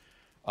books.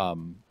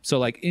 So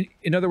like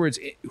in other words,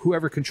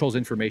 whoever controls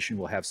information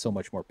will have so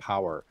much more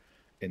power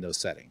in those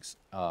settings.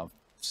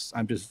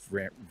 I'm just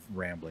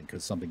rambling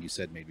because something you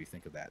said made me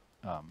think of that.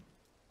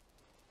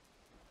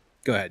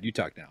 Go ahead, you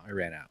talk now. I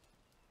ran out.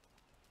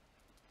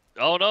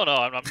 Oh, no,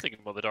 I'm thinking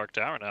about the Dark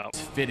Tower now. It's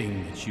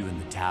fitting that you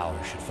and the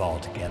tower should fall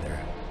together.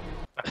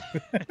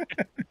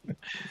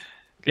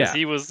 Because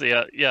he was,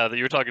 you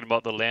were talking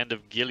about the land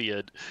of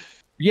Gilead.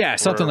 Yeah,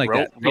 something like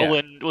that.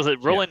 Roland, was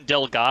it Roland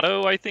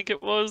Delgado, I think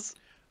it was?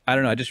 I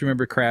don't know. I just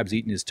remember Krabs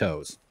eating his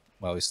toes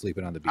while he's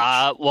sleeping on the beach.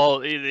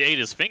 Well, he ate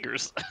his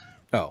fingers.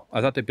 Oh,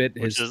 I thought they bit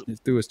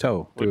through his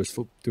toe, through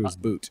his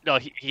boot. No,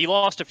 he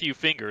lost a few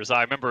fingers.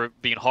 I remember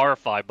being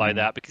horrified by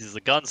that because he's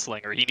a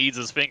gunslinger. He needs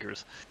his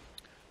fingers.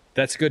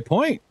 That's a good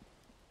point.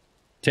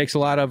 Takes a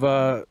lot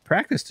of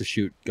practice to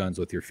shoot guns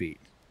with your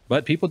feet,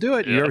 but people do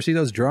it. Yeah. You ever see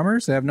those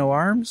drummers that have no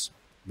arms?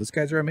 Those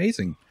guys are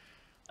amazing.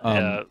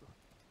 Yeah,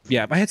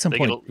 I had some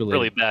point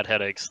really bad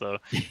headaches though.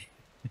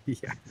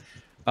 Yeah.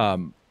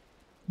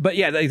 But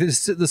yeah,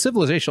 the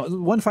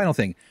civilization. One final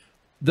thing,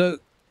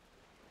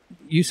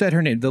 you said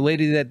her name, the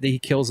lady that he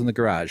kills in the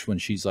garage when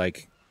she's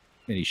like,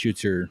 and he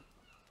shoots her.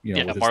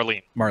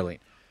 Marlene.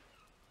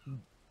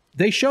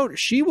 They showed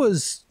she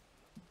was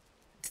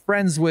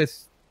friends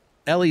with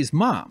Ellie's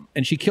mom,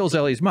 and she kills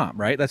Ellie's mom,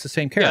 right? That's the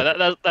same character.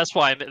 Yeah, that's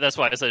why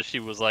I said she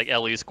was like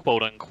Ellie's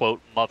quote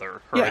unquote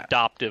mother, her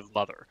adoptive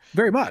mother.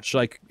 Very much,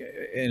 like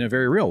in a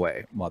very real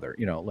way, mother.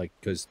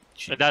 Because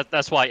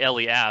that's why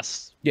Ellie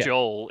asks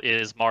Joel,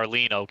 "Is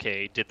Marlene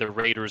okay? Did the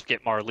Raiders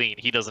get Marlene?"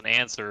 He doesn't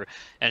answer,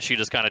 and she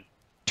just kind of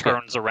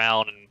turns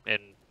around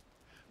and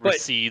But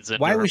recedes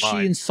into why her was she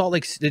mind. in Salt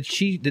Lake?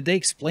 Did they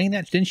explain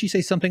that? Didn't she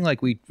say something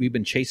like we've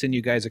been chasing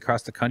you guys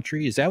across the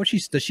country? Is that what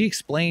does she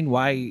explain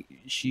why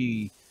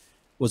she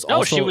was No,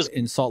 also she was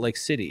in Salt Lake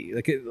City?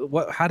 Like,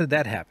 how did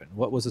that happen?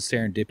 What was the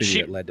serendipity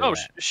that led to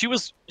that? she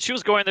was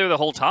going there the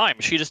whole time.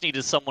 She just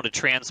needed someone to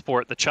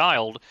transport the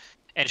child,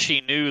 and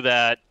she knew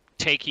that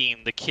taking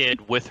the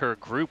kid with her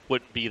group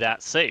wouldn't be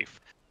that safe.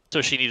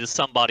 So she needed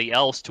somebody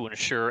else to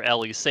ensure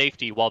Ellie's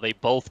safety while they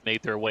both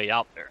made their way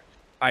out there.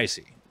 I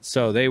see.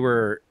 So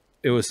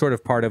it was sort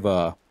of part of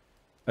a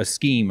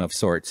scheme of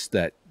sorts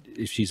that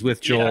if she's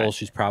with Joel, Yeah.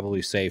 she's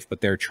probably safe, but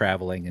they're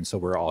traveling. And so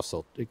we're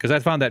also, because I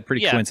found that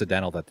pretty Yeah.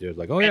 coincidental that they're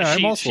like, oh And yeah, I'm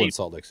she- also she- in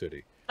Salt Lake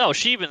City. No,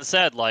 she even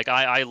said, like,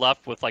 I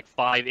left with like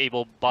 5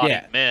 able-bodied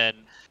Yeah. men,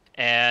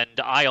 and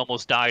I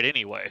almost died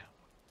anyway.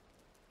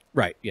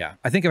 Right. Yeah.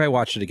 I think if I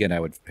watched it again, I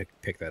would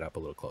pick that up a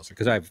little closer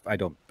because I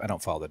don't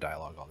follow the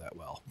dialogue all that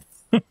well.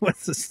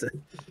 What's this?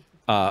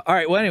 All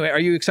right. Well, anyway, are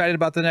you excited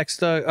about the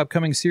next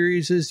upcoming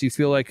series? Do you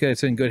feel like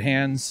it's in good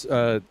hands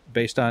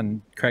based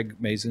on Craig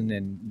Mazin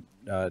and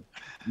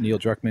Neil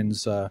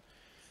Druckmann's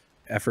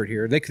effort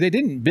here? They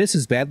didn't miss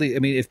as badly. I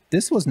mean, if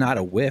this was not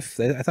a whiff,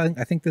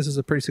 I think this is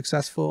a pretty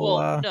successful.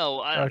 Well,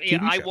 no,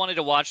 TV I show. wanted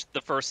to watch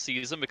the first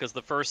season because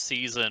the first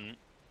season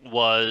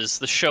was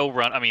the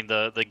showrun. I mean,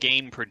 the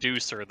game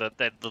producer,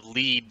 the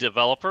lead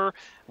developer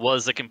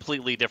was a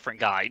completely different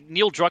guy.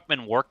 Neil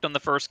Druckmann worked on the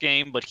first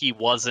game, but he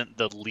wasn't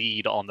the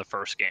lead on the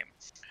first game,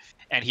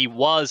 and he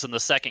was in the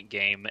second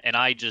game. And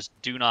I just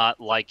do not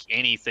like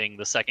anything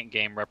the second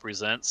game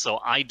represents,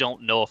 so I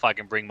don't know if I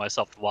can bring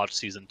myself to watch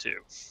season 2.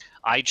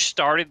 I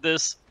started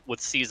this with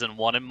season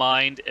 1 in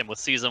mind, and with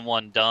season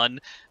 1 done,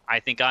 I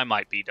think I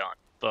might be done,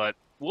 but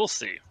we'll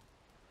see.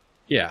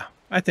 Yeah,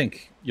 I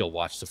think you'll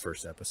watch the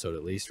first episode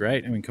at least,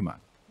 right? I mean, come on,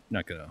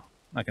 not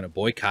gonna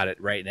boycott it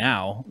right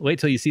now. Wait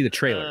till you see the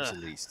trailers at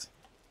least.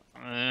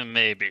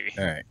 Maybe.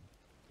 All right.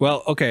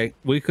 Well, okay.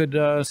 We could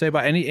say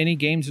about any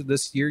games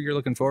this year you're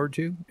looking forward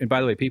to. And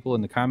by the way, people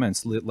in the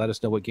comments let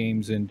us know what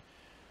games and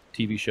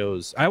TV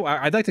shows.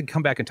 I'd like to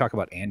come back and talk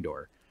about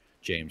Andor,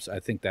 James. I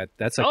think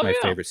that's like my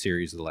favorite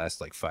series of the last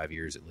like 5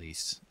 years at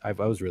least. I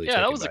was really that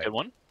taken was a by good it.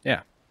 one.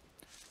 Yeah.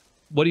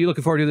 What are you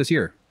looking forward to this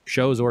year?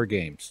 Shows or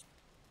games?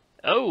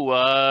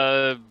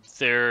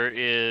 There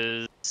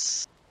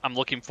is. I'm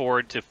looking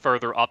forward to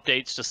further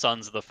updates to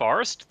Sons of the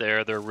Forest.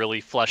 They're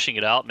really fleshing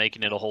it out,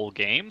 making it a whole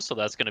game. So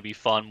that's going to be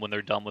fun when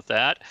they're done with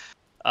that.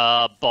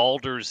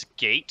 Baldur's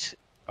Gate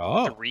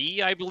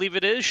 3, I believe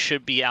it is,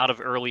 should be out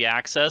of early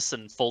access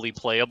and fully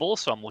playable.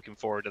 So I'm looking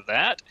forward to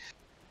that.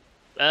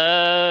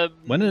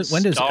 When does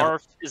is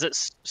it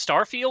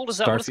Starfield? Is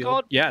that what it's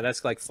called? Yeah,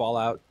 that's like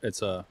Fallout. It's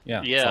Fallout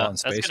in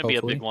space, that's gonna be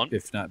a big hopefully, one,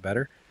 if not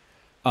better.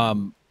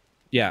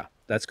 Yeah,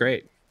 that's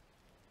great.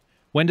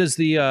 When does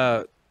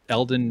the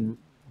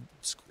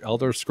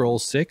Elder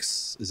Scrolls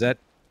 6? Is that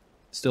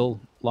still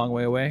a long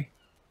way away?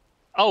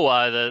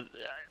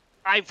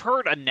 I've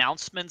heard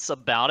announcements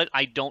about it.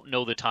 I don't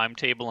know the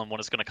timetable and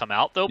when it's going to come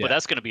out, though. But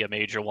that's going to be a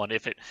major one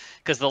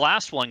because the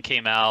last one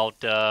came out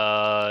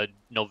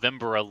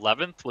November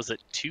 11th. Was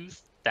it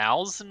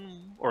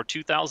 2000 or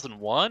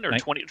 2001 or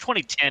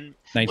 2010?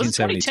 1972. Was it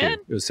 2010?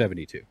 It was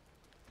 72.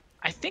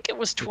 I think it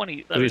was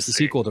 20. It was the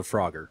sequel to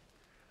Frogger.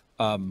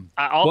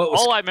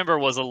 All I remember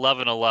was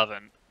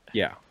 1111.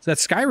 Yeah, so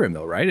that's Skyrim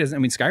though, right? I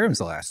mean, Skyrim's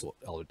the last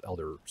Elder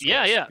Scrolls.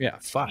 Yeah.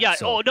 5. Yeah.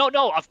 So. Oh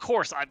no! Of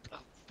course.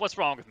 What's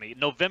wrong with me?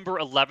 November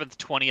 11th,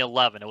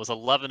 2011. It was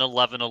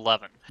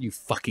 11/11/11. You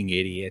fucking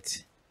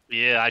idiot.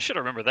 Yeah, I should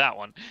remember that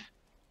one.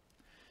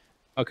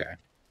 Okay.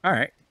 All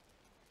right.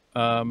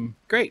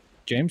 Great,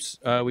 James.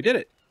 We did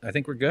it. I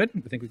think we're good.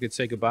 I think we could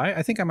say goodbye.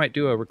 I think I might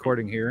do a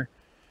recording here.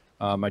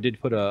 I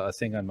did put a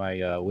thing on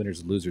my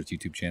Winners and Losers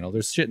YouTube channel.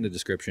 There's shit in the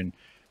description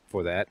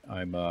for that.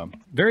 I'm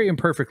very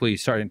imperfectly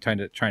trying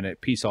to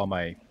piece all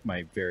my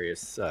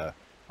various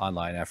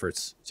online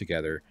efforts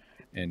together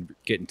and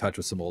get in touch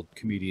with some old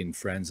comedian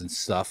friends and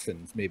stuff,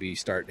 and maybe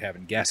start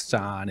having guests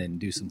on and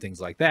do some things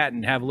like that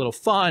and have a little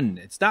fun.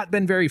 It's not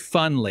been very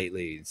fun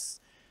lately.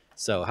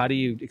 So how do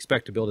you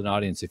expect to build an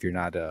audience if you're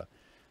not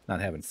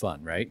having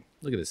fun, right?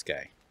 Look at this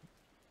guy.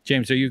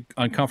 James, are you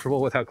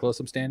uncomfortable with how close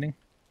I'm standing?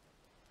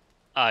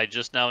 I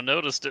just now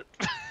noticed it.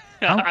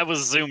 I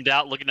was zoomed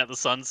out looking at the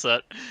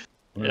sunset.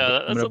 I'm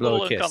That's gonna a blow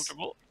little a kiss.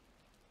 uncomfortable.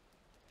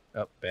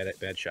 Oh,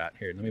 bad shot.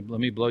 Here, let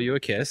me blow you a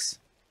kiss.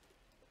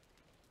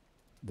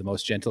 The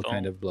most gentle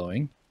kind of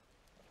blowing.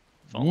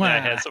 If only I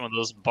had some of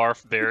those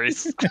barf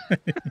berries.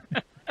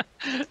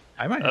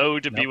 I might.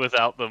 Be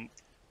without them.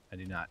 I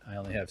do not. I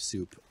only have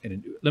soup.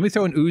 Let me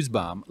throw an ooze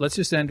bomb. Let's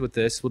just end with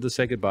this. We'll just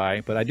say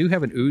goodbye. But I do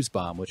have an ooze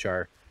bomb, which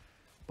are,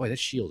 boy, that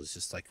shield is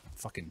just like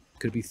fucking.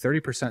 Could be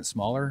 30%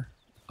 smaller.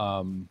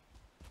 I'm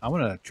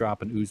gonna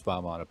drop an ooze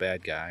bomb on a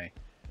bad guy.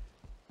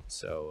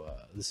 So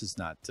this is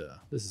not.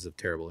 This is a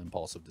terrible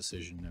impulsive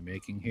decision I'm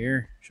making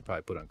here. Should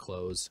probably put on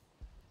clothes.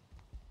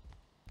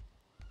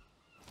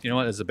 You know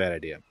what? That's a bad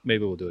idea.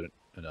 Maybe we'll do it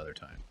another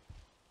time.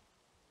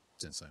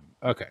 Since I'm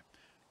okay.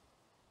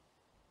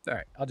 All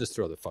right, I'll just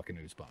throw the fucking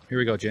ooze bomb. Here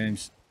we go,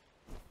 James.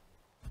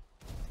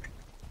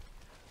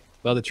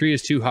 Well, the tree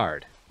is too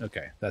hard.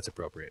 Okay, that's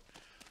appropriate.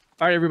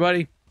 All right,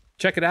 everybody,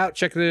 check it out.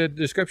 Check the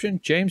description.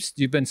 James,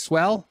 you've been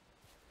swell.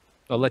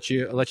 I'll let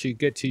you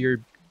get to your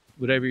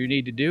whatever you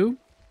need to do,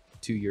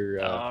 to your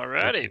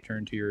Alrighty.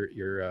 return to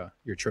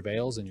your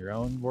travails in your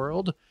own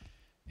world,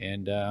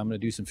 and I'm gonna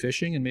do some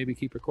fishing and maybe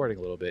keep recording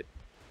a little bit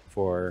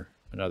for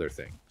another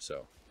thing.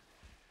 So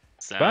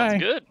Sounds bye.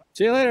 good.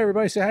 See you later,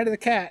 everybody. Say hi to the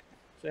cat.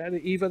 Say hi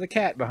to Eva the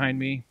cat behind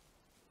me.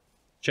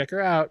 Check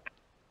her out.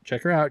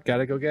 Check her out.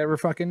 Gotta go get her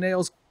fucking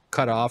nails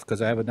cut off because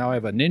now I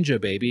have a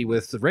ninja baby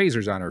with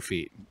razors on her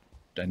feet.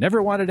 I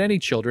never wanted any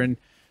children,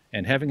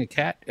 and having a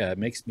cat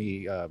makes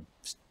me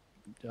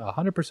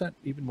 100%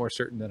 even more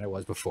certain than I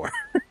was before.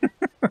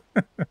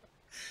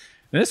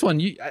 And this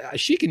one,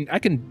 I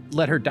can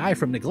let her die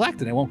from neglect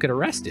and I won't get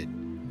arrested.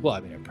 Well,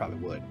 I mean, I probably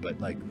would, but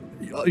like,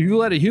 you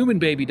let a human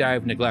baby die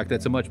of neglect,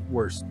 that's a much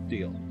worse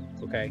deal.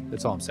 Okay,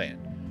 that's all I'm saying.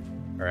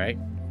 All right,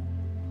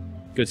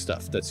 good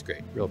stuff. That's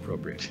great. Real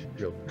appropriate.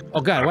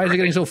 Oh God, why is it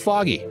getting so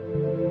foggy?